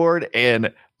keyboard,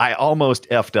 and I almost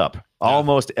effed up,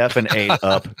 almost F and A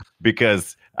up,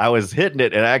 because I was hitting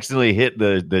it and I accidentally hit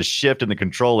the shift and the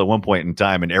control at one point in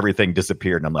time, and everything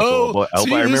disappeared. And I'm like, oh boy, I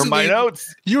hope I remember my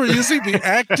notes. You were using the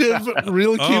active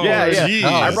real keyboard. Yeah.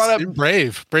 I brought up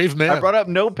brave man. I brought up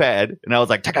Notepad, and I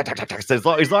was like,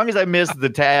 so as long as I missed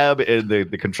the tab and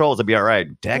the controls, I'd be all right.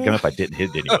 Daggum if I didn't hit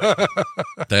it anyway.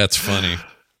 That's funny.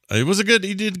 It was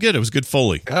you did good. It was good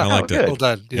Foley. I liked it. Well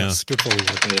done. Yes, good Foley.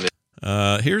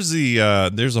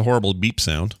 There's a horrible beep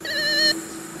sound.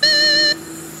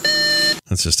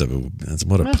 That's just that's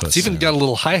what a puss. It's even got a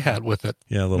little hi-hat with it.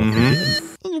 Yeah, a little.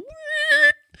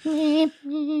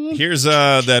 Here's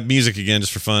that music again,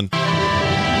 just for fun.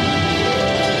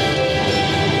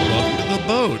 Welcome to the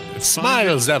boat.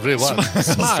 Smiles, everyone.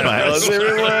 Smiles,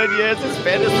 everyone. Yes, it's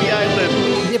Fantasy Island.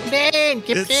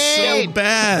 It's so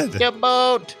bad. Your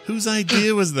boat. Whose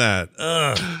idea was that?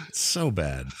 Ugh, it's so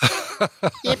bad.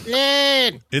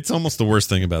 It's almost the worst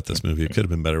thing about this movie. It could have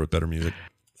been better with better music.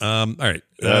 All right.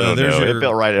 It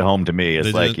felt right at home to me.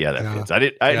 It's like, that fits. I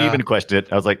didn't even question it.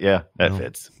 I was like, that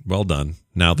fits. Well done.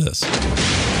 Now this. It's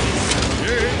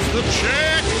the checklist.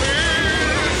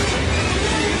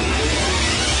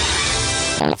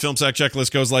 Film Sack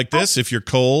checklist goes like this. If you're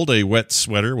cold, a wet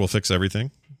sweater will fix everything.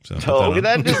 So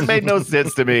that just made no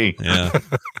sense to me. Yeah.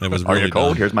 That was Are really you cold?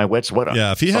 dumb. Here's my wet sweater.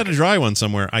 Yeah. If he had a dry one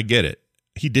somewhere, I get it.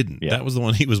 He didn't. Yeah. That was the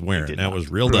one he was wearing. That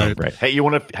was real dumb. Right. Hey, you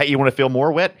want to feel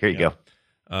more wet? Here you go.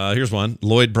 Here's one.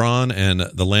 Lloyd Braun and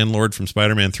the landlord from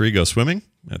Spider-Man 3 go swimming.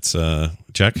 That's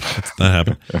check. That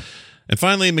happened. And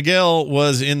finally, Miguel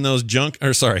was in those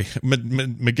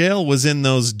Miguel was in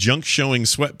those junk showing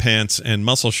sweatpants and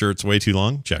muscle shirts way too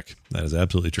long. Check. That is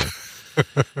absolutely true.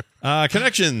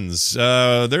 Connections.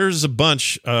 There's a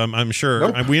bunch. I'm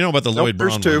sure. Nope. We know about the Lloyd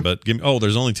Braun one, but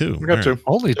there's only two. We got two.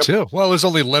 Only two. Well, there's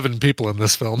only 11 people in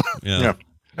this film. Yeah.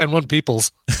 And one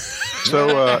Peoples.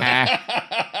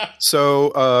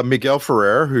 So Miguel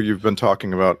Ferrer, who you've been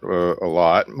talking about a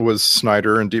lot, was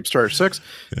Snyder in Deep Star 6,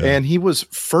 and he was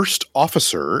first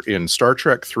officer in Star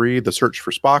Trek 3, The Search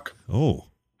for Spock. Oh.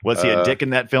 Was he a dick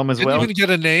in that film as well? Didn't even get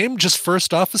a name, just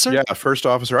first officer? Yeah, first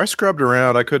officer. I scrubbed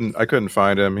around. I couldn't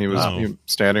find him. He was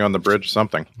standing on the bridge or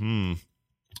something.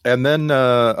 And then,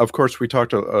 of course, we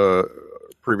talked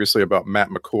previously about Matt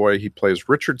McCoy. He plays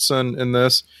Richardson in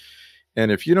this. And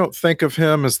if you don't think of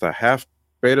him as the half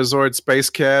Betazoid space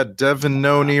cat Devin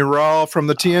Noni Rawl from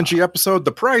the TNG episode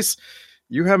The Price,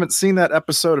 you haven't seen that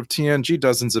episode of TNG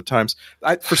dozens of times.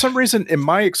 For some reason, in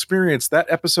my experience, that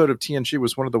episode of TNG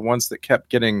was one of the ones that kept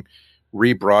getting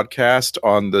rebroadcast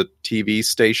on the TV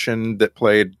station that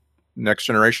played Next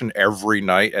Generation every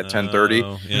night at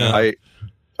 10:30. Yeah.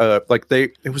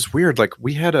 It was weird. Like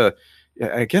we had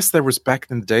I guess there was back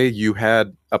in the day, you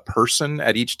had a person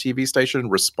at each TV station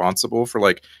responsible for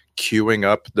like queuing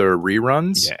up the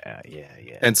reruns.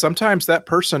 Yeah. And sometimes that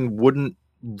person wouldn't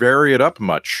vary it up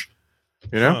much,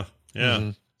 you know? Huh.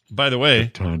 Yeah. By the way,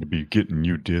 time to be getting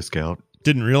your disc out.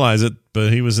 Didn't realize it,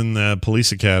 but he was in the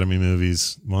Police Academy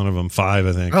movies. One of them, 5,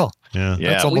 I think. Oh, yeah.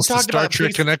 That's almost a Star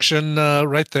Trek connection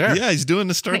right there. Yeah, he's doing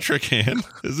the Star Trek hand,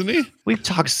 isn't he? We've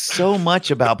talked so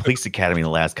much about Police Academy in the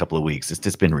last couple of weeks. It's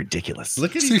just been ridiculous.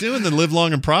 Look at he's doing the Live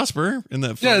Long and Prosper in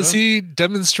that photo. Yeah, is he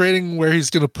demonstrating where he's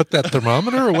going to put that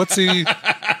thermometer, or what's he?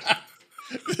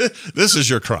 This is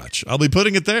your crotch. I'll be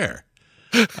putting it there.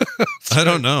 I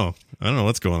don't know. I don't know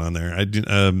what's going on there. I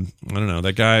don't know.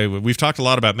 That guy, we've talked a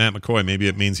lot about Matt McCoy. Maybe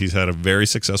it means he's had a very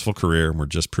successful career, and we're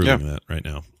just proving that right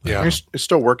now. Yeah. He's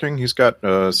still working. He's got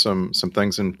some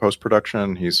things in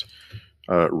post-production. He's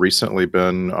recently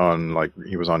been on,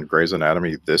 he was on Grey's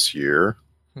Anatomy this year.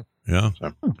 Yeah.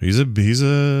 So.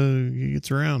 He gets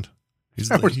around.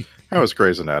 How is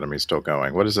Grey's Anatomy still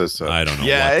going? What is this? I don't know.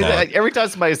 Yeah, every time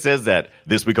somebody says that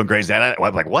this week on Grey's Anatomy,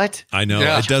 I'm like, what? I know.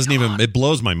 Yeah. It doesn't even, it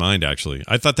blows my mind, actually.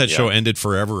 I thought that show ended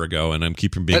forever ago, and I'm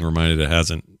keeping being reminded it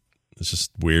hasn't. It's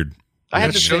just weird. I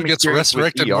had The the show same gets experience with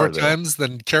resurrected ER, more though. times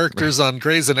than characters on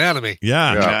Grey's Anatomy.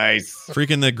 Yeah. Nice.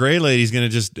 Freaking the Grey lady's going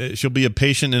to she'll be a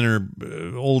patient in her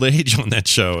old age on that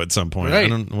show at some point. Right. I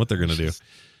don't know what they're going to do.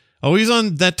 Oh, he's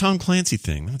on that Tom Clancy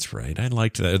thing. That's right. I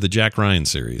liked that. The Jack Ryan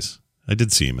series. I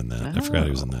did see him in that. I forgot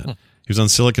he was in that. He was on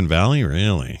Silicon Valley?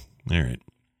 Really? All right.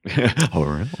 Oh,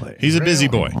 really? He's a busy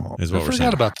boy, is what I we're forgot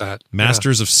saying. about that.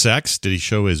 Masters of Sex. Did he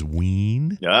show his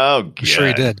ween? Oh, I'm sure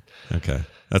he did. Okay.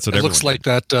 That's what It everyone looks like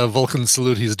that Vulcan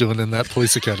salute he's doing in that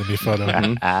police academy photo.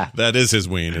 That is his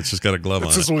ween. It's just got a glove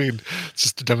It's on his it. weed. It's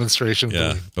just a demonstration. of the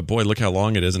Yeah. weed. But boy, look how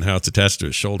long it is and how it's attached to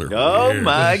his shoulder. Oh, Weird.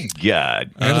 my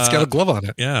God. And it's got a glove on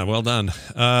it. Yeah, well done.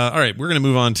 All right, we're going to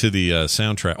move on to the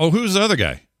soundtrack. Oh, who's the other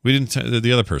guy? We didn't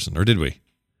the other person, or did we?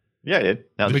 Yeah, it did.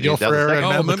 That was- Miguel that was the Ferrer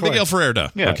second. and Matt McCoy. Miguel Ferrer.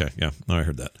 Yeah. Okay, yeah. Oh, I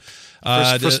heard that.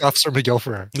 First Officer Miguel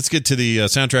Ferrer. Let's get to the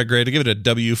soundtrack grade. I give it a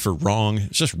W for wrong.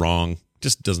 It's just wrong.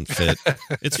 Just doesn't fit.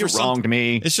 It's You're for wrong to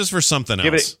me. It's just for something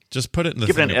Give else. it- Just put it in the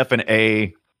Give it thing. an F and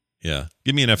A. Yeah.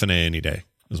 Give me an F and A any day,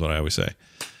 is what I always say.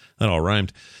 That all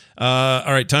rhymed. All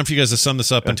right, time for you guys to sum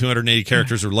this up in 280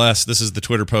 characters or less. This is the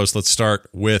Twitter post. Let's start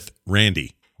with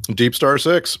Randy. Deep Star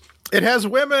 6. It has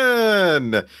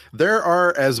women. There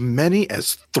are as many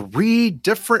as 3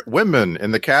 different women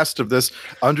in the cast of this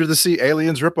Under the Sea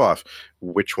Aliens ripoff.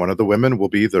 Which one of the women will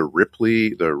be the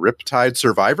Riptide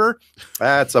survivor?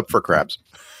 That's up for grabs.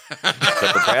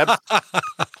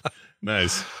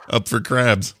 Nice. Up for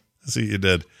crabs. I see you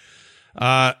did.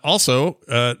 Also,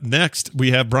 next,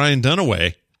 we have Brian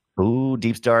Dunaway. Ooh,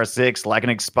 Deep Star 6, like an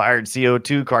expired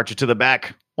CO2 cartridge to the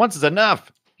back. Once is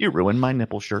enough. You ruined my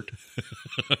nipple shirt.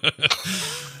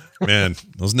 Man,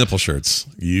 those nipple shirts.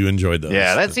 You enjoyed those.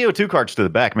 Yeah, that CO2 cartridge to the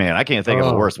back, man. I can't think of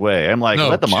a worse way. I'm like, No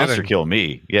let the monster kidding. kill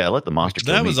me. Yeah, let the monster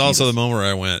kill me. That was also the Jesus. moment where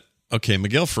I went, okay,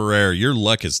 Miguel Ferrer, your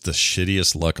luck is the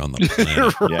shittiest luck on the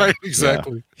planet. Right,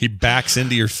 exactly. He backs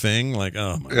into your thing like,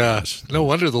 oh my Yeah. gosh. No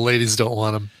wonder the ladies don't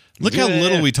want him. Look how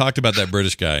little we talked about that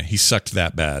British guy. He sucked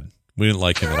that bad. We didn't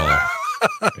like him at all.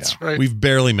 That's right. We've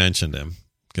barely mentioned him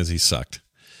because he sucked.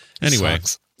 Anyway,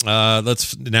 Sucks.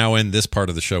 let's now end this part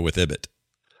of the show with Ibit.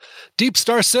 Deep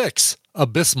Star 6,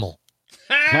 abysmal.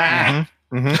 That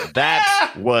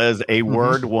was a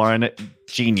word one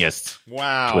genius.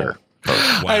 Wow. Twitter.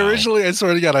 Wow. I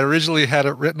swear to God, I originally had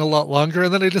it written a lot longer,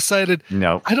 and then I decided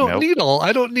No, I don't need I'll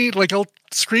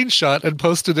screenshot and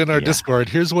post it in our Discord.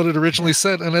 Here's what it originally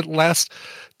said, and it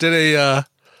did an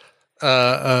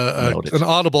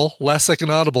audible, last second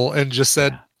audible, and just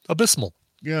said abysmal.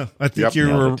 Yeah, I think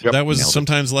Nailed it. that was Nailed it.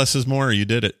 sometimes less is more. You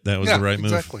did it. That was Yeah, the right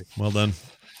move. exactly. Well done.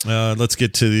 Let's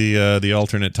get to the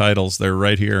alternate titles. They're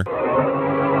right here.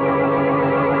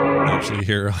 Actually,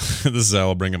 here. This is how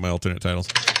I'll bring up my alternate titles.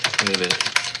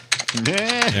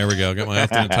 There we go. Got my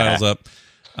alternate titles up.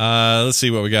 Let's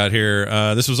see what we got here.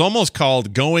 This was almost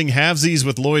called Going Halvesies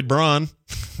with Lloyd Braun.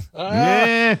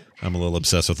 I'm a little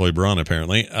obsessed with Lloyd Braun,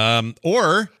 apparently.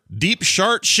 Or Deep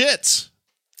Shart Shits.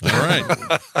 All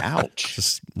right. Ouch.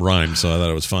 Just rhymed, so I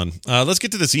thought it was fun. Let's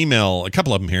get to this email. A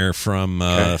couple of them here from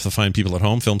the fine people at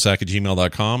home.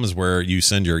 Filmsack@gmail.com is where you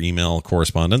send your email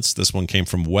correspondence. This one came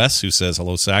from Wes, who says,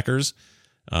 "Hello, Sackers.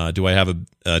 Do I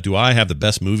have the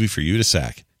best movie for you to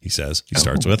sack?" He says. He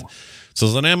starts with. So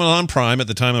on Amazon Prime at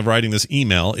the time of writing this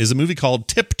email is a movie called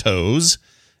Tiptoes,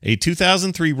 a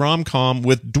 2003 rom-com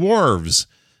with dwarves.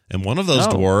 And one of those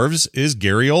dwarves is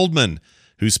Gary Oldman,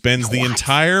 who spends the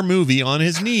entire movie on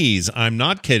his knees. I'm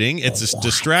not kidding. It's just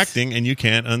distracting, and you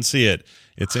can't unsee it.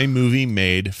 It's a movie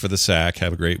made for the sack.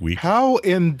 Have a great week. How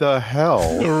in the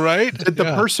hell Right? did the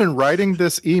person writing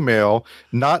this email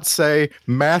not say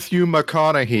Matthew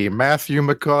McConaughey? Matthew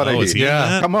McConaughey. Oh, is he in Yeah.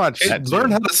 that? Come on,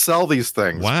 learn how to sell these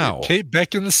things. Wow. Kate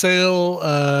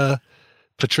Beckinsale,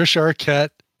 Patricia Arquette,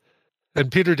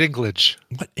 and Peter Dinklage.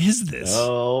 What is this?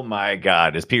 Oh my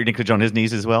God. Is Peter Dinklage on his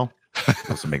knees as well?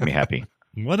 This will make me happy.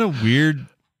 What a weird...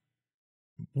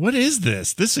 What is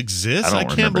this? This exists? I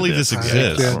can't remember believe this I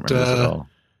exists. don't remember this at all.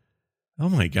 Oh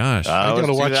my gosh. I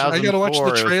gotta watch the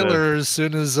 2004, trailer as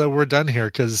soon as we're done here,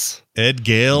 because Ed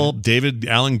Gale, David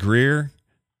Alan Greer.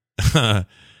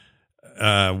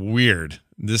 Weird.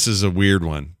 This is a weird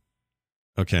one.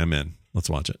 Okay, I'm in. Let's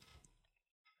watch it.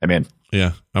 I'm in.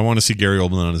 Yeah, I want to see Gary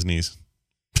Oldman on his knees.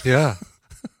 Yeah.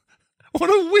 What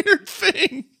a weird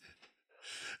thing.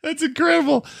 That's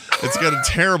incredible. It's got a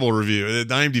terrible review.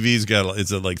 IMDb's got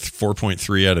it's at like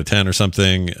 4.3 out of 10 or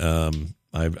something.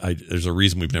 There's a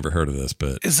reason we've never heard of this,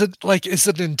 but is it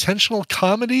an intentional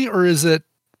comedy or is it?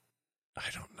 I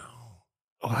don't know.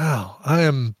 Wow, I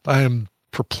am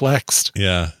perplexed.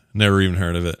 Yeah, never even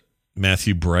heard of it.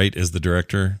 Matthew Bright is the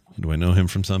director. Do I know him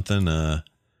from something?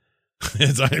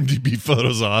 His IMDb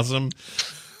photo's awesome.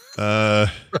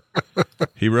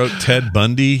 He wrote Ted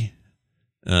Bundy.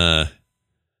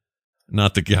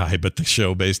 Not the guy, but the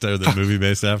show the movie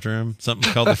based after him.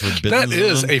 Something called The Forbidden Zone. That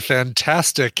is a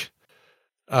fantastic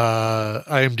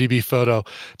IMDb photo.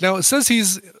 Now it says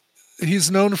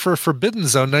he's known for Forbidden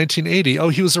Zone 1980. Oh,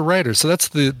 he was a writer. So that's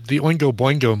the Oingo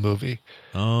Boingo movie.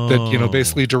 Oh. That,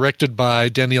 basically directed by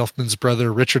Danny Elfman's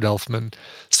brother, Richard Elfman.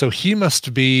 So he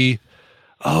must be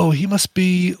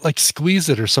like Squeeze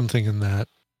It or something in that.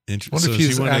 I wonder if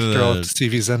he's an actor. I'll have to see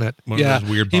if he's in it. Yeah,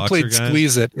 weird he played guys?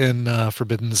 Squeeze It in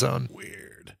Forbidden Zone.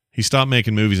 Weird. He stopped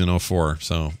making movies in 2004,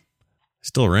 so he's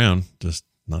still around, just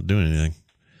not doing anything.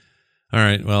 All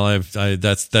right. Well,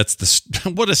 that's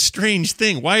the what a strange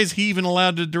thing. Why is he even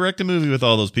allowed to direct a movie with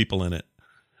all those people in it?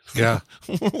 Yeah,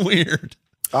 weird.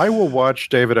 I will watch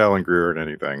David Alan Grier in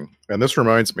anything. And this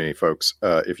reminds me, folks,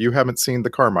 if you haven't seen The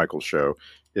Carmichael Show,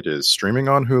 it is streaming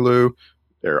on Hulu.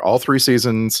 They're all 3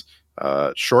 seasons.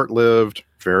 Short-lived,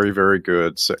 very, very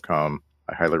good sitcom.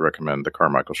 I highly recommend The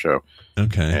Carmichael Show.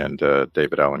 Okay. And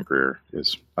David Alan Grier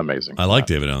is amazing. I like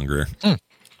David Alan Grier.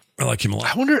 I like him a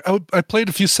lot. I wonder, I played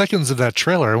a few seconds of that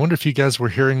trailer. I wonder if you guys were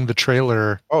hearing the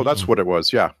trailer. Oh, that's what it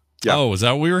was. Yeah. Oh, is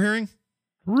that what we were hearing?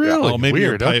 Really? Oh, maybe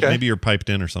weird. Maybe you're piped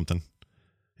in or something.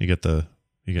 You get your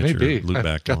loop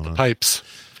back got going the on. Pipes.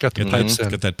 Got the pipes in.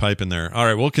 Get that pipe in there. All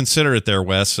right, we'll consider it there,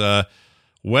 Wes.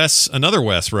 Another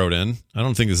Wes wrote in. I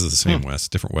don't think this is the same Wes.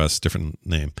 Different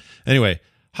name. Anyway,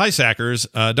 hi, Sackers.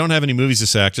 Don't have any movies to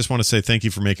sack. Just want to say thank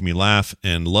you for making me laugh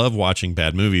and love watching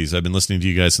bad movies. I've been listening to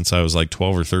you guys since I was like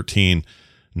 12 or 13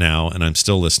 now, and I'm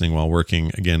still listening while working.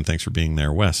 Again, thanks for being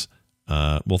there, Wes.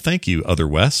 Well, thank you, other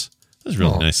Wes. That was a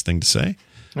really nice thing to say.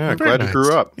 Yeah, glad you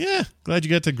grew up. Yeah, glad you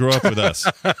got to grow up with us.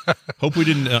 Hope we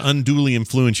didn't unduly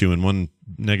influence you in one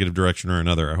negative direction or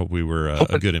another. I hope we were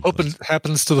a good influence. Hope it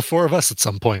happens to the 4 of us at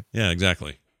some point. Yeah,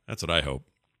 exactly. That's what I hope.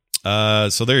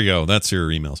 So there you go. That's your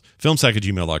emails.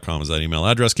 Filmsack@gmail.com is that email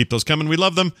address. Keep those coming. We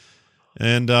love them.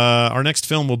 And our next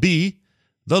film will be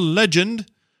The Legend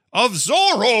of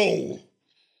Zorro.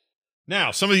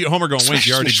 Now, some of you at home are going, wait,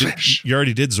 you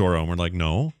already did Zorro. And we're like,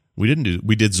 no, we didn't.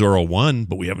 We did Zorro 1,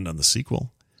 but we haven't done the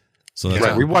sequel. So that's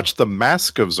right. We watched The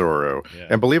Mask of Zorro,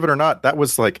 and believe it or not, that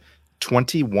was like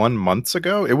 21 months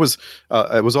ago. It was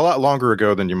a lot longer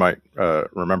ago than you might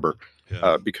remember,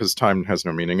 because time has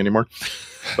no meaning anymore.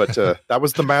 But that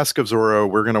was The Mask of Zorro.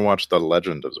 We're going to watch The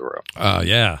Legend of Zorro.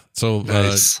 Yeah. So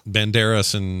Nice.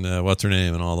 Banderas and what's her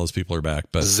name and all those people are back.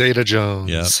 But Zeta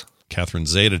Jones. Yeah. Catherine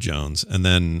Zeta-Jones. And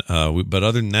then, but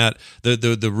other than that,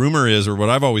 the rumor is, or what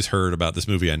I've always heard about this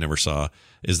movie I never saw,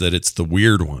 is that it's the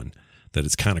weird one, that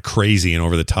it's kind of crazy and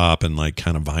over the top and like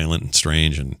kind of violent and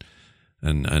strange, and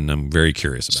I'm very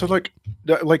curious about it.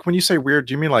 So like when you say weird,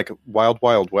 do you mean like Wild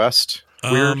Wild West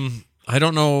weird? I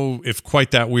don't know if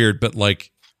quite that weird, but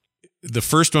like the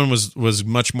first one was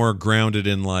much more grounded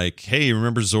in like, hey,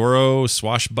 remember Zorro,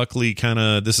 swashbuckly kind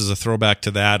of, this is a throwback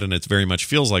to that, and it very much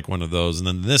feels like one of those. And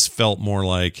then this felt more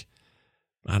like,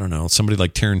 I don't know, somebody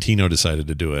like Tarantino decided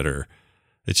to do it, or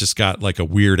it's just got like a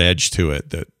weird edge to it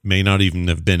that may not even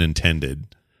have been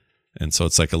intended. And so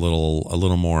it's like a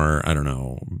little more, I don't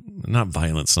know, not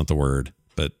violence, not the word,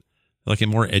 but like a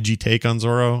more edgy take on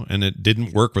Zorro. And it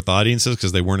didn't work with audiences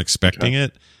because they weren't expecting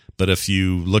it. But if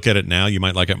you look at it now, you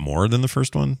might like it more than the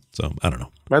first one. So I don't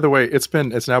know. By the way,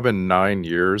 it's now been 9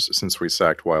 years since we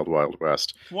sacked Wild Wild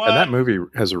West. What? And that movie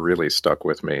has really stuck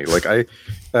with me. Like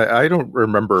I don't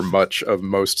remember much of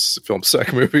most film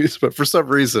sack movies, but for some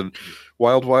reason,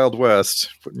 Wild Wild West,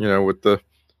 with the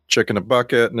chick in a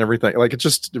bucket and everything, like it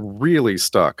just really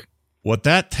stuck. What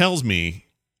that tells me,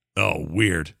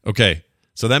 weird. Okay,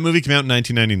 so that movie came out in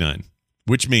 1999,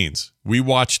 which means we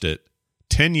watched it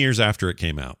 10 years after it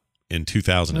came out in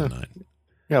 2009.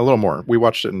 Yeah, a little more. We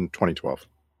watched it in 2012.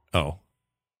 Okay.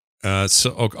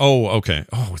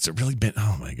 Oh, it's really been,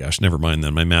 oh my gosh, never mind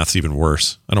then. My math's even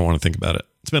worse. I don't want to think about it.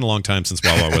 It's been a long time since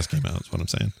Wild Wild West came out, is what I'm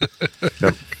saying.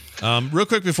 Yep. Real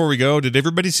quick before we go, did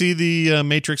everybody see the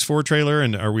Matrix 4 trailer?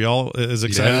 And are we all as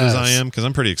excited as I am? Because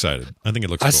I'm pretty excited. I think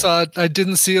it looks cool. I saw it. I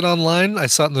didn't see it online. I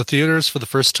saw it in the theaters for the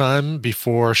first time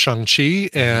before Shang-Chi.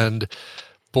 And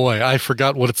Boy, I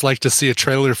forgot what it's like to see a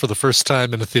trailer for the first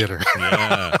time in a theater.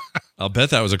 Yeah. I'll bet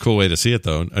that was a cool way to see it,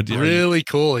 though. Really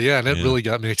cool. Yeah, and it really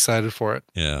got me excited for it.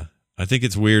 Yeah. I think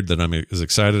it's weird that I'm as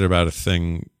excited about a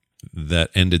thing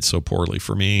that ended so poorly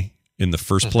for me in the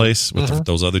first place with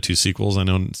those other two sequels. I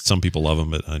know some people love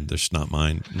them, but they're just not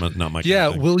mine. Not my Yeah, kind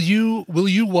of thing. will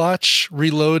you watch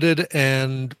Reloaded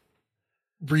and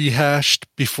Rehashed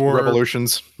before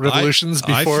Revolutions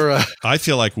before I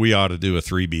feel like we ought to do a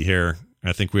 3B here.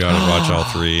 I think we ought to watch all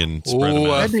three and spread them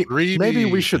out. Maybe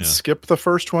we should skip the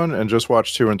first one and just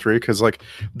watch 2 and 3, because like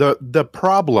the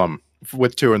problem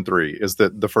with 2 and 3 is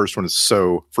that the first one is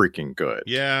so freaking good.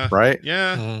 Yeah. Right?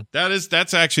 Yeah.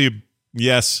 That's actually,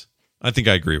 yes. I think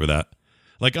I agree with that.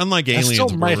 Like, unlike Aliens. I still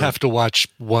might have to watch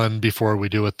one before we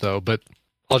do it, though, but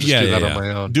I'll just do that on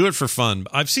my own. Do it for fun.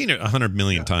 I've seen it 100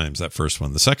 million times, that first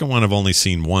one. The second one I've only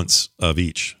seen once of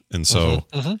each. And so,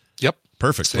 Yep.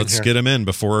 Perfect. Same Let's here. get them in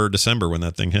before December when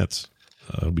that thing hits.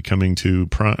 It'll be coming to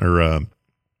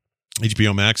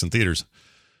HBO Max and theaters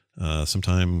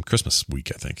sometime Christmas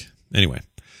week, I think. Anyway,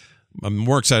 I'm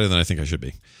more excited than I think I should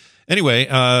be. Anyway,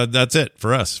 that's it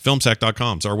for us.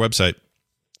 Filmsack.com is our website.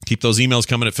 Keep those emails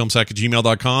coming at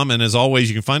filmsack@gmail.com. And as always,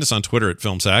 you can find us on Twitter at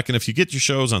Filmsack. And if you get your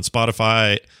shows on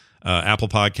Spotify, Apple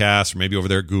Podcasts, or maybe over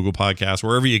there at Google Podcasts,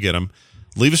 wherever you get them,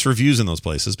 leave us reviews in those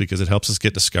places because it helps us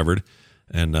get discovered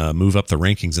and move up the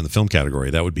rankings in the film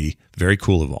category. That would be very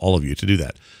cool of all of you to do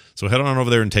that. So head on over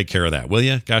there and take care of that, will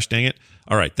you? Gosh dang it.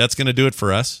 All right, that's going to do it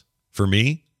for us, for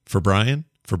me, for Brian,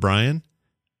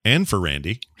 and for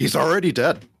Randy. He's already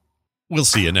dead. We'll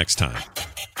see you next time.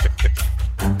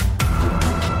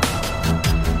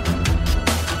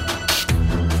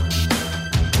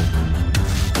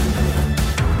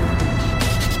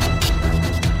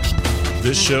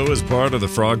 This show is part of the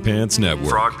Frog Pants Network.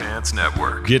 Frog Pants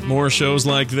Network. Get more shows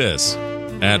like this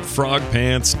at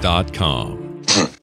frogpants.com.